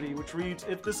Tragedy, which reads,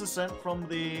 if this is sent from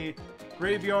the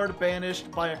graveyard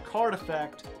banished by a card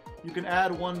effect, you can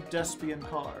add 1 Despian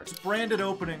card. It's branded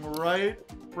opening, right?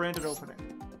 Branded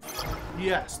opening.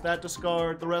 Yes, that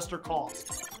discard, the rest are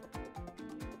cost.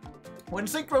 When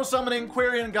Synchro Summoning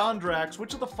Quarian Gondrax,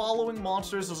 which of the following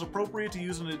monsters is appropriate to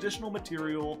use an additional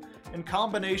material in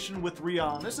combination with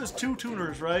Rion? This is 2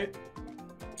 tuners, right?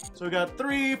 So we got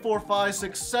 3, 4, 5,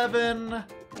 6, 7.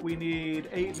 We need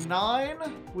 8 and 9,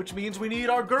 which means we need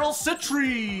our girl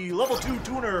Citri, level 2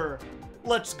 tuner.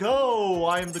 Let's go!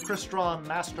 I am the Crystron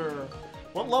Master.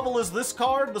 What level is this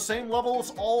card? The same level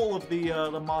as all of the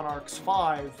Monarchs,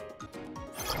 5.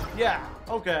 Yeah,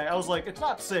 okay, I was like, it's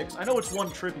not 6. I know it's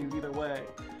 1 tribute either way.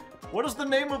 What is the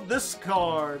name of this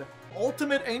card?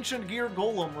 Ultimate Ancient Gear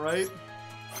Golem, right?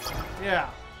 Yeah,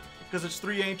 because it's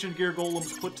 3 Ancient Gear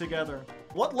Golems put together.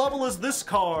 What level is this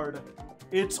card?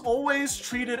 It's always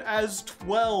treated as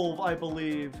 12, I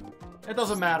believe. It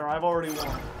doesn't matter, I've already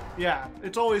won. Yeah,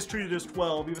 it's always treated as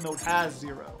 12, even though it has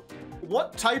 0.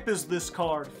 What type is this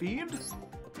card? Fiend?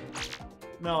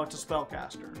 No, it's a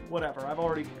spellcaster. Whatever, I've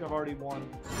already won.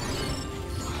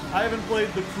 I haven't played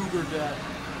the Kruger deck.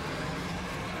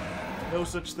 No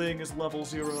such thing as level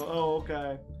 0. Oh,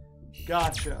 okay.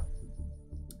 Gotcha.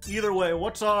 Either way,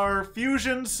 what's our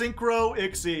Fusion Synchro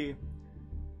Ixie?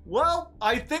 Well,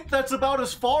 I think that's about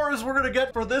as far as we're gonna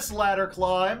get for this ladder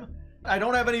climb. I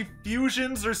don't have any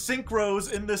fusions or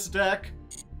synchros in this deck.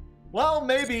 Well,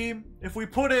 maybe if we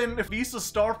put in Visa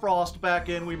Starfrost back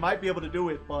in, we might be able to do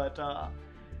it, but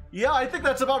yeah, I think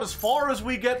that's about as far as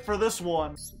we get for this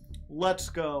one. Let's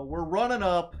go. We're running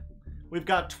up. We've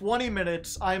got 20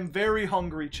 minutes. I'm very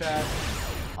hungry, chat.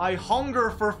 I hunger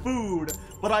for food,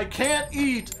 but I can't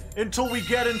eat until we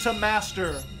get into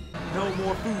Master. No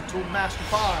more food till Master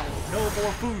 5. No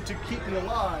more food to keep me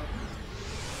alive.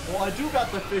 Well, I do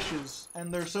got the fishes,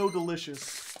 and they're so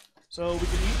delicious. So we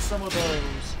can eat some of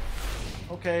those.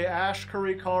 Okay, Ash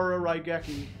Kurikara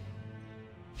Raigeki.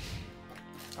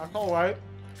 That's alright.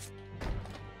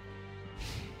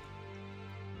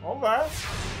 Okay.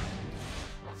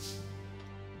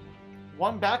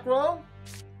 1 back row.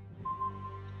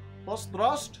 Plus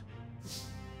Thrust.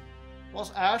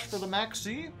 Plus Ash for the Maxx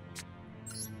C.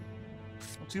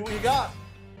 Let's see what you got.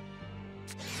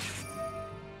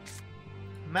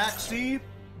 Maxx C,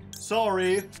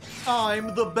 sorry,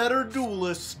 I'm the better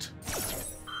duelist.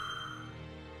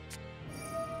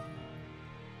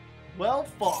 Well,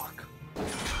 fuck.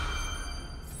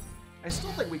 I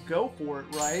still think we go for it,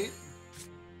 right?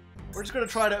 We're just gonna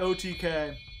try to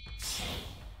OTK.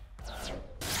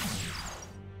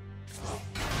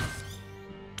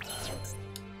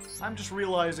 I'm just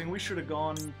realizing we should have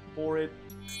gone for it.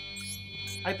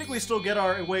 I think we still get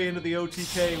our way into the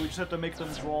OTK, we just have to make them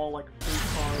draw like 8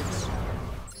 cards.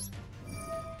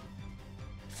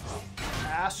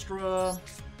 Astra.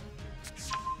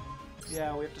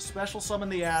 Yeah, we have to special summon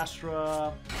the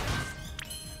Astra.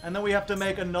 And then we have to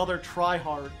make another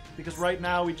Tryhard, because right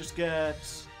now we just get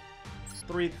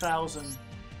 3,000.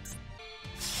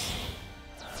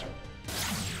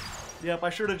 Yep, I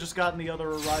should have just gotten the other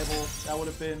Arrival. That would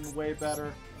have been way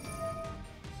better.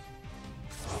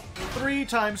 3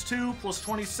 times 2 plus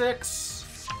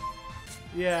 26.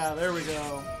 Yeah, there we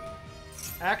go.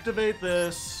 Activate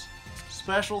this.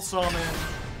 Special summon.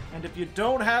 And if you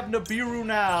don't have Nibiru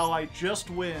now, I just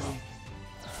win.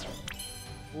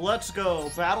 Let's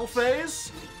go. Battle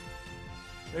phase.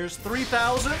 There's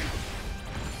 3,000.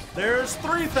 There's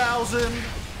 3,000.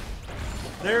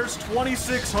 There's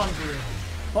 2,600.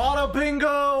 Bada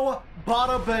bingo!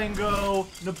 Bada bango.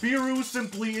 Nibiru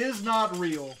simply is not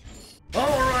real.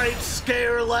 Alright,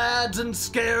 scare lads and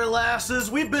scare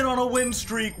lasses, we've been on a win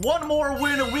streak. One more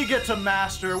win and we get to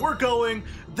Master. We're going.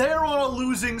 They're on a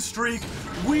losing streak.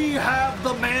 We have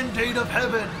the mandate of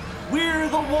heaven. We're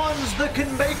the ones that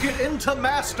can make it into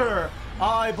Master.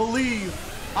 I believe.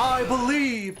 I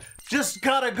believe. Just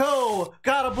gotta go.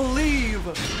 Gotta believe.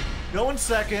 Going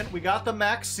second. We got the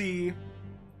Maxx C.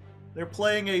 They're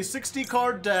playing a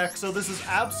 60-card deck, so this is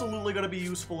absolutely going to be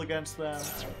useful against them.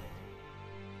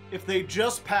 If they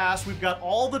just pass, we've got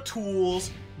all the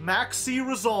tools. Maxx C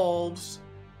resolves.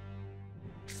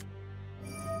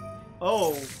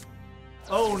 Oh.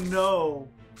 Oh no.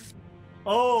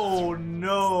 Oh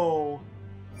no.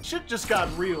 Shit just got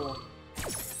real.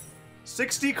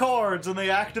 60 cards and they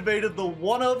activated the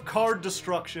one-of card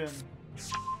destruction.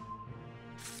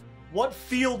 What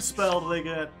field spell do they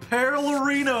get?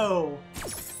 Perlerino!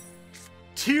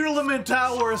 Tearlament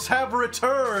hours have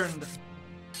returned!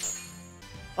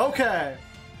 Okay,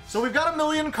 so we've got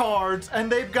 1,000,000 cards, and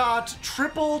they've got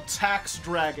triple Tax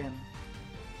Dragon.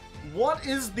 What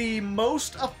is the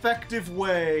most effective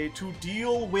way to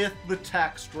deal with the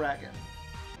Tax Dragon?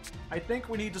 I think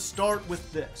we need to start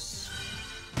with this.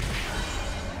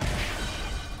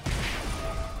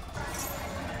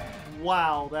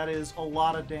 Wow, that is a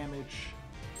lot of damage.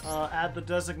 Add the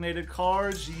designated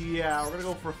cards. Yeah, we're gonna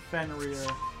go for Fenrir.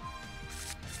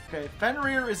 Okay,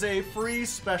 Fenrir is a free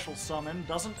special summon,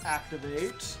 doesn't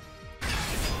activate.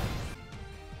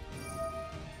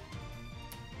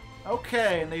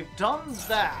 Okay, and they've done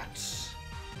that.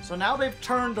 So now they've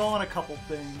turned on a couple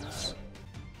things.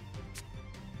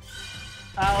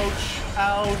 Ouch,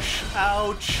 ouch,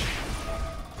 ouch.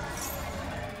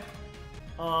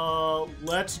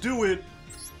 Let's do it.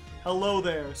 Hello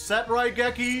there. Set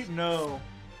Raigeki? No.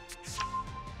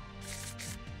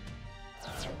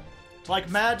 It's like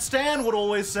Mad Stan would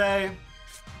always say.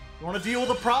 You want to deal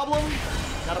with a problem?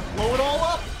 Gotta blow it all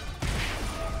up.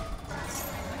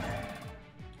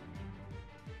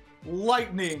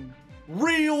 Lightning.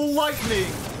 Real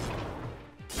lightning.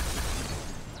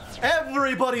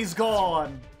 Everybody's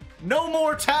gone. No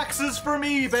more taxes for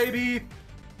me, baby.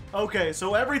 Okay,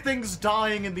 so everything's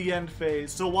dying in the end phase,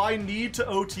 so I need to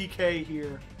OTK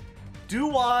here.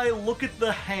 Do I look at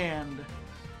the hand?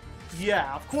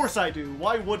 Yeah, of course I do.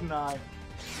 Why wouldn't I?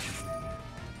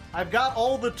 I've got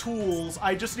all the tools.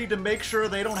 I just need to make sure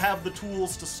they don't have the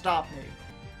tools to stop me.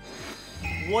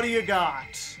 What do you got?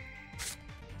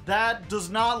 That does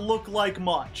not look like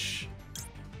much.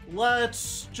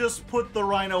 Let's just put the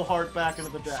Rhino Heart back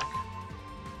into the deck.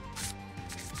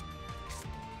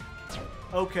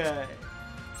 Okay.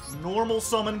 Normal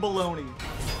summon baloney.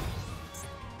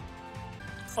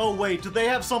 Oh wait, do they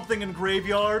have something in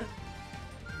graveyard?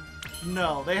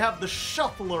 No, they have the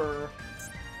Shuffler.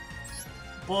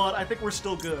 But I think we're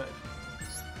still good.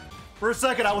 For a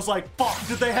second I was like, fuck,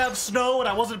 did they have snow and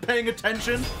I wasn't paying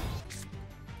attention?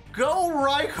 Go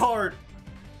Reichardt!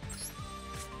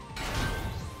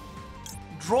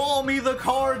 Draw me the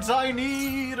cards I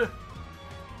need!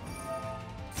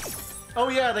 Oh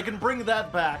yeah, they can bring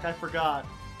that back. I forgot.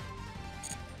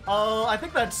 I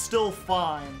think that's still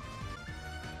fine.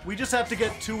 We just have to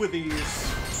get 2 of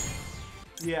these.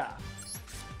 Yeah.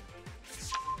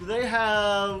 Do they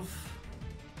have...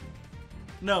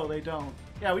 No, they don't.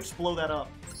 Yeah, we just blow that up.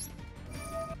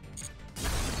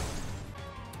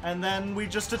 And then we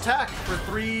just attack for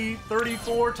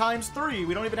 334 times 3.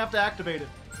 We don't even have to activate it.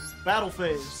 Battle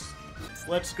phase.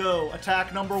 Let's go.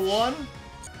 Attack number 1.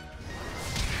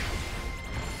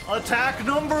 Attack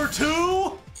number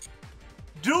 2?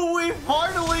 Do we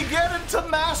finally get into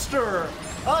Master?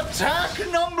 Attack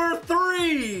number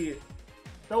 3!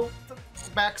 No,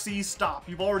 Maxx C, stop.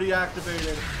 You've already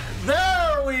activated.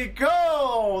 There we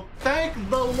go! Thank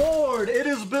the Lord! It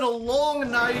has been a long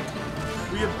night.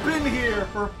 We have been here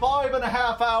for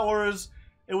 5.5 hours.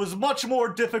 It was much more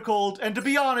difficult, and to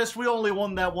be honest, we only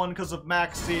won that one because of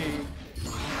Maxx C.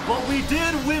 But we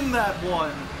did win that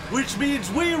one, which means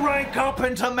we rank up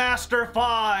into Master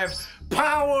 5.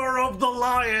 Power of the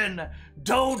Lion!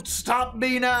 Don't stop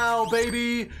me now,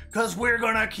 baby, because we're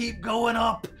gonna keep going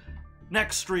up.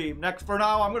 Next stream. For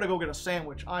now, I'm gonna go get a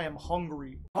sandwich. I am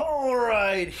hungry.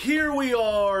 Alright, here we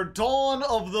are, dawn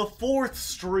of the 4th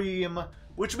stream,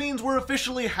 which means we're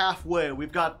officially halfway.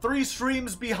 We've got 3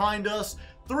 streams behind us,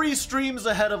 3 streams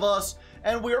ahead of us,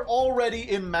 and we're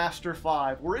already in Master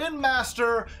 5. We're in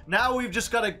Master, now we've just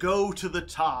got to go to the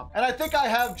top. And I think I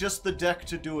have just the deck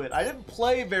to do it. I didn't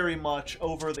play very much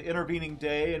over the intervening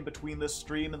day in between this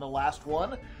stream and the last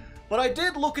one, but I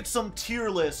did look at some tier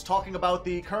lists talking about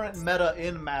the current meta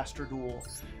in Master Duel.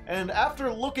 And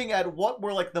after looking at what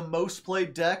were like the most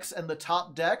played decks and the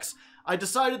top decks, I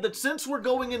decided that since we're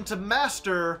going into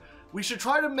Master, we should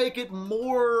try to make it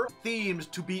more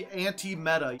themed to be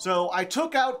anti-meta. So I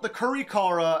took out the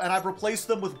Kurikara and I've replaced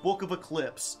them with Book of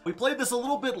Eclipse. We played this a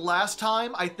little bit last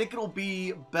time. I think it'll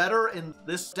be better in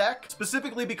this deck,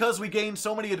 specifically because we gained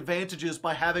so many advantages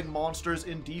by having monsters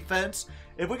in defense.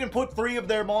 If we can put 3 of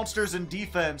their monsters in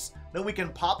defense, then we can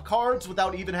pop cards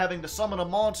without even having to summon a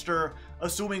monster,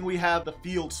 assuming we have the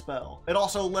field spell. It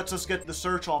also lets us get the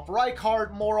search off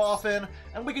Rykart more often,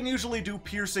 and we can usually do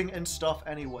piercing and stuff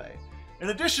anyway. In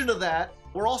addition to that,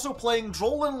 we're also playing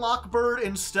Droll and Lockbird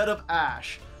instead of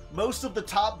Ash. Most of the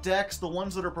top decks, the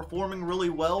ones that are performing really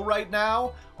well right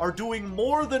now, are doing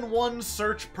more than 1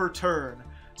 search per turn.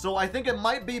 So I think it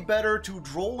might be better to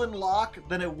Droll and Lock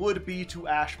than it would be to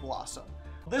Ash Blossom.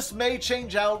 This may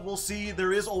change out, we'll see.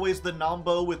 There is always the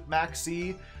Nambo with Maxx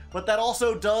C, but that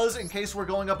also does, in case we're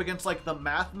going up against like the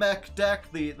Math Mech deck,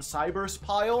 the Cybers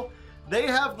pile, they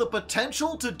have the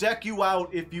potential to deck you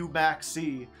out if you Maxx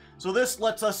C. So this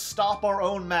lets us stop our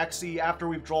own Maxx C after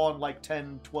we've drawn like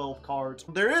 10, 12 cards.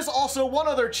 There is also one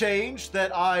other change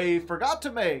that I forgot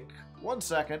to make. 1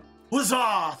 second.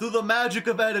 Huzzah! Through the magic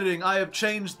of editing, I have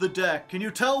changed the deck. Can you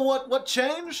tell what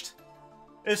changed?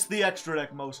 It's the extra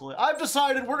deck mostly. I've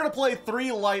decided we're gonna play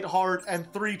 3 Lightheart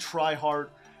and 3 Tryhard.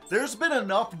 There's been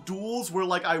enough duels where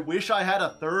like I wish I had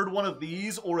a 3rd one of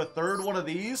these or a 3rd one of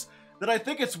these that I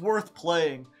think it's worth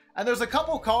playing. And there's a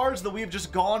couple cards that we've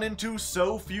just gone into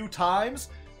so few times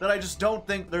that I just don't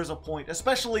think there's a point,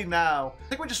 especially now. I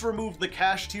think we just removed the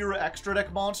Kashtira extra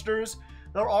deck monsters.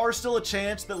 There are still a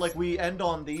chance that like we end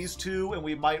on these 2 and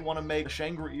we might want to make a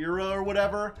Shangri-Ira or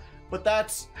whatever, but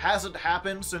that hasn't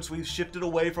happened since we've shifted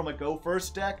away from a Go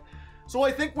First deck. So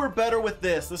I think we're better with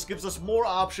this. This gives us more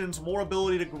options, more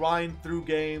ability to grind through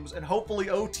games, and hopefully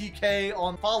OTK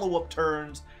on follow-up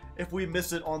turns if we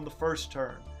miss it on the first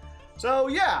turn. So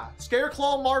yeah,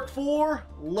 Scareclaw Mark IV,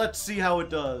 let's see how it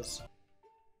does.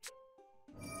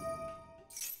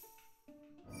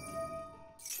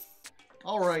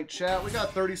 Alright chat, we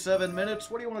got 37 minutes.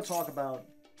 What do you want to talk about?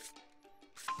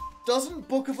 Doesn't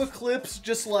Book of Eclipse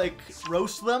just like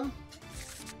roast them?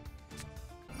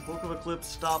 Book of Eclipse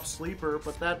stops Sleeper,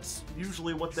 but that's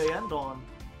usually what they end on.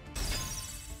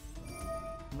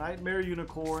 Nightmare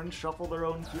Unicorn, shuffle their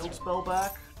own field spell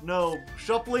back? No,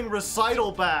 shuffling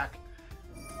Recital back.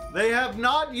 They have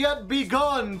not yet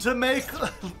begun to make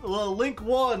Link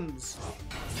 1s.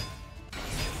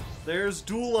 There's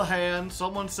Doulahan.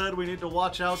 Someone said we need to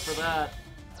watch out for that.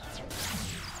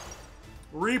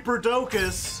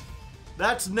 Reaperdocus.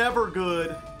 That's never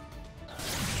good.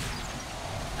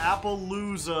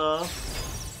 Appaloosa.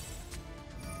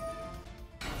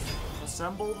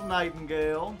 Assembled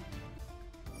Nightingale.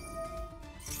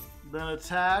 Then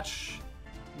attach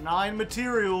 9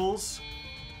 materials.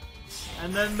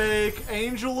 And then make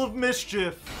Angel of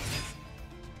Mischief.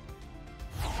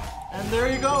 And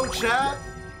there you go, chat.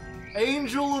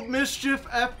 Angel of Mischief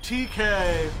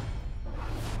FTK.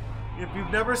 If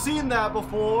you've never seen that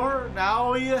before,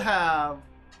 now you have.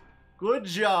 Good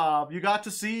job. You got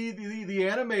to see the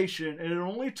animation, and it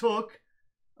only took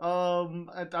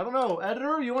I don't know,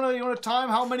 editor, you wanna time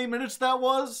how many minutes that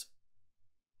was?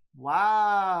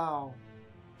 Wow.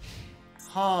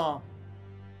 Huh.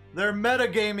 They're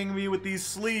metagaming me with these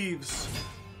sleeves.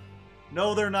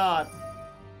 No, they're not.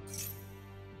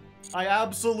 I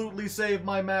absolutely saved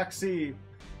my Maxx C.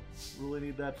 Really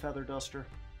need that feather duster.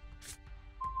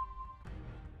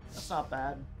 That's not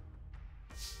bad.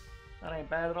 That ain't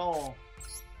bad at all.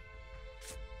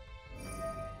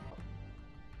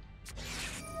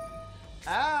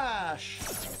 Ash!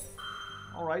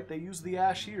 Alright, they use the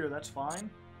Ash here, that's fine.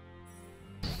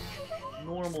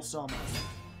 Normal summon.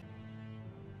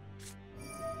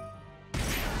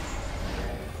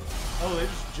 Oh, they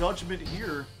just Judgment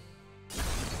here.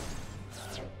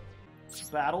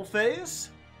 Battle phase?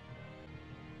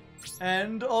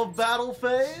 End of battle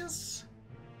phase?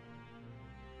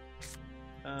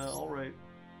 Alright.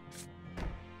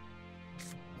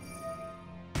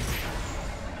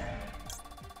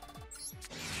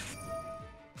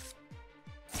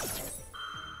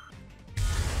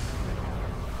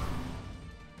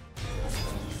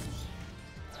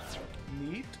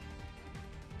 Neat.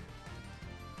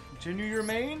 Continue your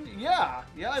main? Yeah,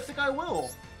 I think I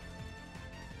will.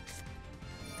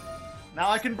 Now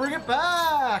I can bring it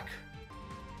back!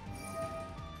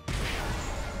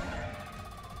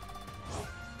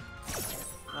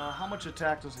 How much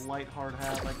attack does Lightheart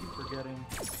have? I keep forgetting.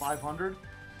 500?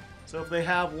 So if they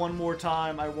have one more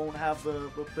time, I won't have the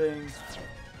thing.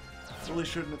 Really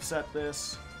shouldn't have set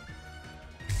this.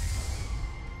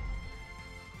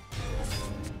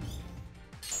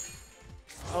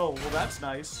 Oh, well that's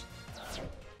nice.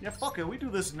 Yeah, fuck it, we do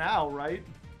this now, right?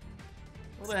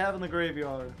 What do they have in the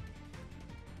graveyard?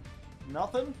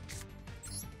 Nothing?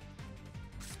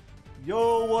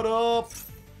 Yo, what up?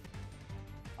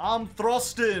 I'm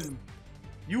thrusting.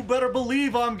 You better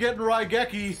believe I'm getting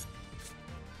Raigeki.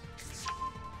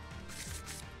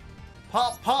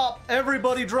 Pop, pop,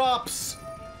 everybody drops.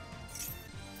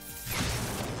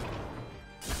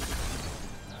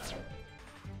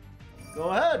 Go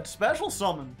ahead, special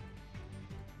summon.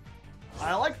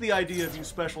 I like the idea of you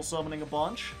special summoning a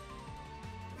bunch.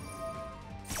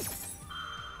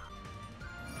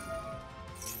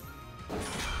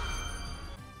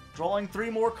 Drawing 3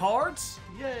 more cards?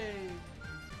 Yay!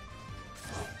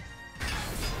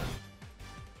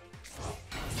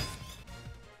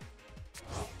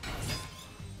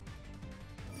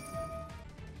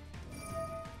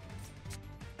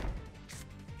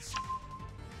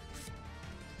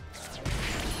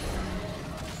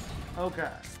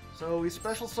 Okay, so we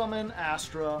special summon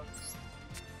Astra.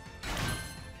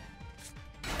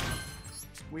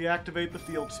 We activate the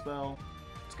field spell.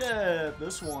 Let's get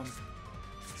this one.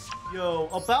 Yo,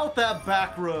 about that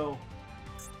back row.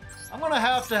 I'm gonna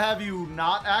have you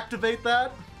not activate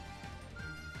that.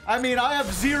 I mean, I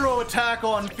have 0 attack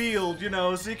on field, you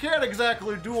know, so you can't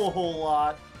exactly do a whole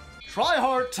lot.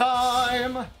 Tryhard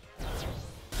time!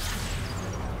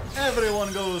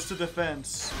 Everyone goes to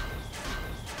defense.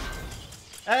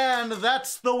 And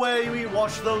that's the way we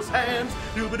wash those hands.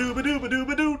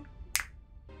 Dooba-dooba-dooba-dooba-doo.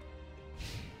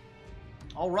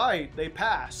 Alright, they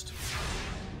passed.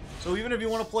 So even if you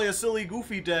want to play a silly,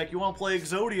 goofy deck, you want to play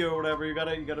Exodia or whatever, you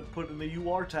gotta put in the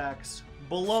UR tax.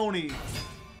 Baloney.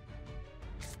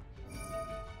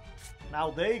 Now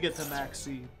they get to Maxx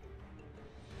C.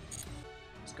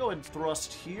 Let's go ahead and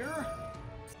thrust here.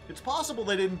 It's possible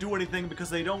they didn't do anything because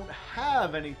they don't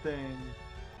have anything.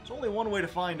 There's only one way to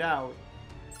find out.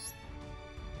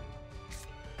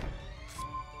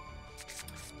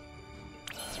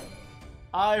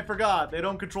 I forgot, they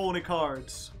don't control any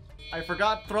cards. I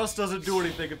forgot Thrust doesn't do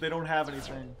anything if they don't have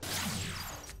anything.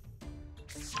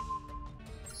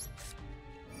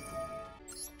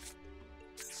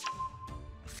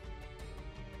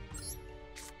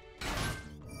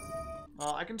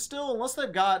 I can still, unless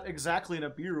they've got exactly an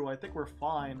Abiru, I think we're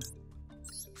fine.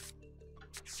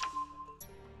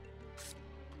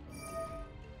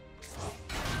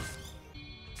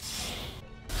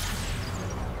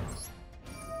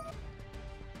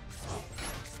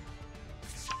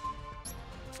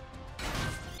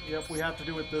 Yep, we have to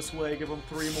do it this way, give them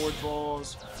 3 more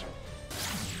draws.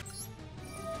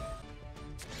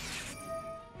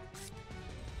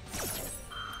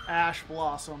 Ash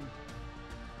Blossom.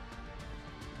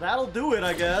 That'll do it,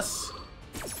 I guess.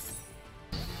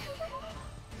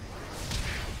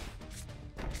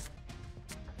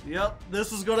 Yep,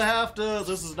 this is gonna have to...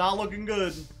 This is not looking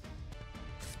good.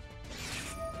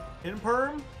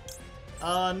 Imperm?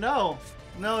 No.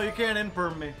 No, you can't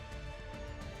imperm me.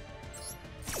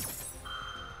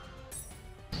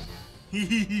 Do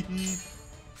you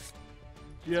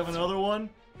have another one?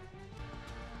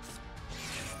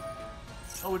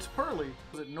 Oh, it's Pearly.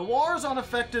 Noir's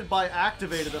unaffected by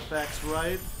activated effects,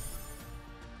 right?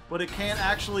 But it can't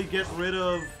actually get rid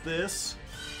of this.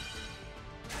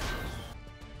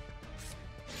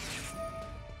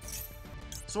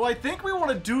 So I think we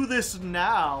want to do this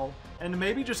now, and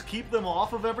maybe just keep them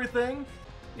off of everything.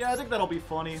 Yeah, I think that'll be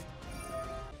funny.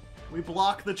 We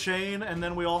block the chain, and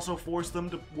then we also force them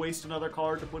to waste another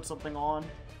card to put something on.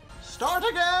 Start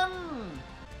again!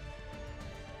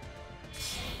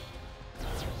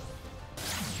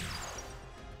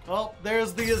 Oh,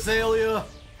 there's the Azalea.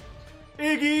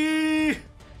 Iggy!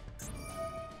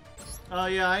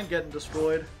 Yeah, I ain't getting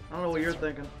destroyed. I don't know what you're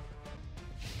thinking.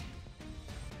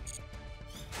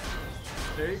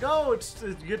 There you go.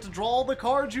 You get to draw all the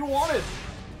cards you wanted.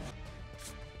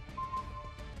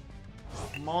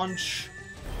 Munch.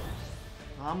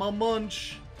 I'm a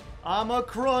munch. I'm a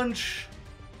crunch.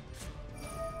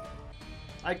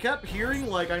 I kept hearing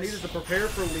like I needed to prepare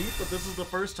for Leap, but this is the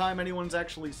first time anyone's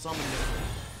actually summoned it.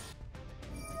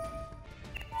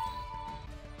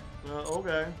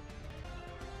 Okay.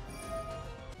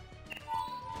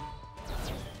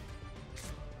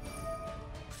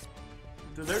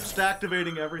 Dude, they're just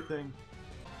activating everything.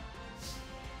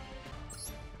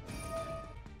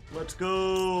 Let's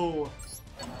go.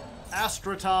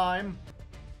 Astra time.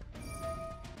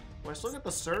 Do I still get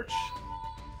the search?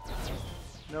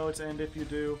 No, it's end if you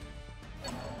do.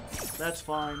 That's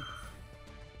fine.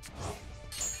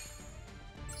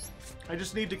 I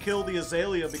just need to kill the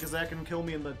Azalea because that can kill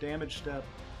me in the damage step.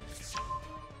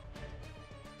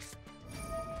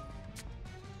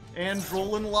 And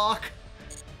Drollin Lock.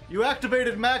 You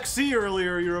activated Maxx C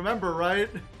earlier, you remember, right?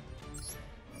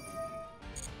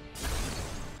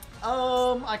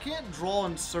 I can't draw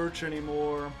and search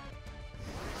anymore.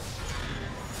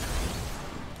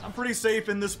 I'm pretty safe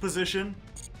in this position.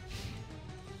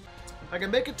 If I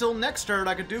can make it till next turn,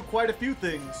 I could do quite a few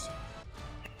things.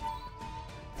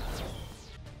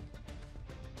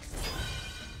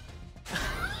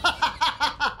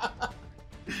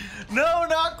 No,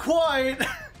 not quite!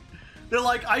 They're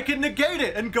like, I can negate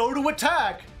it and go to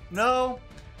attack! No,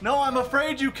 I'm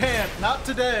afraid you can't. Not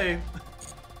today.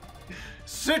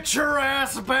 Sit your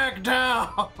ass back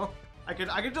down! I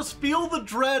can just feel the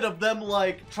dread of them,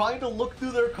 like, trying to look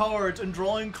through their cards and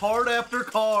drawing card after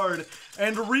card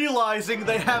and realizing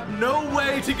they have no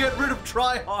way to get rid of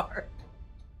Tryhard.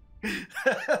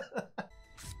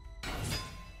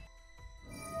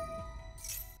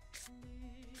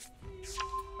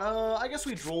 I guess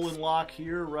we Drollin Lock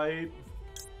here, right?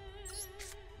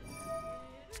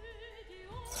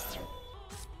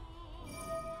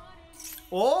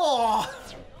 Oh!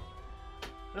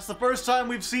 That's the first time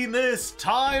we've seen this.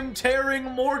 Time-tearing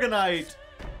Morganite.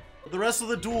 For the rest of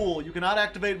the duel, you cannot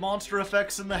activate monster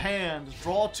effects in the hand.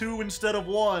 Draw 2 instead of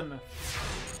 1.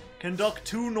 Conduct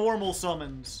 2 normal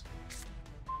summons.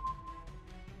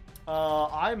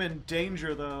 I'm in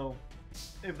danger, though.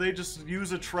 If they just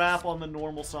use a trap on the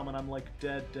normal summon, I'm like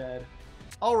dead.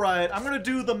 Alright, I'm gonna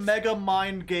do the Mega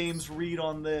Mind Games read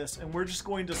on this, and we're just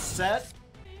going to set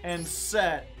and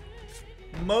set.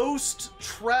 Most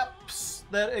traps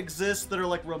that exist that are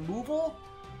like removal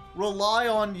rely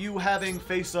on you having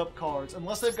face-up cards.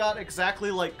 Unless they've got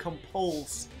exactly like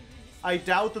Compulse, I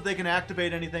doubt that they can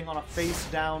activate anything on a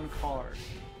face-down card.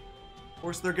 Of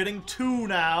course, they're getting 2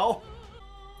 now.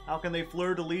 How can they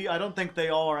fleur-de-lis? I don't think they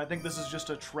are. I think this is just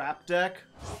a trap deck.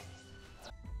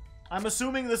 I'm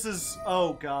assuming this is...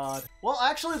 Oh, God. Well,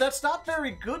 actually, that's not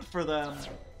very good for them.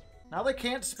 Now they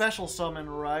can't special summon,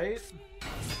 right?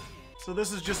 So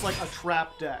this is just like a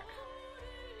trap deck.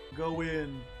 Go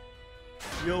in.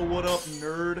 Yo, what up,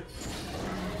 nerd?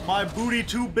 My booty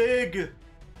too big!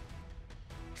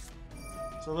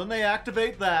 So then they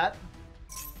activate that.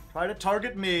 Try to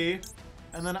target me.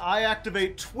 And then I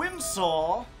activate Twin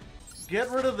Saw. Get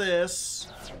rid of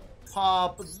this.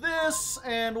 Pop this.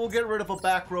 And we'll get rid of a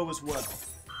back row as well.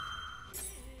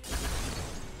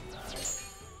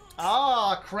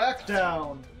 Ah,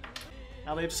 Crackdown.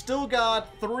 Now they've still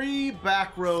got 3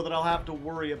 back row that I'll have to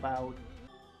worry about.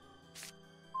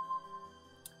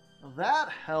 That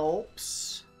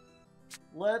helps.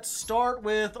 Let's start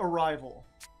with Arrival.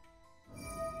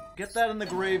 Get that in the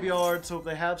graveyard, so if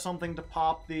they have something to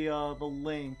pop the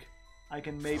link, I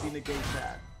can maybe negate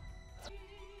that.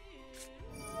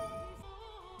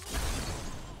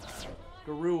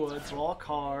 Garua, draw a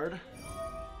card.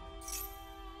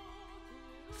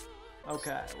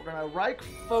 Okay, we're gonna Reich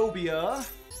Phobia.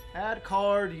 Add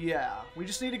card, yeah. We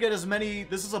just need to get as many...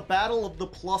 This is a battle of the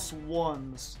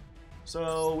 +1s.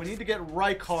 So we need to get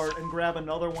Reichart and grab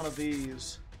another one of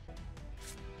these.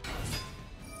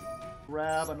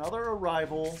 Grab another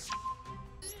Arrival.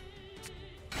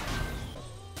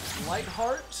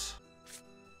 Lightheart.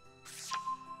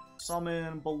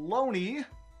 Summon Baloney.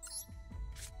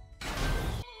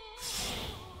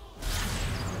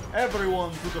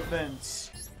 Everyone to the fence.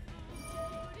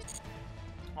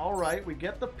 Alright, we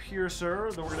get the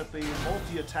Piercer, then we're gonna get the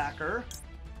Multi-Attacker.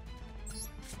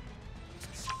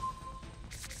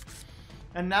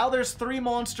 And now there's 3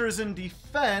 monsters in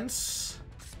defense.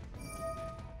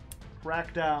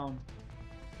 Crackdown.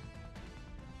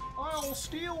 I'll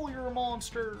steal your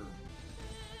monster.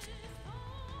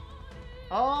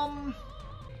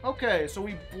 Okay, so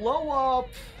we blow up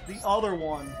the other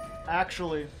one,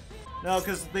 actually. No,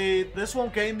 because this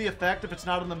won't gain the effect if it's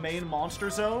not in the main monster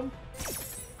zone.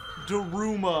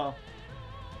 Daruma.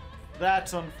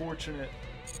 That's unfortunate.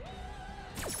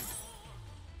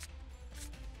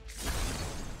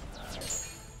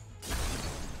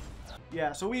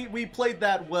 Yeah, so we played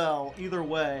that well, either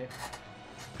way.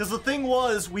 Because the thing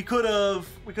was, we could have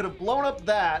blown up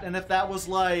that, and if that was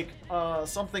like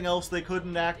something else they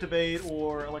couldn't activate,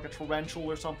 or like a torrential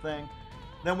or something,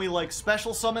 then we like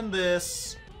special summon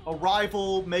this,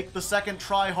 Arrival, make the second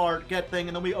Tryhard get thing,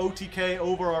 and then we OTK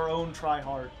over our own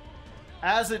Tryhard.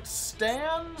 As it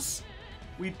stands,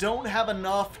 we don't have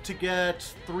enough to get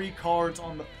 3 cards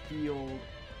on the field.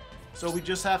 So we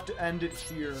just have to end it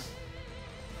here.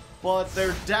 But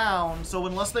they're down, so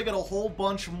unless they get a whole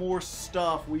bunch more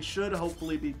stuff, we should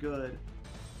hopefully be good.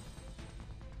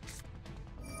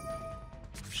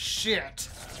 Shit.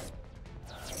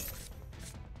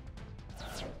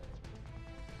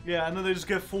 Yeah, and then they just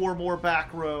get 4 more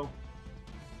back row.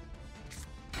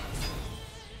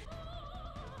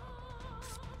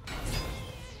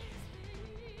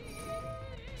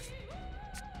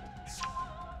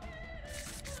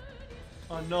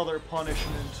 Another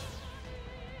punishment.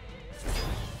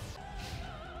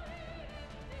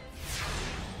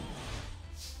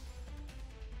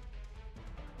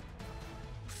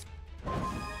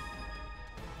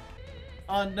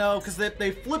 No, because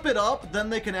they flip it up, then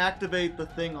they can activate the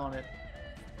thing on it.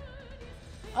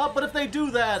 But if they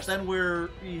do that, then we're...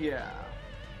 yeah.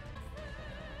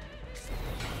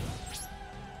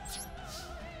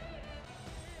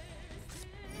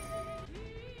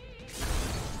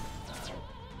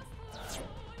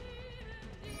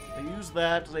 They use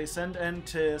that, they send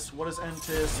Entis. What is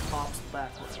Entis? Pops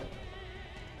backwards.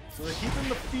 So they're keeping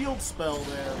the field spell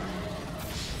there.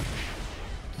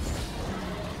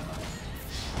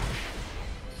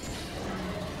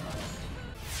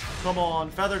 Come on,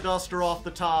 Feather Duster off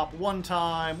the top. One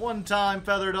time,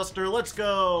 Feather Duster, let's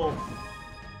go.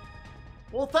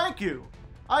 Well, thank you.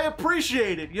 I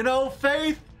appreciate it. You know,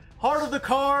 faith, heart of the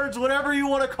cards, whatever you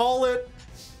want to call it.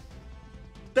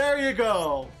 There you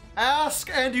go.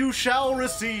 Ask and you shall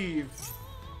receive.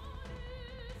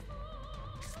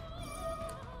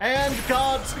 And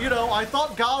God's, you know, I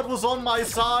thought God was on my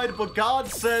side, but God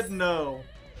said no.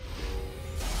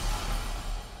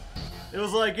 It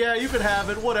was like, yeah, you can have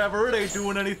it, whatever, it ain't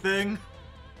doing anything.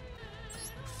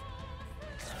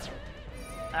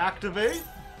 Activate.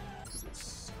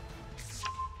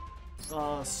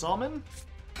 Summon.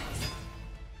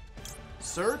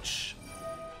 Search.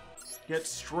 Get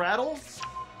Straddle.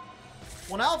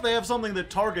 Well, now if they have something that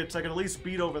targets, I can at least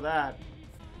beat over that.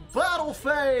 Battle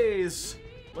phase!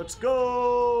 Let's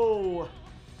go!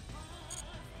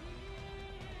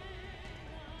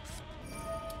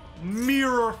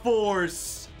 Mirror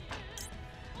Force!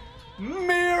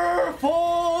 Mirror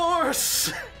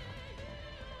Force!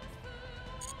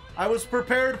 I was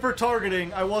prepared for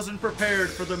targeting. I wasn't prepared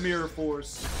for the Mirror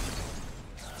Force.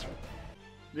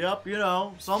 Yep, you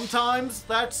know, sometimes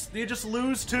that's... you just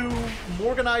lose to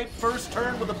Morganite first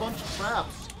turn with a bunch of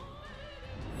traps.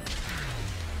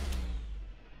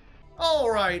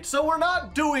 Alright, so we're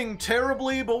not doing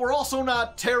terribly, but we're also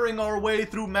not tearing our way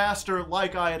through Master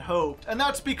like I had hoped. And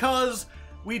that's because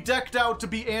we decked out to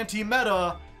be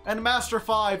anti-meta, and Master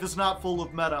 5 is not full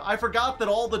of meta. I forgot that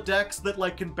all the decks that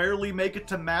like can barely make it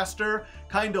to Master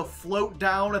kind of float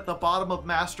down at the bottom of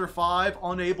Master 5,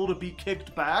 unable to be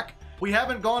kicked back. We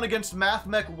haven't gone against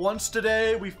Mathmech once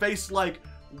today. We faced like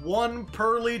one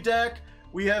Pearly deck.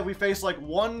 We faced like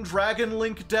one Dragon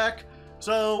Link deck.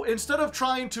 So instead of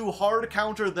trying to hard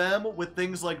counter them with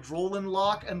things like Drollin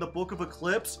Lock and the Book of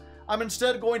Eclipse, I'm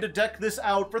instead going to deck this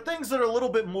out for things that are a little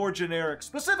bit more generic.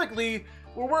 Specifically,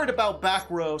 we're worried about back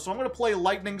row, so I'm going to play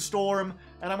Lightning Storm,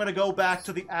 and I'm going to go back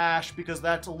to the Ash because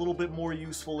that's a little bit more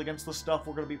useful against the stuff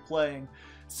we're going to be playing.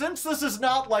 Since this is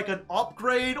not like an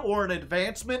upgrade or an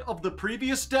advancement of the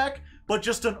previous deck, but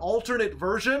just an alternate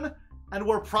version, and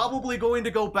we're probably going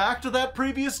to go back to that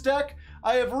previous deck,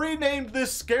 I have renamed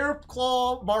this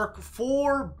Scareclaw Mark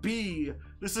 4B.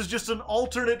 This is just an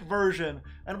alternate version,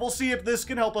 and we'll see if this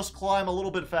can help us climb a little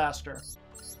bit faster.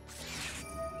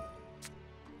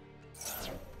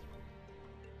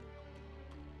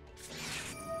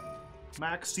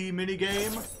 Maxx C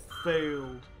minigame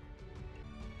failed.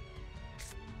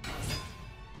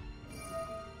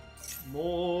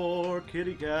 More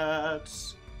kitty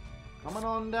cats coming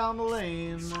on down the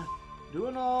lane.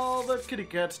 Doing all the kitty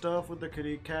cat stuff with the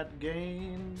kitty cat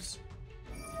games.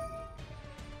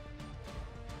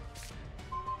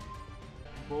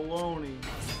 Baloney.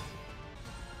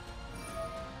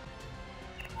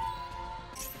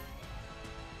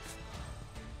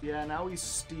 Yeah, now we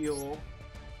steal.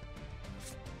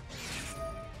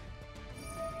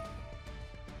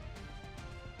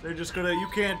 They're just gonna, you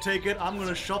can't take it, I'm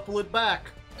gonna shuffle it back.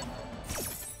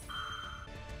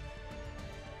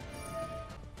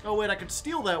 Oh wait, I could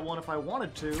steal that one if I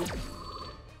wanted to.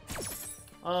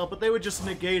 But they would just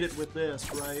negate it with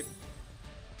this, right?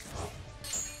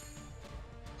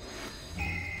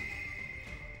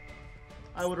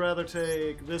 I would rather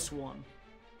take this one.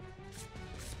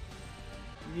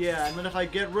 Yeah, and then if I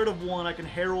get rid of one, I can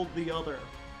herald the other.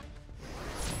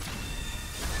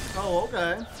 Oh,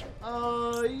 okay.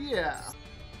 Yeah.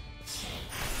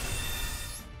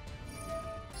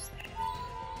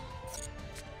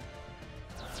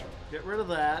 Get rid of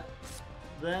that.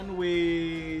 Then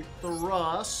we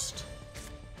thrust.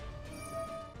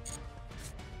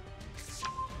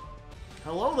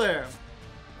 Hello there.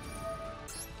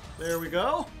 There we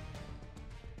go.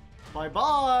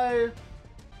 Bye-bye.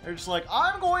 They're just like,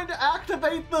 I'm going to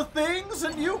activate the things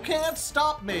and you can't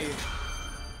stop me.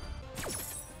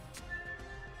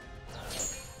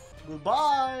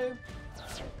 Goodbye.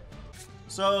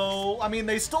 So, I mean,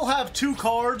 they still have 2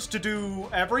 cards to do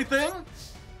everything,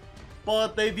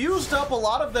 but they've used up a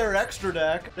lot of their extra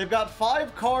deck. They've got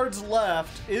 5 cards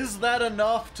left. Is that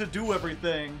enough to do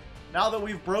everything now that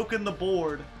we've broken the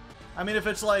board? I mean, if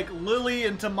it's like Lily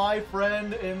into My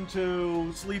Friend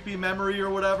into Sleepy Memory or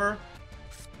whatever,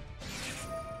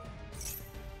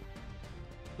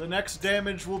 the next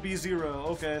damage will be 0.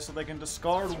 Okay, so they can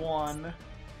discard 1.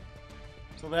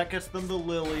 So that gets them the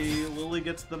Lily. Lily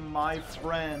gets them My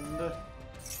Friend.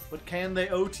 But can they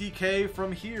OTK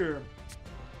from here?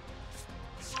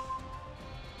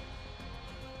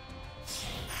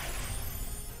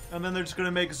 And then they're just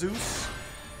gonna make Zeus.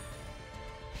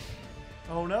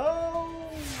 Oh no!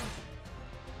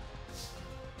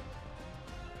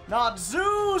 Not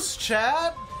Zeus,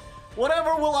 chat!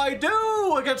 Whatever will I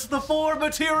do against the 4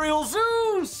 material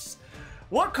Zeus?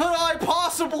 What could I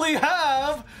possibly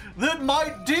have that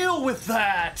might deal with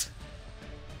that?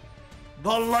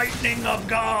 The lightning of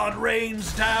God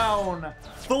rains down.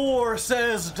 Thor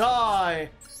says die.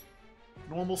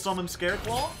 Normal summon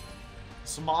Scareclaw.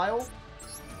 Smile.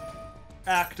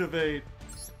 Activate.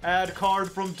 Add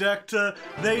card from deck to...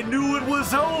 They knew it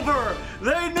was over!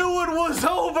 They knew it was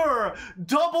over!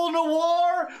 Double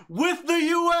Noir with the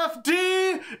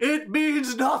UFD? It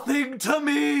means nothing to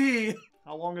me!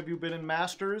 How long have you been in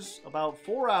Masters? About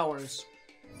 4 hours.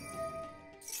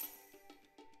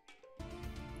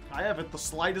 I haven't the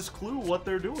slightest clue what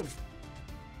they're doing.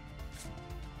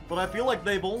 But I feel like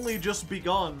they've only just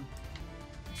begun.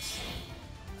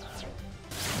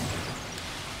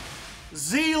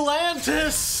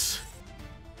 Zealantis!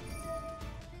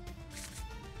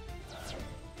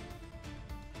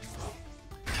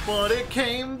 But it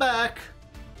came back.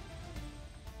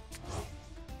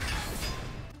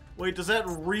 Wait, does that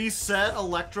reset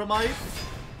Electromite?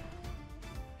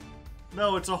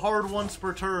 No, it's a hard once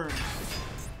per turn.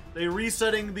 They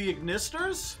resetting the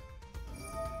Ignisters?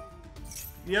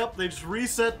 Yep, they just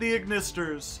reset the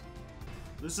Ignisters.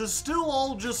 This is still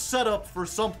all just set up for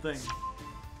something.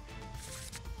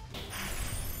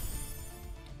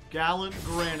 Gallant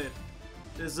Granite.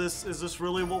 Is this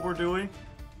really what we're doing?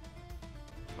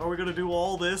 Are we gonna do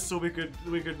all this so we could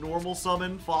normal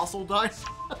summon Fossil Dice?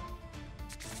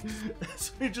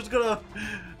 So we're just gonna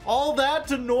all that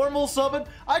to normal summon?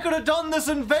 I could have done this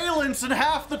in Valence in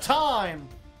half the time.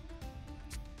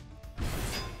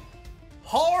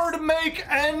 Hard make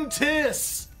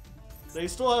Antis. They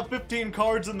still have 15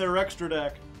 cards in their extra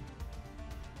deck,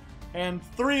 and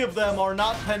 3 of them are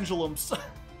not pendulums.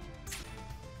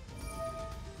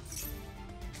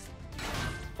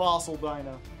 Fossil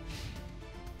Dino.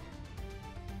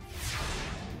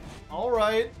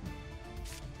 Alright.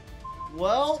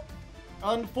 Well,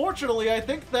 unfortunately, I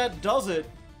think that does it.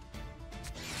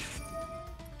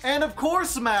 And of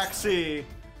course, Maxx C.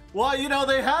 Well, you know,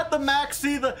 they had the Maxx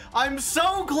C. I'm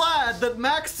so glad that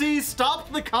Maxx C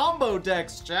stopped the combo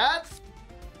decks, chat.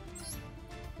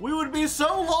 We would be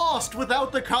so lost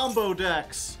without the combo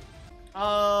decks.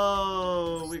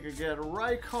 Oh, we could get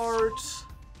Rykart.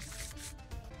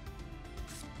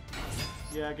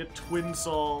 Yeah, get Twin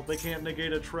Saw. They can't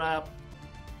negate a trap.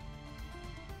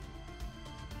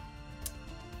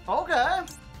 Okay,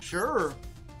 sure.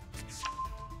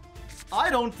 I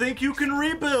don't think you can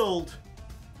rebuild.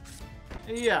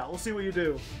 Yeah, we'll see what you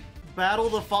do. Battle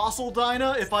the Fossil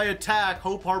Dyna. If I attack,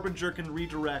 Hope Harbinger can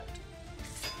redirect.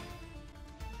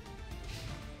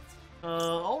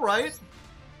 Alright.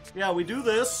 Yeah, we do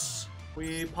this.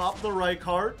 We pop the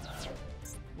Rykart.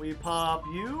 We pop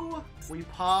you. We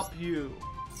pop you.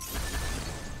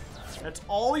 That's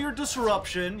all your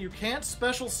disruption. You can't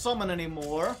special summon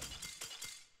anymore.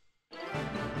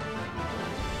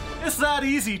 It's that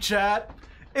easy, chat.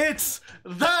 It's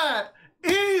that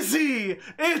easy!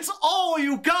 It's all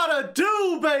you gotta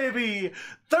do, baby!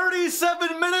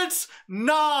 37 minutes?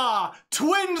 Nah!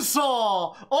 Twin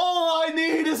Saw! All I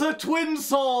need is a Twin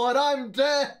Saw and I'm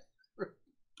dead!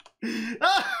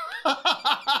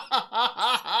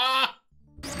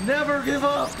 Never give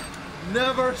up!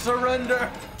 Never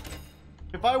surrender!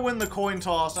 If I win the coin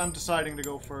toss, I'm deciding to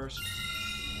go first.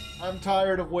 I'm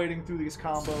tired of waiting through these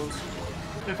combos.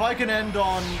 If I can end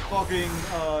on fucking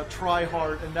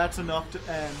Tryhard and that's enough to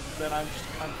end, then I'm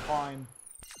fine.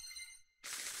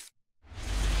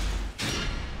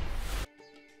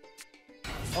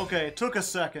 Okay, it took a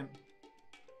second.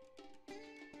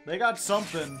 They got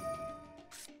something.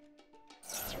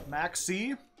 Maxx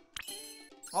C.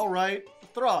 Alright,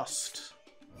 Thrust.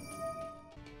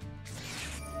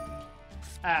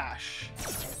 Ash.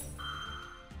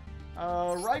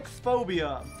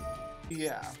 Reichphobia.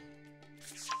 Yeah.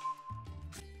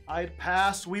 I'd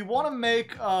pass. We want to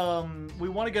make, we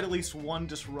want to get at least one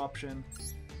disruption.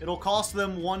 It'll cost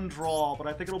them one draw, but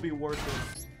I think it'll be worth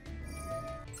it.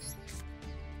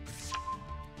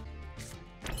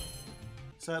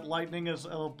 Set lightning as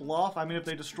a bluff. I mean, if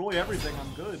they destroy everything,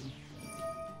 I'm good.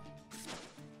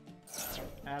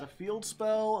 Add a field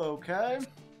spell, okay.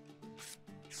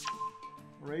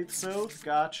 Wraith Soth,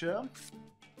 gotcha.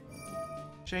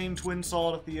 Chain Twin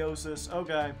Saw to Theosis,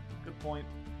 okay, good point.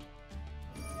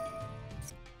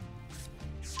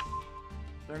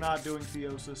 They're not doing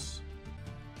Theosis.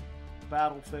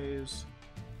 Battle phase.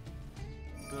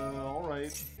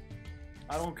 Alright.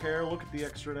 I don't care, look at the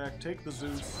extra deck. Take the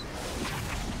Zeus.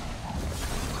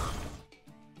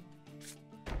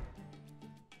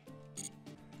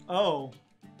 Oh.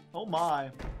 Oh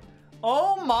my.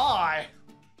 Oh my!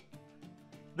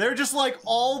 They're just like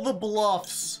all the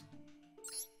bluffs.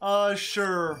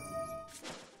 Sure.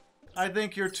 I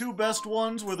think your two best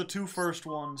ones were the two first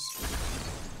ones.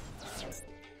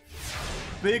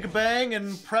 Big Bang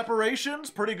and Preparations?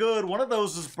 Pretty good. One of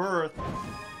those is Birth.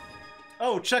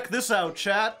 Oh, check this out,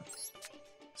 chat.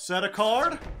 Set a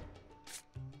card.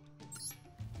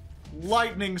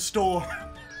 Lightning Storm.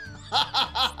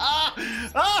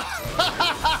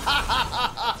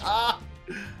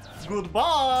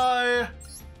 Goodbye.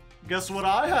 Guess what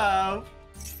I have?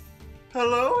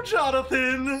 Hello,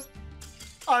 Jonathan.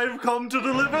 I've come to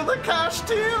deliver the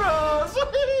Kashtiras.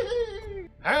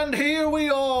 And here we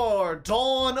are,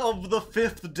 dawn of the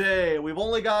 5th day. We've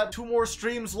only got 2 more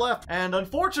streams left. And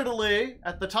unfortunately,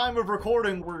 at the time of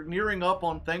recording, we're nearing up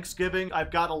on Thanksgiving.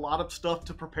 I've got a lot of stuff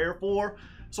to prepare for,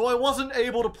 so I wasn't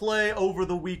able to play over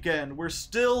the weekend. We're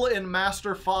still in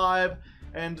Master 5,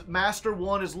 and Master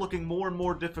 1 is looking more and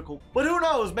more difficult. But who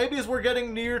knows, maybe as we're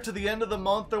getting near to the end of the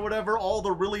month or whatever, all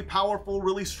the really powerful,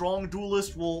 really strong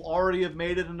duelists will already have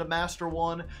made it into Master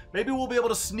 1. Maybe we'll be able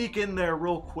to sneak in there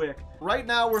real quick. Right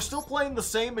now, we're still playing the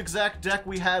same exact deck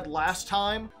we had last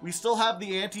time. We still have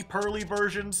the anti-Pearly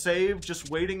version saved, just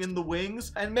waiting in the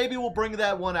wings, and maybe we'll bring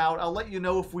that one out. I'll let you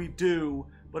know if we do,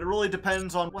 but it really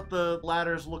depends on what the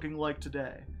ladder's looking like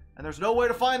today. And there's no way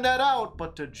to find that out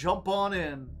but to jump on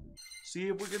in. See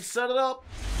if we can set it up.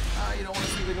 You don't want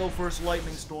to see the go first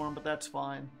Lightning Storm, but that's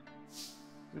fine.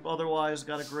 We've otherwise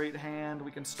got a great hand.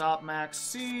 We can stop Maxx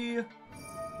C.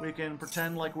 We can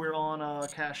pretend like we're on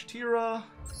Kashtira,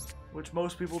 which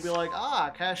most people will be like,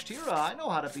 ah, Kashtira, I know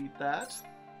how to beat that.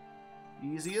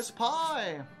 Easy as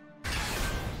pie.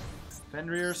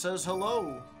 Fenrir says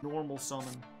hello. Normal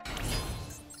summon.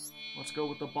 Let's go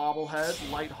with the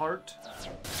bobblehead, Light Heart.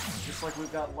 Just like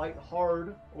we've got Light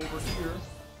Hard over here.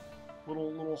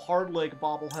 Little Hardleg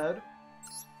bobblehead.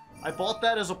 I bought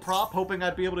that as a prop, hoping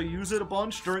I'd be able to use it a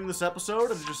bunch during this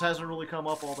episode, and it just hasn't really come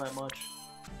up all that much.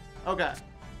 Okay.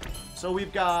 So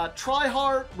we've got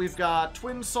Tri-Heart, we've got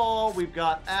Twin Saw, we've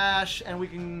got Ash, and we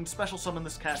can special summon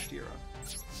this Kashtira.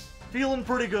 Feeling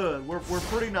pretty good. We're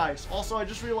pretty nice. Also, I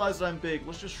just realized I'm big.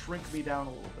 Let's just shrink me down a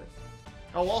little bit.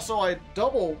 Oh, also, I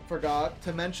double forgot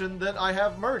to mention that I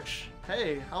have merch.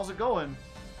 Hey, how's it going?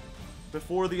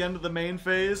 Before the end of the main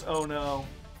phase? Oh no.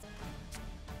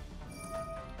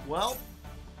 Well,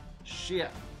 shit.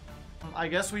 I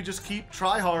guess we just keep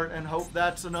Tri-Heart and hope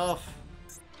that's enough.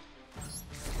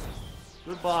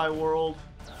 Goodbye, world.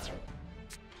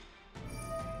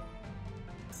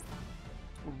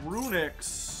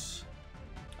 Runick's.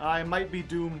 I might be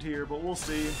doomed here, but we'll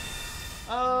see.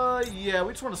 Yeah,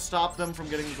 we just want to stop them from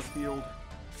getting to the field.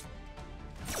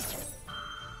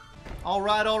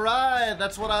 Alright,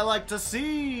 that's what I like to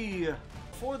see!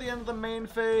 Before the end of the main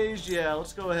phase, yeah,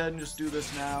 let's go ahead and just do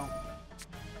this now.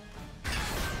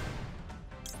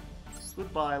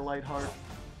 Goodbye, Lightheart.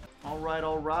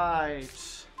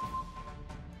 Alright.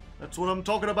 That's what I'm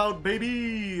talking about,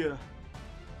 baby!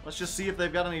 Let's just see if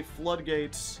they've got any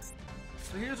floodgates.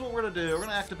 So here's what we're gonna do. We're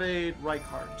gonna activate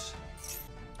Reichhardt.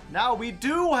 Now we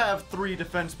do have 3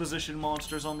 defense position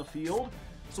monsters on the field,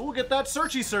 so we'll get that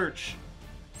Searchy Search.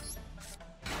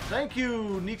 Thank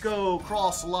you, Nico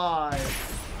Cross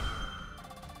Live.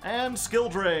 And Skill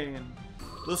Drain.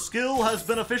 The skill has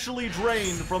been officially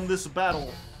drained from this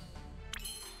battle.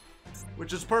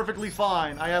 Which is perfectly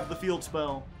fine. I have the field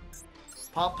spell.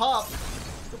 Pop, pop.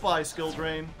 Goodbye, Skill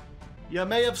Drain. You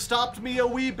may have stopped me a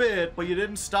wee bit, but you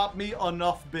didn't stop me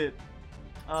enough bit.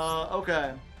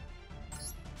 Okay.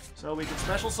 So we can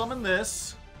special summon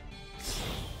this.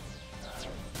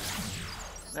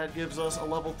 That gives us a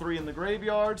level 3 in the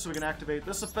graveyard, so we can activate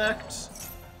this effect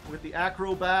with the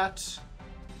Acrobat.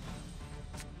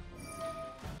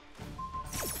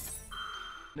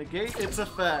 Negate its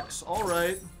effects.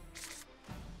 Alright.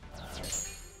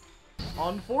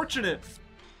 Unfortunate.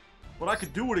 But I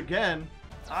could do it again.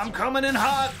 I'm coming in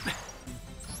hot!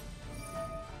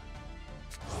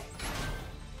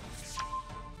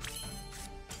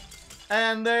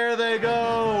 And there they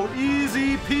go.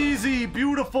 Easy peasy,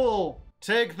 beautiful.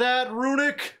 Take that,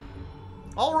 Runick.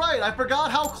 Alright, I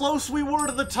forgot how close we were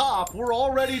to the top. We're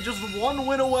already just one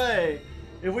win away.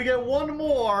 If we get one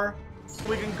more,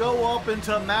 we can go up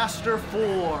into Master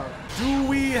 4. Do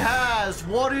we has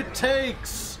what it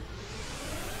takes?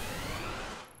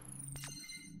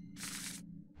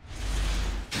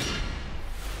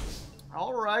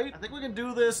 Alright, I think we can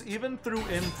do this even through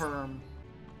Imperm.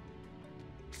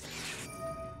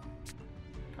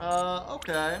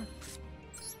 Okay.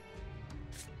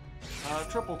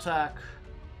 Triple tack.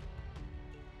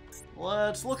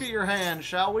 Let's look at your hand,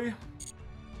 shall we?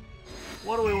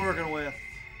 What are we working with?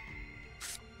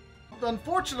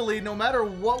 Unfortunately, no matter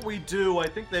what we do, I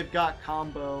think they've got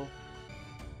combo.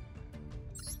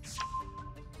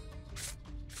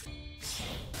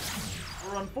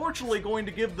 We're unfortunately going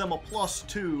to give them a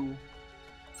 +2.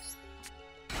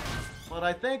 But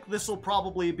I think this will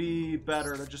probably be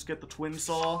better to just get the Twin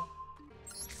Saw.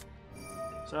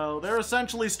 So they're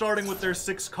essentially starting with their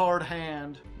 6-card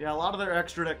hand. Yeah, a lot of their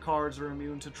extra deck cards are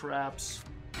immune to traps.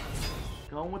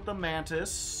 Going with the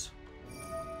Mantis.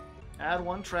 Add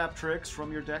 1 Trap Tricks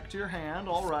from your deck to your hand.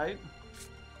 Alright.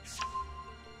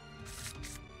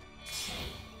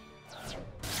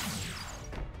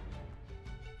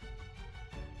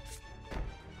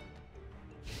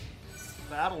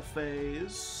 Battle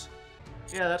Phase.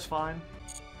 Yeah, that's fine.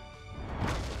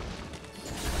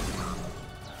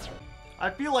 I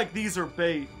feel like these are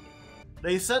bait.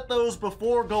 They set those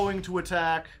before going to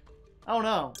attack. Oh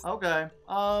no. Okay.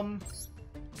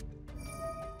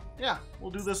 Yeah,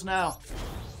 we'll do this now.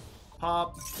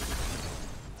 Pop.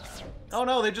 Oh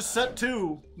no, they just set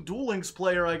 2. Duel Links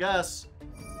player, I guess.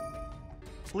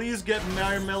 Please get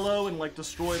Marmillo and like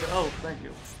destroy the... Oh, thank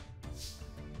you.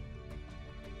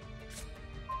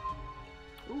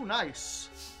 Ooh, nice.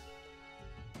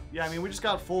 Yeah, I mean, we just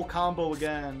got full combo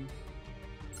again.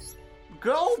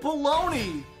 Go,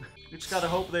 Baloney! We just gotta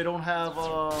hope they don't have,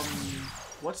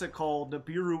 what's it called?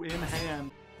 Nibiru in hand.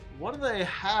 What do they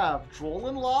have?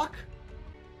 Drollin Lock?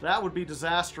 That would be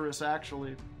disastrous,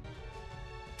 actually.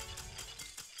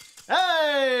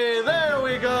 Hey! There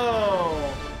we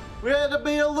go! We had to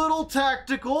be a little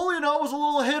tactical, you know, it was a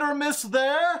little hit or miss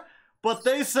there. But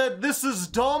they said this is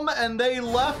dumb, and they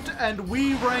left, and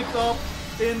we rank up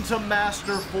into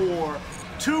Master 4.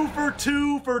 2 for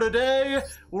 2 for today.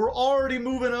 We're already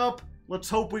moving up. Let's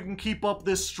hope we can keep up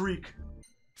this streak.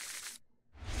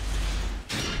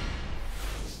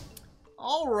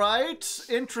 Alright,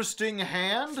 interesting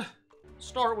hand.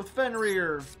 Start with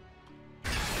Fenrir.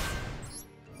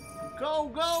 Go,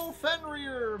 go,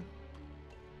 Fenrir!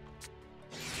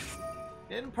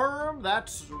 Imperm,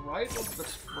 that's right.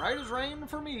 That's right as rain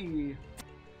for me.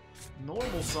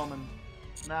 Normal summon.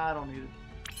 Nah, I don't need it.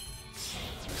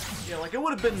 Yeah, like it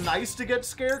would have been nice to get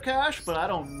Scare Cash, but I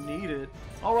don't need it.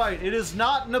 Alright, it is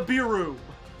not Nibiru.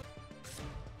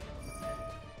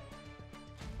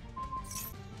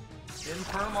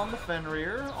 Imperm on the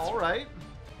Fenrir. Alright.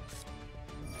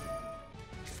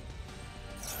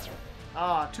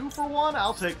 Ah, 2 for 1?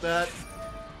 I'll take that.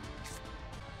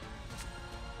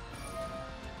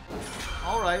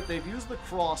 Alright, they've used the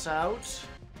cross out.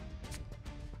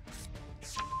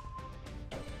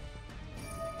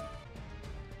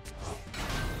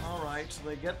 Alright, so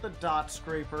they get the dot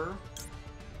scraper.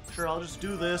 Sure, I'll just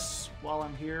do this while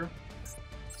I'm here,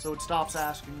 so it stops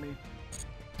asking me.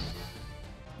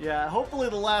 Yeah, hopefully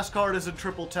the last card isn't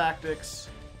triple tactics.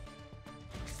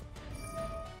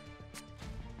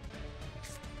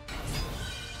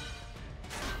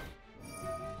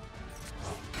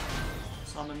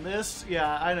 Summon this.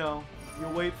 Yeah, I know. You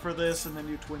wait for this and then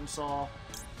you Twin Saw.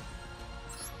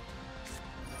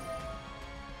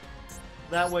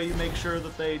 That way you make sure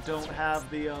that they don't have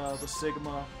the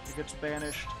Sigma. It gets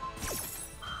banished.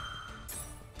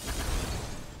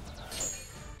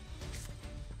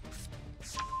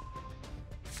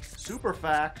 Super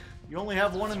Fac. You only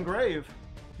have 1 in grave.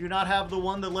 Do you not have the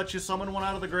one that lets you summon 1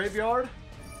 out of the graveyard?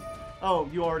 Oh,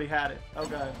 you already had it.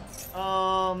 Okay.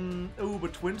 Ooh,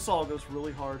 but Twin Saw goes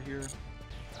really hard here.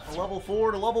 A level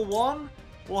 4 to level 1?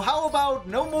 Well, how about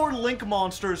no more Link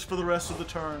monsters for the rest of the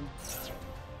turn?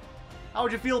 How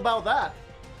would you feel about that?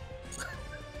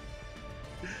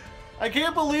 I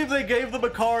can't believe they gave them a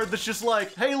card that's just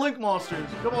like, hey, Link Monsters,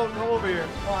 come on, come over here.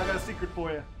 Oh, I got a secret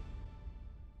for you.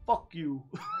 Fuck you.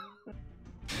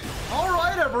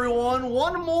 Alright, everyone,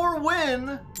 one more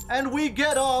win, and we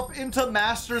get up into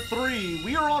Master 3.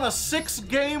 We are on a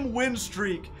 6-game win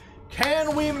streak.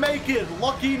 Can we make it?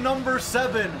 Lucky number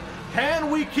 7.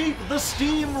 Can we keep the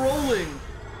steam rolling?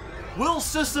 Will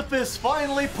Sisyphus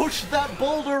finally push that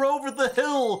boulder over the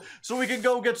hill so we can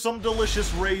go get some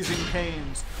delicious Raising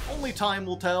Canes? Only time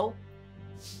will tell.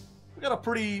 We got a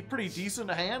pretty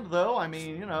decent hand, though. I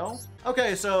mean, you know.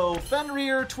 Okay, so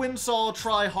Fenrir, Twin Saw,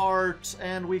 Tri-Heart,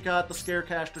 and we got the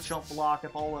Scarecash to Chump Block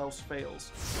if all else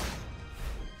fails.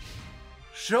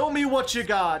 Show me what you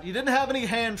got. You didn't have any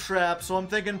hand traps, so I'm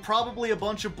thinking probably a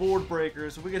bunch of board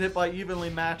breakers. If we get hit by evenly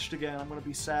matched again, I'm gonna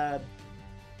be sad.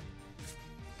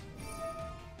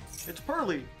 It's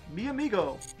Pearly, mi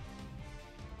amigo.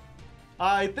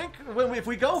 I think if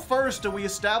we go first and we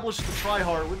establish the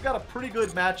Tri-Heart, we've got a pretty good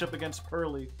matchup against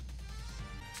Pearly.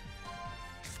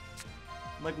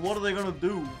 Like, what are they gonna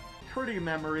do? Pretty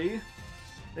memory.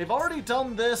 They've already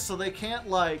done this, so they can't,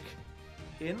 like,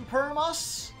 in-perm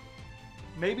us?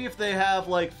 Maybe if they have,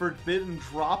 like, Forbidden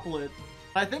Droplet.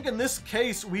 I think in this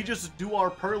case, we just do our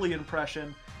Pearly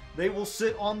impression. They will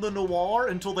sit on the Noir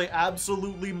until they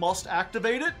absolutely must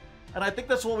activate it. And I think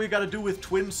that's what we gotta do with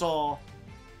Twin Saw.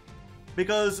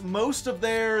 Because most of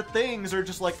their things are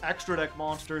just like extra deck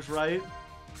monsters, right?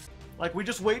 Like, we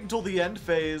just wait until the end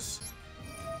phase.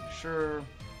 Sure.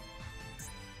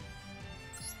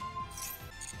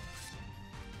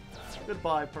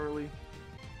 Goodbye, Pearly.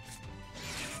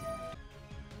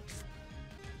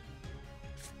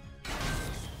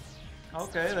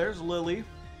 Okay, there's Lily.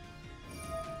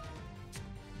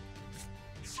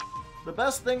 The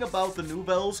best thing about the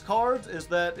Nouvelles cards is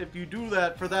that if you do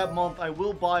that for that month, I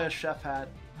will buy a Chef Hat.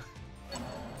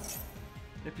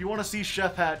 If you want to see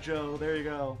Chef Hat Joe, there you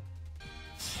go.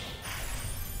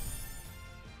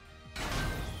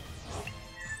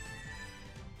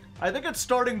 I think it's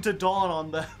starting to dawn on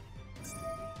them.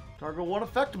 Target one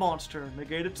effect monster,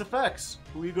 negate its effects.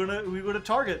 Who are you gonna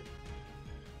target?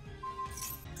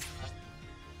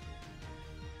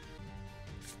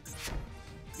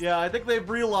 Yeah, I think they've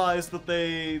realized that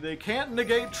they can't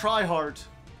negate Tri-Heart.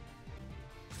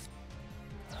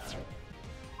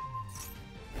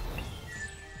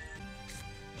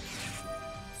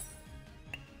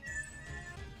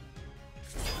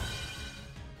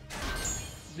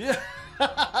 Yeah,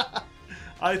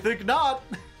 I think not.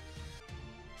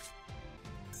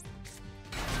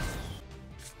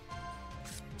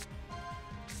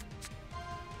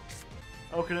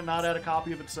 Oh, can it not add a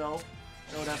copy of itself?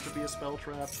 That would have to be a spell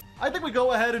trap. I think we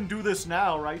go ahead and do this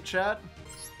now, right, chat?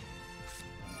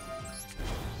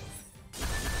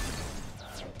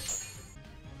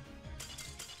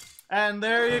 And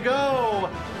there you go!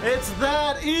 It's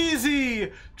that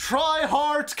easy!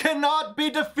 Tri-Heart cannot be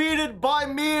defeated by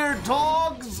mere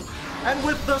dogs! And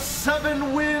with the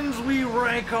 7 wins, we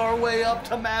rank our way up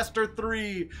to Master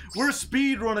 3. We're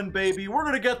speedrunning, baby. We're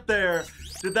gonna get there.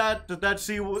 Did that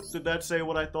say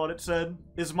what I thought it said?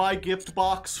 Is my gift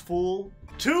box full?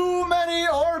 Too many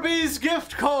Arby's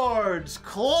gift cards!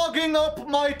 Clogging up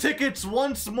my tickets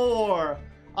once more.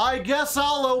 I guess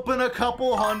I'll open a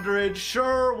couple hundred.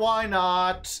 Sure, why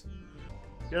not?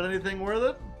 Got anything worth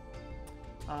it?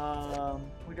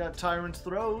 We got Tyrant's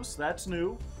Throws. That's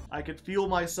new. I could feel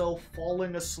myself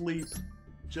falling asleep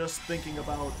just thinking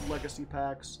about legacy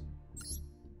packs.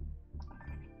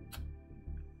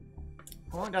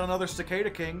 Well, I got another Cicada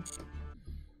King.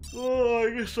 Oh,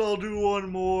 I guess I'll do one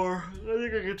more. I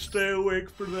think I could stay awake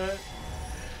for that.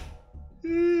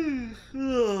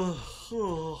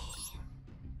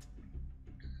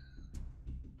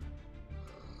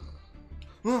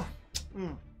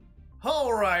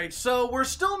 Alright, so we're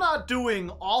still not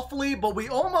doing awfully, but we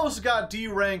almost got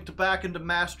D-ranked back into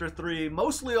Master 3,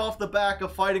 mostly off the back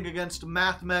of fighting against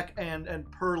Mathmech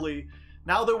and Pearly.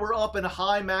 Now that we're up in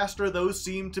High Master, those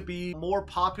seem to be more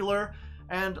popular,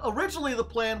 and originally the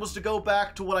plan was to go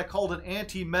back to what I called an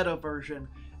anti-meta version.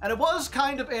 And it was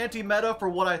kind of anti-meta for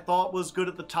what I thought was good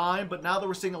at the time, but now that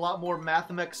we're seeing a lot more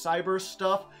Mathmech Cyber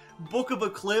stuff, Book of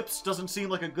Eclipse doesn't seem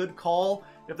like a good call.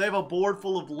 If they have a board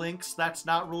full of links, that's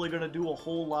not really going to do a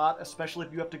whole lot, especially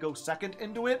if you have to go second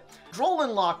into it.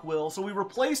 Drollenlock will, so we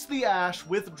replace the Ash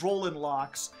with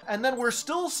Drollenlocks, and then we're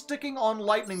still sticking on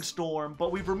Lightning Storm,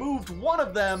 but we've removed one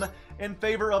of them in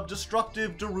favor of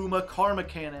Destructive Daruma Karma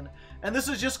Cannon. And this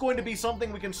is just going to be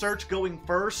something we can search going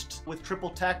first with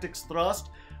Triple Tactics Thrust.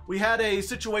 We had a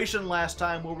situation last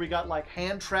time where we got like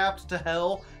hand trapped to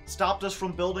hell, stopped us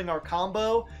from building our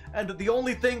combo, and the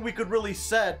only thing we could really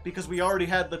set, because we already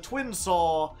had the Twin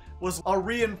Saw, was our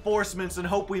reinforcements and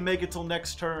hope we make it till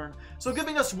next turn. So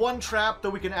giving us one trap that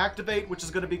we can activate, which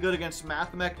is going to be good against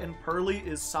Mathmech and Pearly,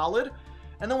 is solid.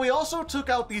 And then we also took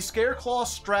out the Scareclaw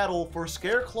Straddle for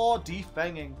Scareclaw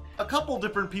Defanging. A couple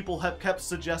different people have kept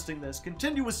suggesting this.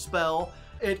 Continuous spell.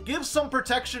 It gives some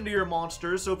protection to your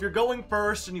monsters, so if you're going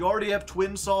first and you already have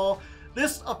Twin Saw,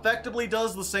 this effectively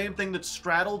does the same thing that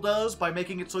Straddle does by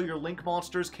making it so your Link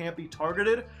monsters can't be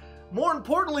targeted. More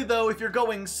importantly though, if you're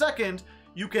going second,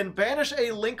 you can banish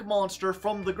a Link monster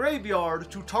from the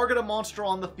graveyard to target a monster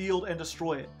on the field and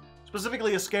destroy it.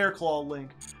 Specifically a Scareclaw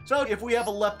Link. So if we have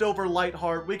a leftover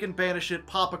Lightheart, we can banish it,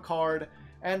 pop a card,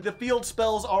 and the field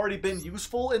spell's already been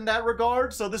useful in that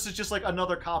regard, so this is just like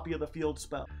another copy of the field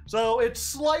spell. So it's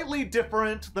slightly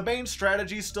different. The main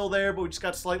strategy's still there, but we just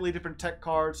got slightly different tech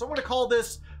cards. So I'm gonna call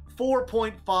this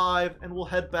 4.5, and we'll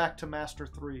head back to Master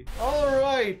 3.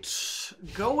 Alright,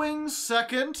 going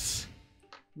second.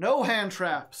 No hand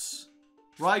traps.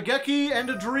 Raigeki and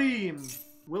a Dream.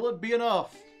 Will it be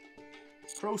enough?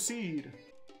 Proceed.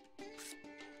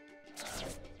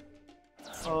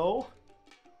 Oh.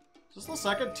 Is this the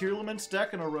second Tearlament's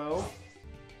deck in a row?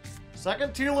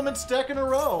 Second Tearlament's deck in a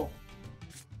row.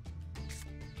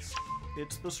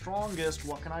 It's the strongest,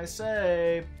 what can I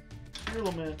say?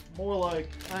 Tearlament, more like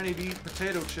I need to eat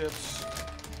potato chips.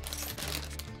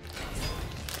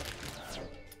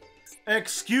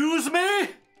 Excuse me?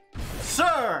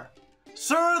 Sir!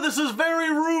 Sir, this is very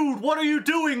rude. What are you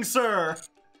doing, sir?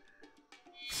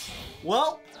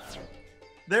 Well,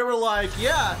 they were like,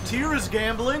 yeah, Tyr is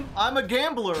gambling, I'm a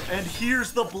gambler, and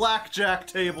here's the blackjack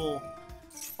table.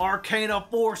 Arcana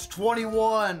Force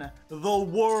 21, the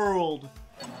world.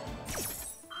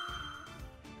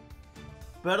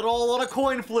 Bet it all on a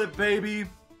coin flip, baby.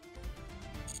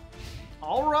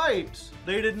 Alright,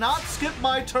 they did not skip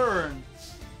my turn.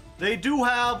 They do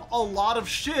have a lot of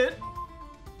shit,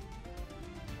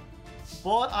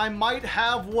 but I might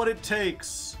have what it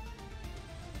takes.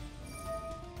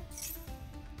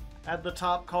 At the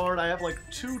top card, I have like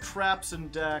 2 traps in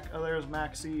deck. Oh, there's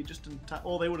Maxx C, just in time.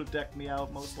 Oh, they would have decked me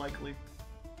out, most likely.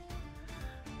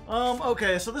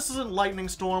 Okay, so this isn't Lightning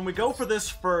Storm. We go for this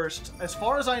first. As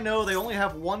far as I know, they only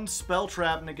have 1 spell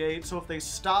trap negate, so if they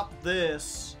stop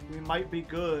this, we might be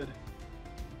good.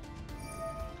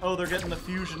 Oh, they're getting the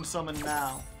fusion summon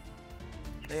now.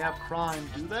 They have Crime,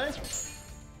 do they?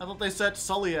 I thought they set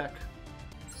Sulliek.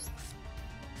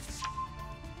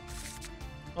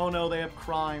 Oh no, they have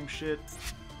Crime, shit.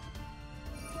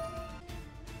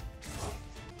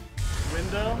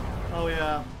 Window? Oh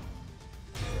yeah.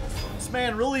 This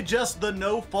man really just the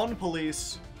no fun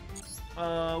police.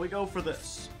 We go for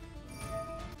this.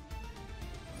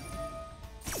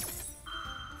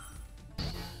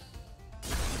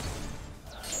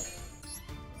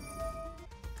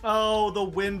 Oh, the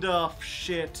window,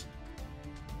 shit.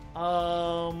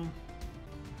 I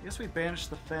guess we banish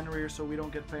the Fenrir so we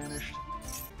don't get banished.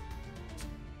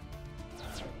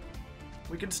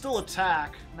 We can still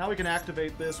attack. Now we can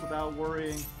activate this without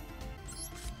worrying.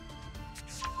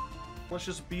 Let's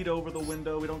just beat over the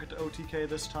window. We don't get to OTK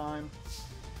this time.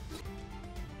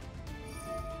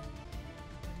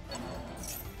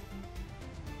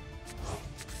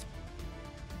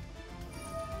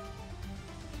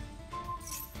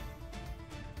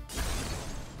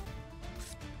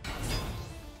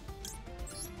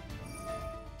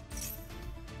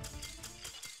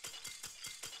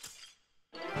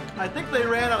 I think they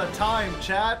ran out of time,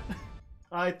 chat.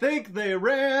 I think they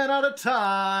ran out of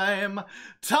time.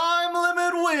 Time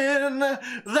limit win.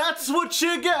 That's what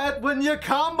you get when you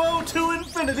combo to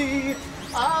infinity.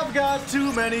 I've got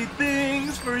too many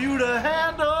things for you to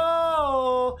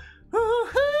handle.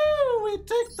 Woohoo! We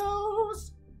take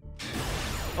those.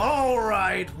 All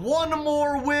right, 1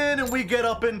 more win and we get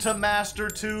up into Master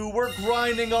 2. We're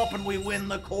grinding up and we win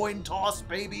the coin toss,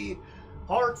 baby.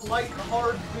 Heart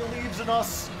believes in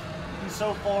us. He's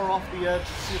so far off the edge. Let's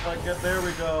see if I can get, there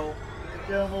we go.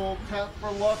 Get a little tap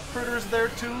for luck. Critter's there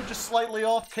too, just slightly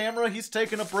off camera. He's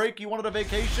taking a break. He wanted a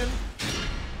vacation.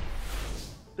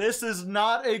 This is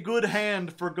not a good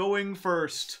hand for going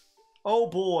first. Oh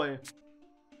boy.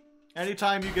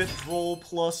 Anytime you get Droll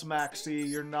plus Maxx C,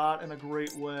 you're not in a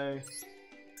great way.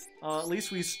 At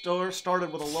least we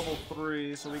started with a level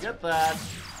 3, so we get that.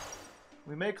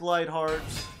 We make Lightheart.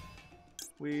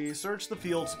 We search the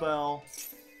field spell.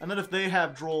 And then if they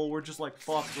have Droll, we're just like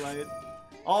fucked, right?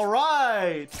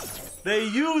 Alright! They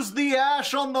use the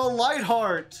Ash on the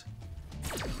Lightheart!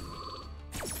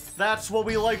 That's what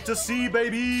we like to see,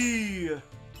 baby!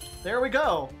 There we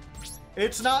go.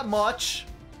 It's not much.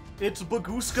 It's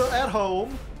Baguska at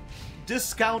home.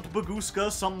 discount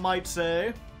Baguska, some might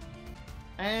say.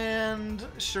 And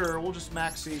sure, we'll just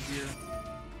Maxx C here.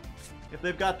 If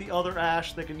they've got the other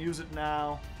Ash, they can use it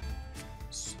now.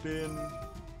 Spin.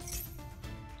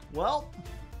 Well,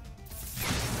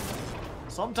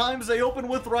 sometimes they open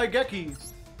with Raigeki.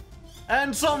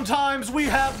 And sometimes we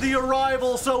have the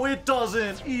arrival, so it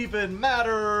doesn't even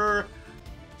matter.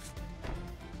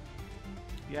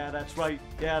 Yeah, that's right.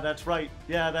 Yeah, that's right.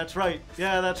 Yeah, that's right.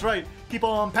 Yeah, that's right. Keep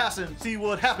on passing. See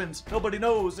what happens. Nobody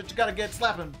knows that you gotta get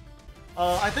slapping.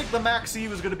 I think the Maxx C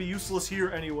was gonna be useless here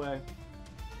anyway.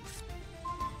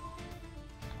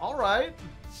 Alright.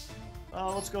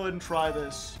 Let's go ahead and try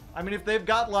this. I mean, if they've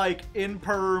got, like,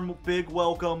 in-perm, big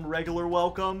welcome, regular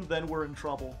welcome, then we're in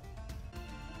trouble.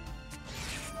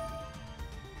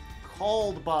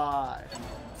 Called by.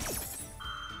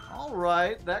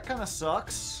 Alright, that kind of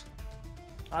sucks.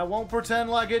 I won't pretend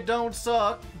like it don't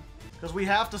suck, because we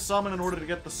have to summon in order to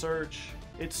get the search.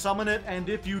 It's summon it, and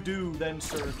if you do, then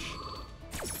search.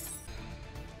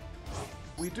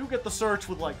 We do get the search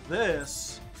with, like,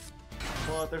 this,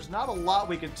 but there's not a lot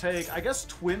we can take. I guess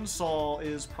Twin Saw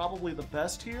is probably the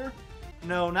best here.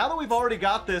 No, now that we've already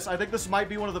got this, I think this might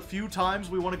be one of the few times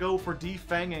we want to go for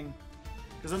defanging,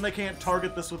 because then they can't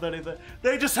target this with anything.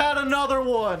 They just had another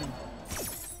one!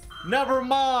 Never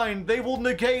mind, they will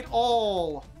negate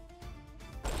all.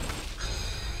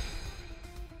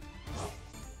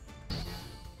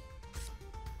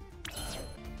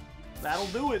 That'll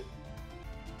do it.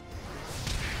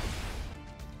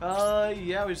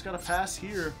 Yeah, we just gotta pass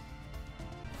here.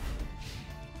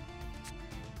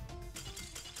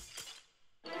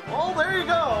 Well, there you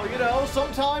go. You know,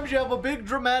 sometimes you have a big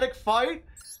dramatic fight,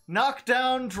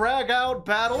 knockdown, drag out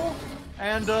battle,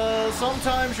 and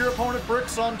sometimes your opponent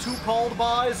bricks on 2 called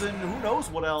bys and who knows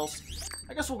what else.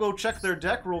 I guess we'll go check their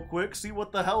deck real quick, see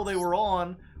what the hell they were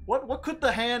on. What could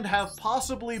the hand have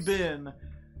possibly been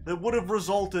that would have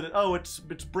resulted in... Oh, it's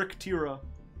Brick Tira.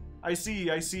 I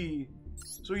see.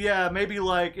 So yeah, maybe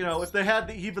like, you know, if they had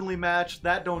the evenly matched,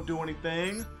 that don't do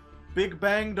anything. Big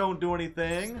Bang don't do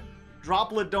anything.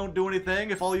 Droplet don't do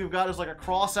anything if all you've got is like a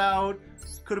cross out.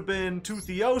 Could have been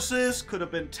Theosis, could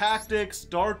have been Tactics,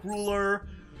 Dark Ruler,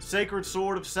 Sacred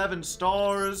Sword of 7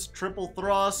 Stars, Triple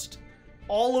Thrust.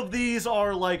 All of these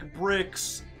are like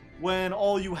bricks when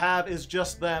all you have is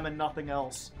just them and nothing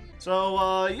else.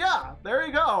 So, yeah, there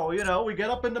you go. You know, we get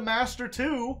up into Master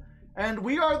 2, and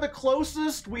we are the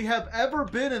closest we have ever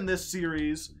been in this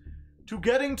series to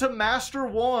getting to Master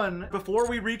 1 before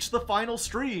we reach the final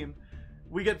stream.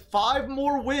 We get 5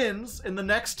 more wins in the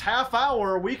next half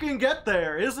hour. We can get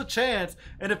there. Is a chance.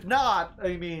 And if not,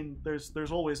 I mean, there's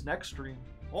always next stream.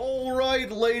 All right,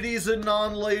 ladies and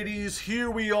non-ladies, here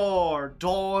we are.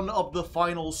 Dawn of the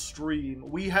final stream.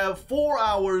 We have 4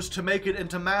 hours to make it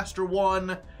into Master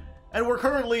 1, and we're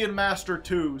currently in Master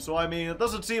 2. So, I mean, it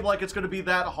doesn't seem like it's going to be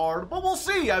that hard, but we'll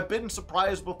see. I've been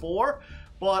surprised before,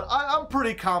 but I'm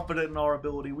pretty confident in our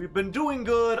ability. We've been doing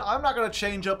good. I'm not going to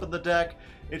change up in the deck.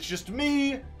 It's just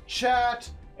me, chat,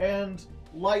 and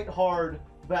Lighthard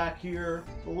back here.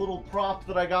 The little prop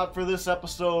that I got for this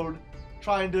episode.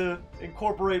 Trying to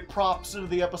incorporate props into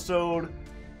the episode.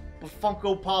 But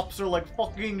Funko Pops are like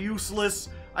fucking useless.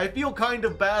 I feel kind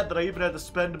of bad that I even had to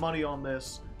spend money on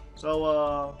this.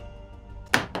 So,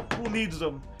 who needs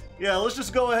them? Yeah, let's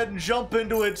just go ahead and jump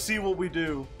into it, see what we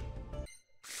do.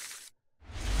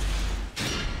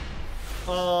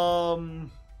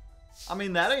 I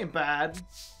mean, that ain't bad.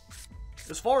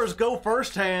 As far as go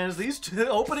first hands, these two,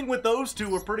 opening with those two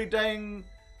were pretty dang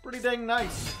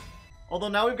nice. Although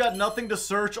now we've got nothing to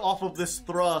search off of this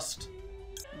thrust.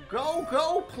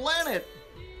 Go, planet!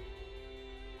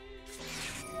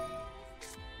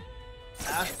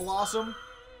 Ash Blossom.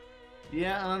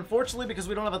 Yeah, and unfortunately, because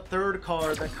we don't have a third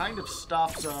card, that kind of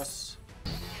stops us.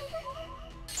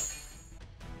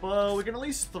 But we can at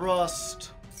least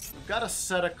thrust. We've got to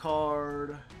set a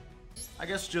card. I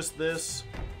guess just this.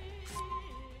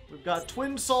 We've got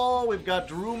Twin Saw, we've got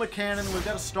Daruma Cannon, we've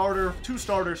got a starter, 2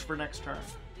 starters for next turn.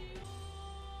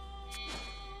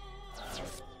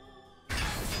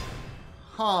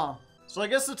 Huh. So I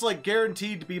guess it's like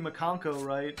guaranteed to be Makanko,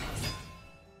 right?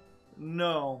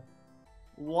 No.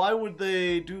 Why would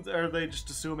they do that? Are they just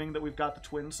assuming that we've got the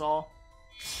Twin Saw?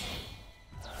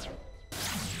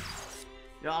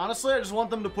 Yeah, honestly, I just want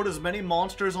them to put as many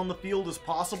monsters on the field as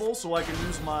possible so I can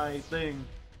use my thing.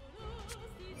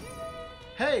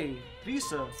 Hey,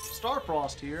 Visa,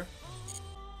 Starfrost here.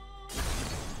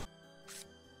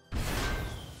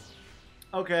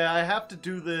 Okay, I have to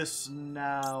do this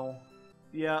now.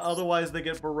 Yeah, otherwise they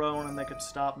get Barone and they could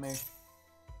stop me.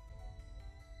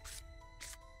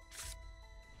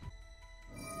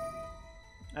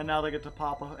 And now they get to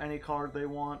pop any card they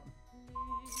want.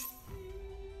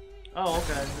 Oh,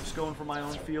 okay. I'm just going for my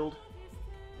own field.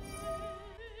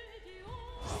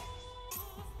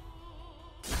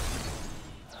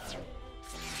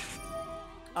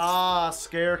 Ah,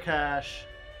 Scare Cash.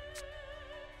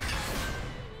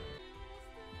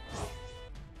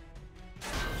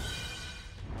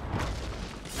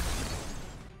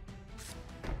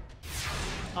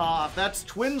 If that's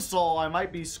Twin Saw, I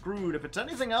might be screwed. If it's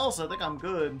anything else, I think I'm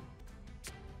good.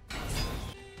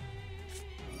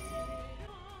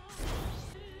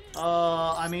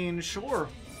 I mean, sure.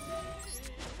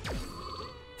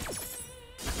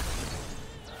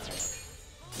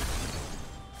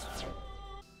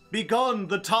 Begun,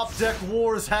 the top deck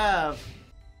wars have.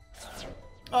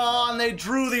 And they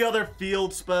drew the other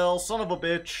field spell, son of a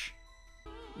bitch.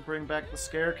 Bring back the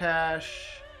Scare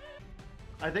Cash.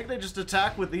 I think they just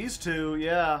attack with these two,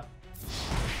 yeah.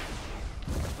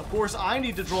 Of course, I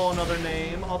need to draw another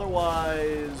name,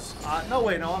 otherwise... no,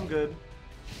 wait, no, I'm good.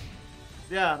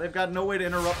 Yeah, they've got no way to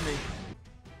interrupt me.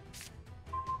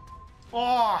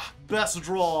 Ah, best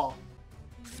draw.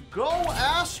 Go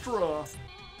Astra!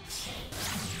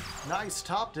 Nice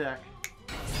top deck.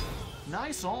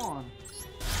 Nice on.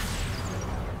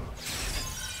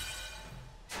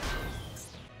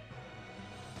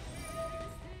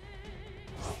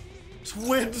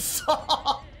 Twin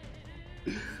Saw!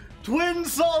 Twin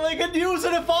Saw, they can use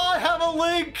it if I have a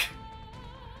link!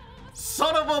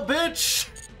 Son of a bitch!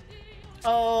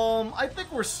 I think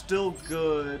we're still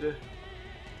good.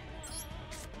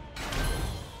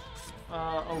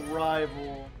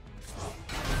 Arrival.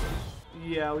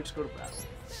 Yeah, we just go to battle.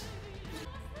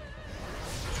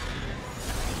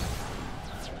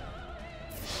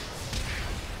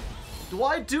 Do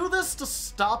I do this to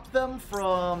stop them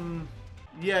from...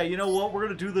 Yeah, you know what? We're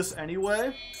gonna do this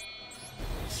anyway.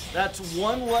 That's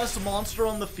one less monster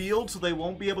on the field, so they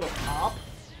won't be able to pop.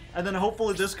 And then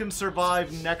hopefully this can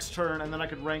survive next turn, and then I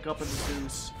could rank up into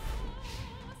Zeus.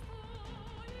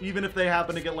 Even if they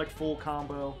happen to get, like, full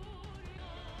combo.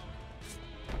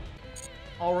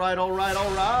 Alright, alright,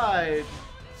 alright!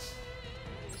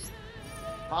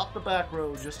 Pop the back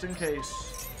row, just in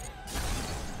case.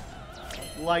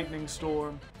 Lightning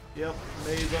Storm. Yep,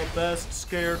 may the best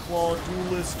Scareclaw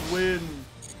duelist win.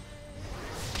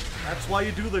 That's why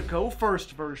you do the go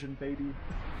first version, baby.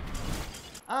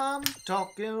 I'm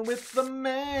talking with the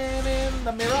man in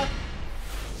the mirror.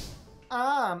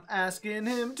 I'm asking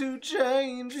him to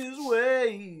change his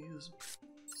ways.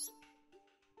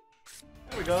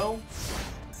 There we go.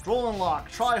 Droll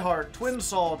Lock, Tryhard, Twin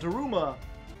Saw, Daruma.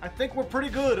 I think we're pretty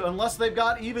good unless they've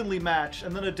got Evenly Matched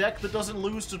and then a deck that doesn't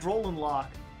lose to Droll Lock.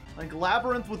 Like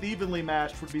Labrynth with Evenly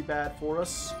Matched would be bad for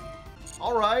us.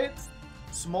 Alright.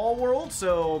 Small world,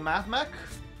 so Mathmech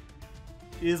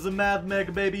is a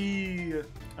Mathmech, baby.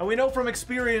 And we know from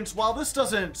experience, while this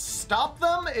doesn't stop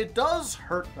them, it does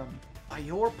hurt them. By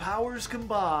your powers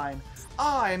combined,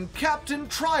 I'm Captain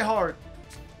Tryhard.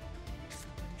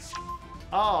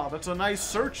 Ah, that's a nice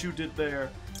search you did there.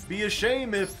 Be a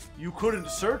shame if you couldn't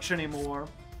search anymore.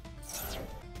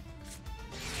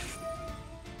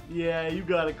 Yeah, you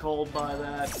got it called by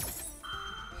that.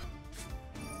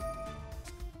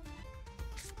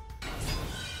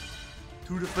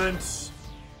 To defense.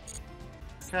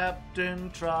 Captain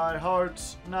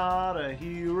Tryhard's not a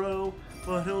hero,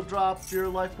 but he'll drop your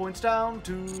life points down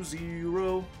to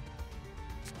 0.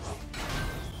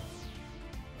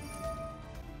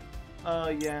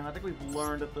 Yeah, and I think we've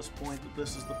learned at this point that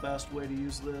this is the best way to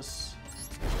use this.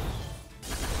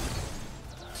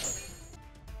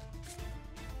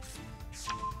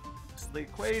 So the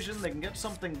equation, they can get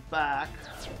something back.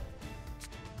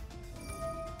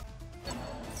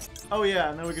 Oh yeah,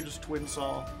 and then we can just Twin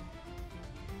Saw.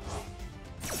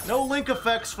 No link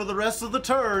effects for the rest of the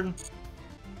turn.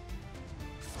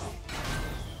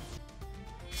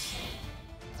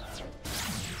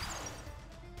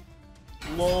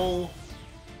 Lol.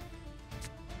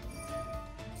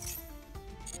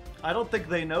 I don't think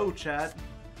they know, chat.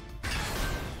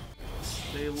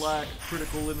 They lack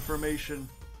critical information.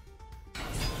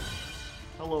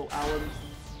 Hello, Alan.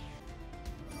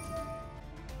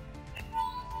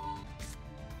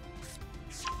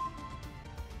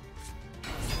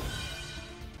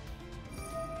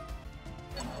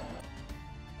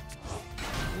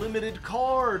 Limited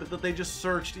card that they just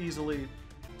searched easily.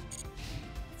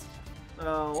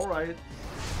 Alright.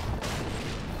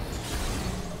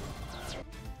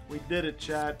 We did it,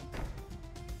 chat.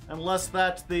 Unless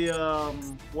that's the,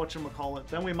 whatchamacallit.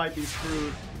 Then we might be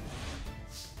screwed.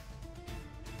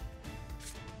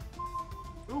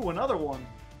 Ooh, another one.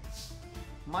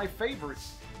 My favorite.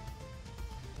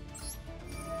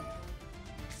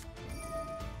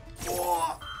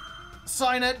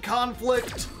 Signet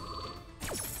Conflict!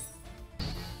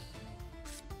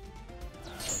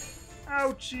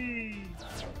 Ouchie!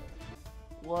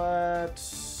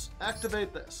 Let's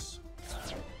activate this.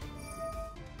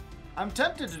 I'm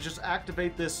tempted to just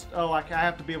activate this. Oh, I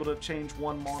have to be able to change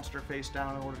one monster face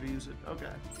down in order to use it. Okay.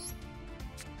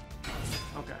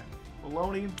 Okay.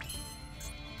 Baloney.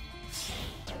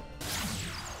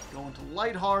 Going to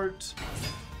Lightheart.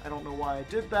 I don't know why I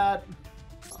did that.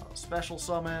 Special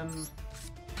summon.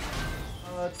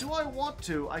 Do I want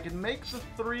to? I can make the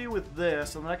 3 with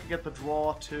this, and then I can get the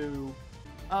draw 2.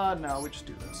 No, we just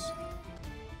do this.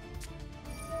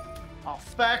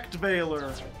 Effect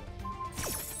Veiler.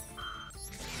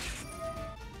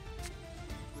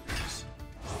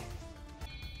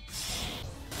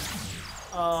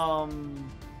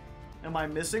 Am I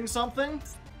missing something?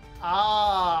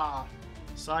 Ah,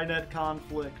 Signet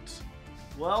Conflict.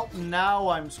 Well, now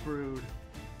I'm screwed.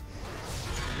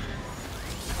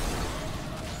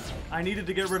 I needed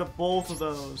to get rid of both of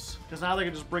those, because now they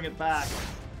can just bring it back.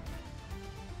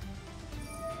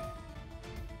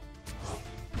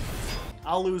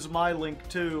 I'll lose my Link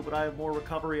too, but I have more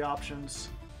recovery options.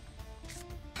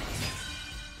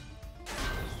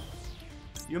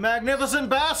 You magnificent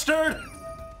bastard!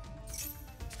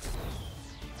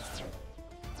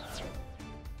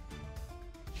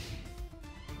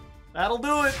 That'll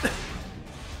do it!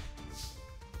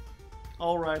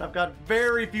 Alright, I've got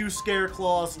very few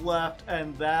Scareclaws left,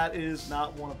 and that is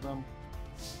not one of them.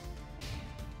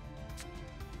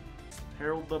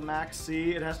 Herald the Maxx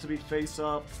C, it has to be face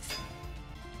up.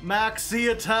 Maxx C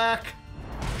attack!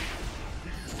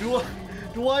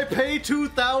 Do I pay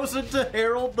 2,000 to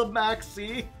herald the Maxx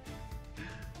C?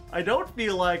 I don't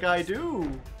feel like I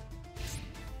do.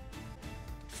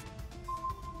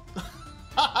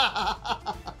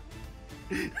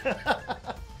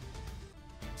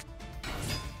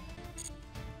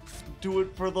 Do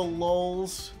it for the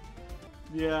lulz.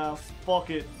 Yeah, fuck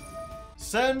it.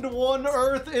 Send one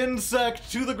earth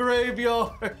insect to the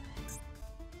graveyard.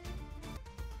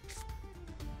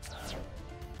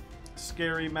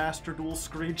 Scary Master Duel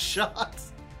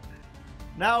screenshots.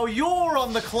 Now you're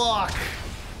on the clock.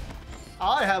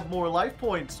 I have more life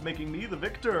points, making me the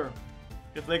victor.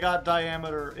 If they got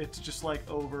diameter, it's just like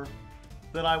over.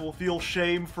 Then I will feel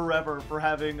shame forever for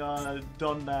having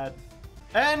done that.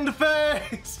 End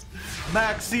phase!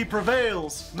 Maxx C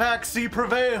prevails! Maxx C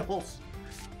prevails!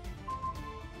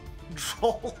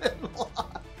 Troll and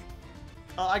lock.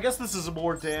 I guess this is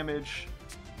more damage.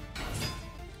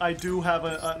 I do have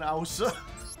an Ausa.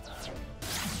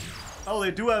 Oh,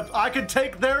 they do have... I could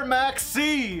take their Maxx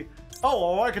C! Oh,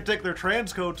 or I could take their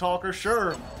transcode talker,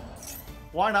 sure.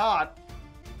 Why not?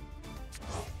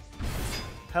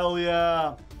 Hell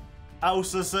yeah.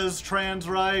 Ausa says trans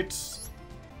rights.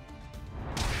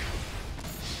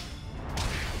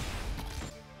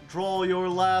 Draw your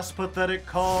last pathetic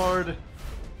card.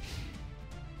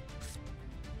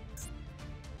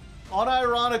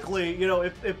 Unironically, you know,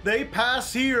 if they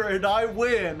pass here and I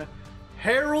win,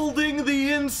 heralding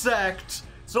the insect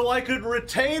so I could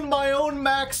retain my own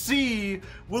Maxx C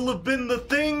will have been the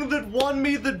thing that won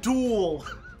me the duel.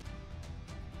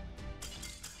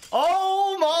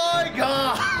 Oh my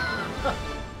god!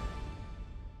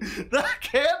 I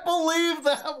can't believe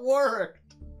that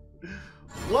worked!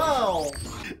 Wow!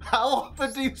 How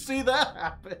often do you see that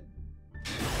happen?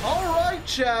 Alright,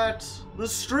 chat. The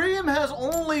stream has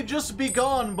only just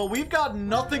begun, but we've got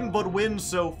nothing but wins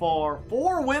so far.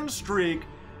 4-win streak.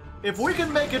 If we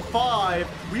can make it 5,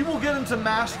 we will get into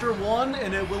Master 1,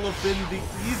 and it will have been the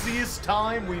easiest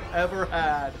time we've ever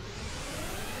had.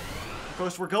 Of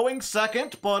course, we're going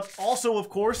second, but also, of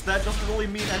course, that doesn't really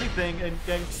mean anything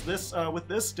against this, with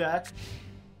this deck.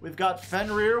 We've got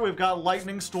Fenrir, we've got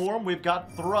Lightning Storm, we've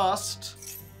got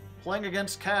Thrust. Playing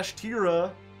against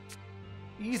Kashtira.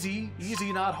 Easy,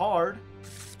 easy, not hard.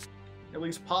 At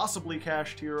least possibly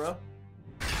Kashtira.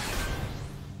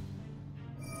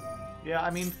 Yeah,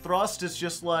 I mean, Thrust is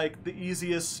just like the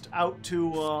easiest out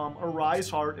to Arise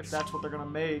Heart, if that's what they're gonna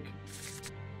make.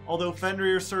 Although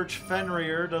Fenrir Search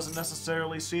Fenrir doesn't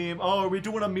necessarily seem... Oh, are we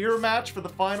doing a mirror match for the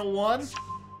final one?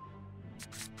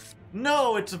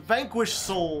 No, it's Vanquish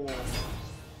Soul.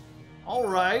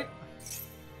 Alright.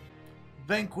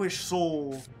 Vanquish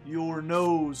Soul, your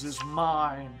nose is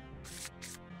mine.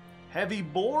 Heavy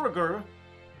Borger.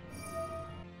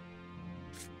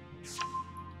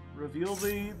 Reveal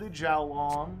the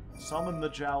Jiaolong. Summon the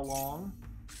Jiaolong.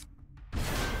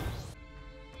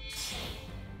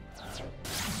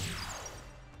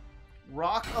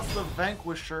 Rock of the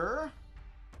Vanquisher.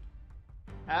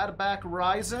 Add back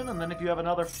Ryzen, and then if you have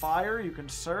another fire, you can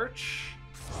search.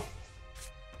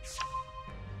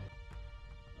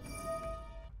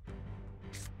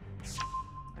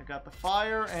 got the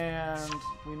fire, and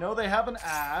we know they have an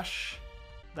ash.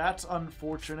 That's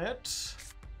unfortunate.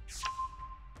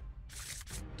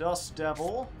 Dust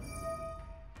Devil.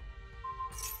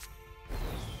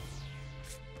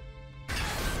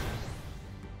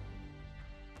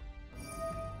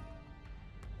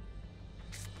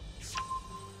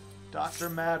 Dr.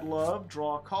 Madlove,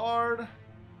 draw a card.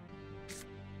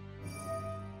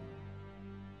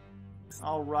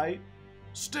 Alright.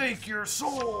 Stake your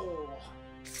soul!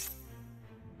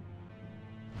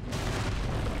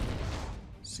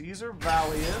 Caesar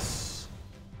Valius.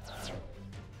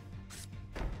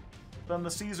 Then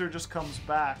the Caesar just comes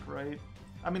back, right?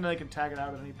 I mean, they can tag it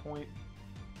out at any point.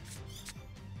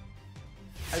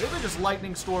 I think they just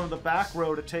Lightning Storm the back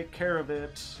row to take care of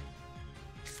it.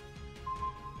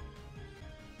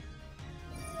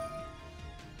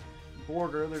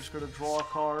 Border, they're just going to draw a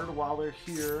card while they're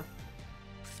here.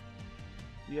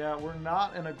 Yeah, we're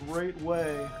not in a great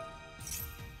way.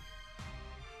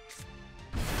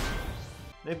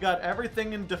 They've got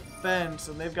everything in defense,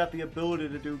 and they've got the ability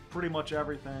to do pretty much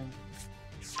everything.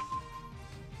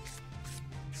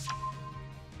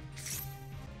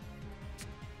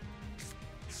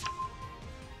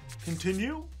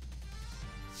 Continue?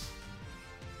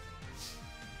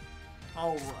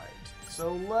 Alright,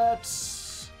 so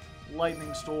let's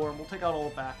Lightning Storm. We'll take out all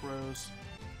the back rows.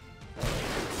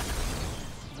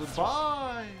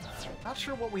 Goodbye! Not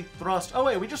sure what we thrust. Oh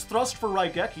wait, we just thrust for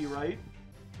Raigeki, right?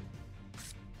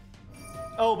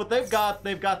 Oh, but they've got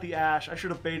the Ash. I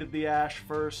should have baited the Ash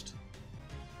first.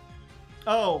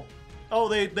 Oh. Oh,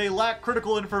 they lack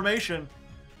critical information.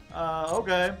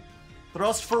 Okay.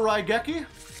 Thrust for Raigeki?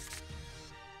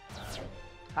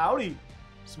 Howdy.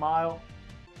 Smile.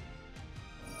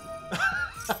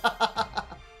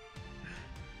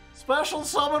 Special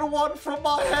summon one from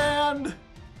my hand!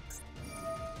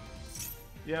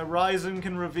 Yeah, Ryzen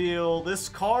can reveal. This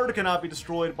card cannot be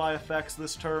destroyed by effects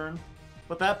this turn.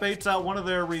 But that baits out one of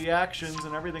their reactions,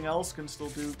 and everything else can still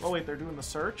do... Oh, wait, they're doing the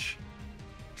search?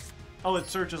 Oh, it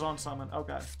searches on summon.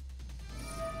 Okay.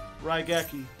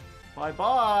 Raigeki.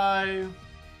 Bye-bye!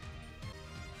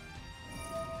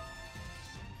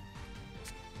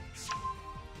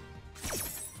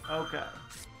 Okay.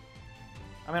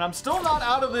 I mean, I'm still not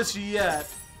out of this yet,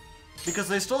 because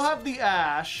they still have the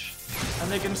Ash,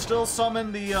 and they can still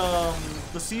summon the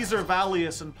Caesar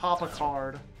Valius and pop a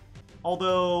card.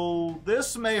 Although,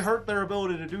 this may hurt their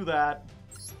ability to do that.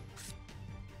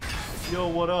 Yo,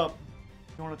 what up?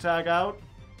 You want to tag out?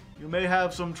 You may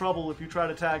have some trouble if you try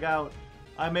to tag out.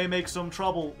 I may make some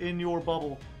trouble in your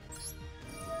bubble.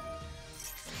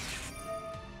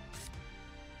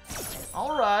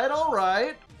 Alright,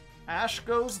 alright. Ash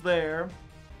goes there.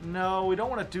 No, we don't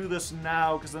want to do this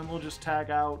now, because then we'll just tag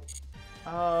out.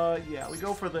 Yeah, we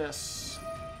go for this.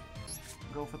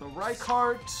 Go for the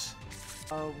Rykart.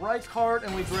 Rykart,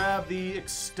 and we grab the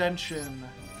extension.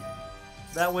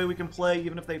 That way we can play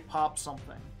even if they pop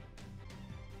something.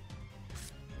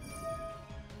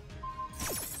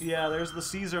 Yeah, there's the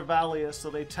Caesar Valius, so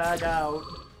they tag out.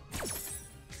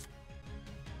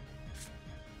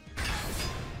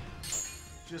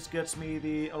 Just gets me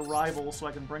the Arrival so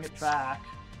I can bring it back.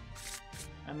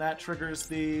 And that triggers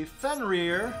the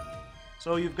Fenrir.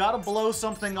 So you've got to blow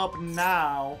something up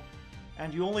now.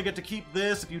 And you only get to keep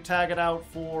this if you tag it out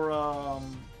for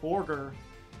Borger.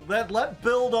 That Let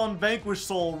Build on Vanquish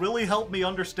Soul really helped me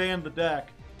understand the deck.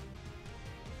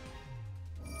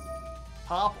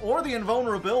 Pop or the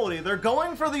Invulnerability. They're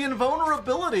going for the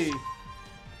Invulnerability.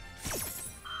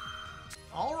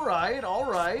 Alright,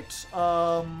 alright.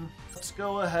 Let's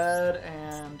go ahead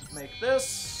and make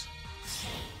this.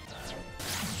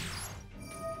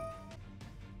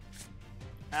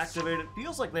 Activate it.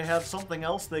 Feels like they have something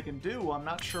else they can do. I'm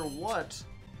not sure what.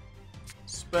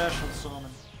 Special summon.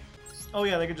 Oh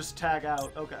yeah, they can just tag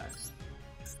out. Okay.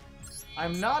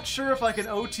 I'm not sure if I can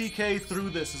OTK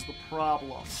through this is the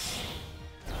problem.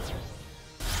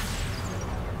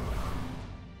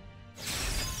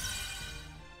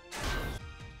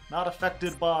 Not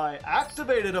affected by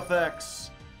activated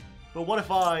effects. But what if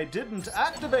I didn't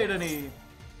activate any?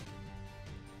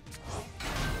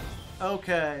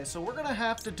 Okay, so we're gonna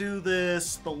have to do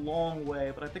this the long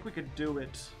way, but I think we could do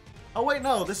it. Oh wait,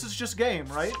 no, this is just game,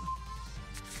 right?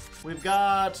 We've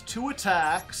got 2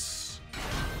 attacks.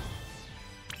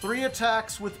 3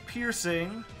 attacks with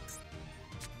piercing.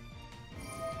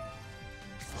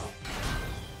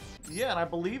 Yeah, and I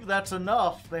believe that's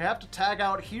enough. They have to tag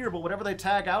out here, but whatever they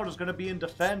tag out is gonna be in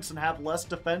defense and have less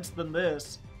defense than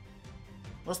this.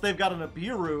 Unless they've got an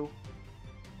Nibiru.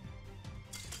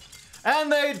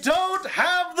 And they don't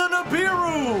have the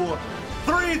Nibiru!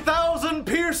 3,000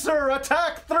 Piercer,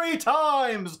 attack 3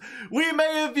 times! We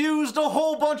may have used a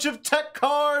whole bunch of tech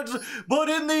cards, but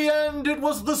in the end it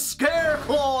was the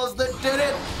Scareclaws that did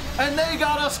it, and they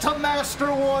got us to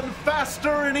Master 1 faster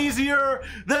and easier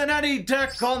than any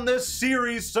deck on this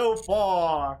series so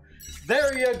far.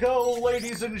 There you go,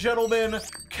 ladies and gentlemen.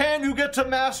 Can you get to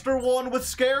Master 1 with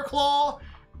Scareclaw?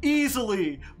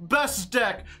 Easily. Best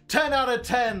deck, 10 out of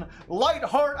 10. Light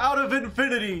heart out of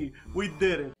infinity. We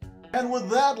did it. And with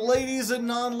that, ladies and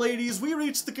non-ladies, we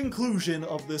reached the conclusion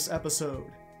of this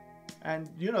episode. And,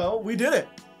 you know, we did it.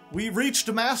 We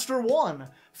reached Master 1,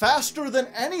 faster than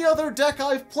any other deck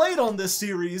I've played on this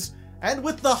series, and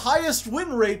with the highest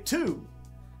win rate, too.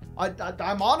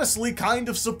 I'm honestly kind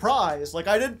of surprised. Like,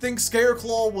 I didn't think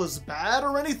Scareclaw was bad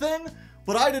or anything,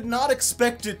 but I did not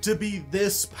expect it to be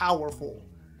this powerful.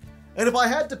 And if I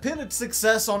had to pin its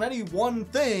success on any one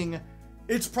thing,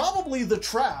 it's probably the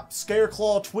trap,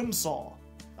 Scareclaw Twinsaw.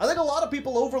 I think a lot of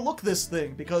people overlook this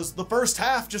thing because the first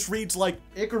half just reads like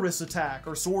Icarus Attack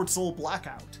or Sword Soul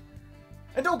Blackout.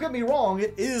 And don't get me wrong,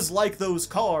 it is like those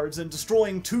cards, and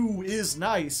destroying 2 is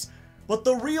nice, but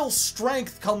the real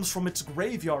strength comes from its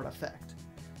graveyard effect.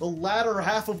 The latter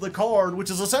half of the card, which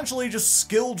is essentially just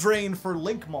skill drain for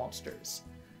Link monsters.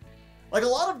 Like, a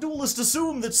lot of duelists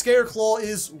assume that Scareclaw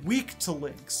is weak to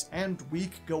Links, and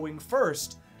weak going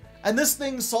first. And this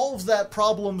thing solves that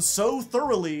problem so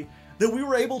thoroughly that we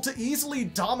were able to easily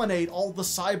dominate all the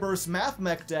Cyberse Math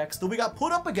Mech decks that we got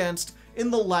put up against in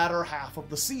the latter half of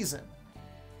the season.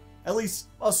 At least,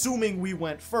 assuming we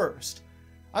went first.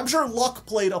 I'm sure luck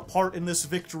played a part in this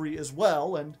victory as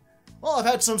well, and, well, I've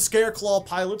had some Scareclaw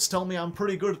pilots tell me I'm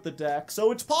pretty good at the deck,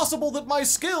 so it's possible that my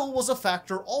skill was a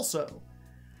factor also.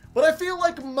 But I feel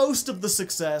like most of the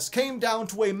success came down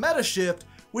to a meta shift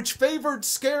which favored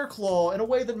Scareclaw in a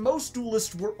way that most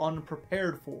duelists were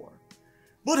unprepared for.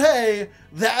 But hey,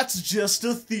 that's just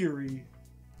a theory.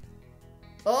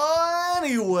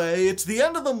 Anyway, it's the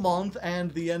end of the month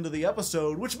and the end of the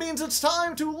episode, which means it's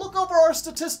time to look over our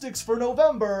statistics for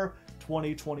November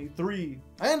 2023.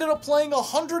 I ended up playing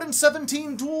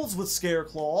 117 duels with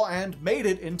Scareclaw and made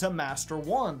it into Master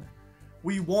 1.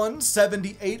 We won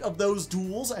 78 of those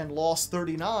duels and lost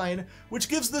 39, which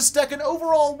gives this deck an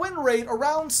overall win rate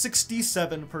around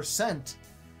 67%.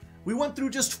 We went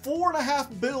through just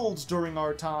 4.5 builds during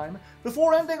our time,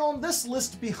 before ending on this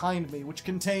list behind me, which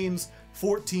contains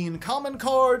 14 common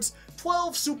cards,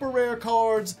 12 super rare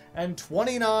cards, and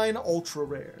 29 ultra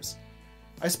rares.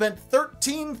 I spent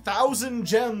 13,000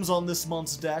 gems on this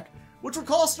month's deck, which would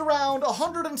cost around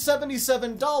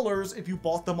 $177 if you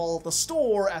bought them all at the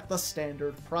store at the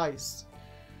standard price.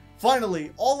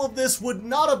 Finally, all of this would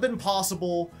not have been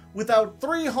possible without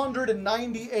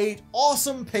 398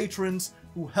 awesome patrons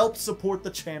who helped support the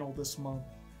channel this month.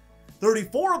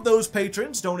 34 of those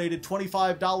patrons donated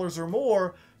 $25 or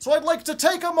more, so I'd like to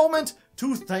take a moment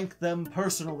to thank them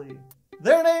personally.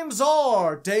 Their names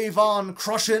are Davon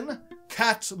Crushin,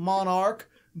 Cat Monarch,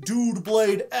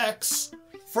 Dudeblade X,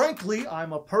 Frankly,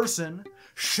 I'm a Person,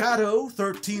 Shadow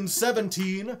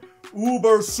 1317,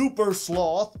 Uber Super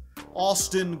Sloth,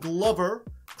 Austin Glover,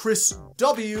 Chris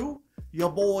W, Ya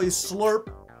Boy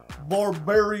Slurp,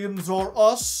 Barbarians Are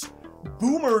Us,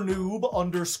 Boomer Noob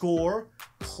 _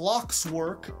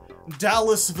 Clockswork,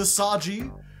 Dallas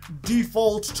Visagi,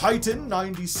 Default Titan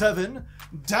 97,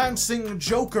 Dancing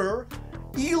Joker,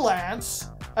 Elance,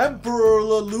 Emperor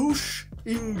Lelouch,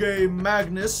 Ingame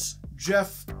Magnus,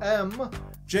 Jeff M,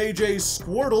 JJ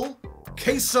Squirtle,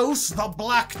 Quesos the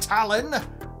Black Talon,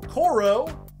 Koro,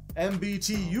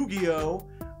 MBT Yu-Gi-Oh,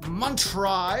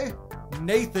 Muntry,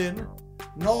 Nathan,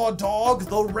 Gnawdog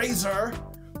the Razor,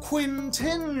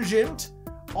 Quintingent,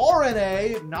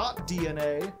 RNA, not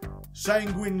DNA,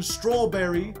 Sanguine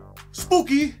Strawberry,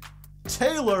 Spooky,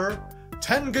 Taylor,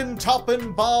 Tengen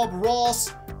Toppin Bob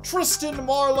Ross, Tristan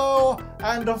Marlowe,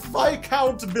 and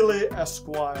Viscount Billy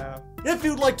Esquire. If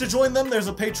you'd like to join them, there's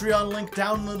a Patreon link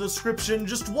down in the description.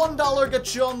 Just $1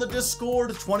 gets you on the Discord,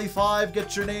 $25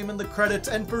 gets your name in the credits,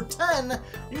 and for $10,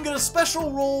 you can get a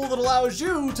special role that allows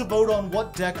you to vote on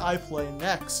what deck I play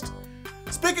next.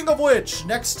 Speaking of which,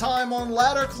 next time on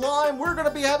Ladder Climb, we're going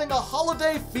to be having a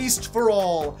holiday feast for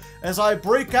all, as I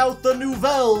break out the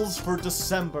nouvelles for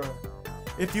December.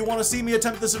 If you want to see me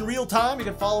attempt this in real time, you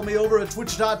can follow me over at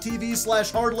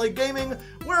twitch.tv/Hardleg Gaming,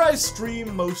 where I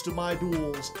stream most of my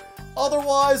duels.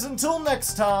 Otherwise, until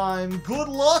next time, good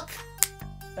luck,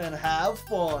 and have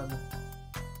fun.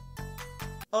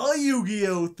 A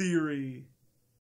Yu-Gi-Oh! Theory.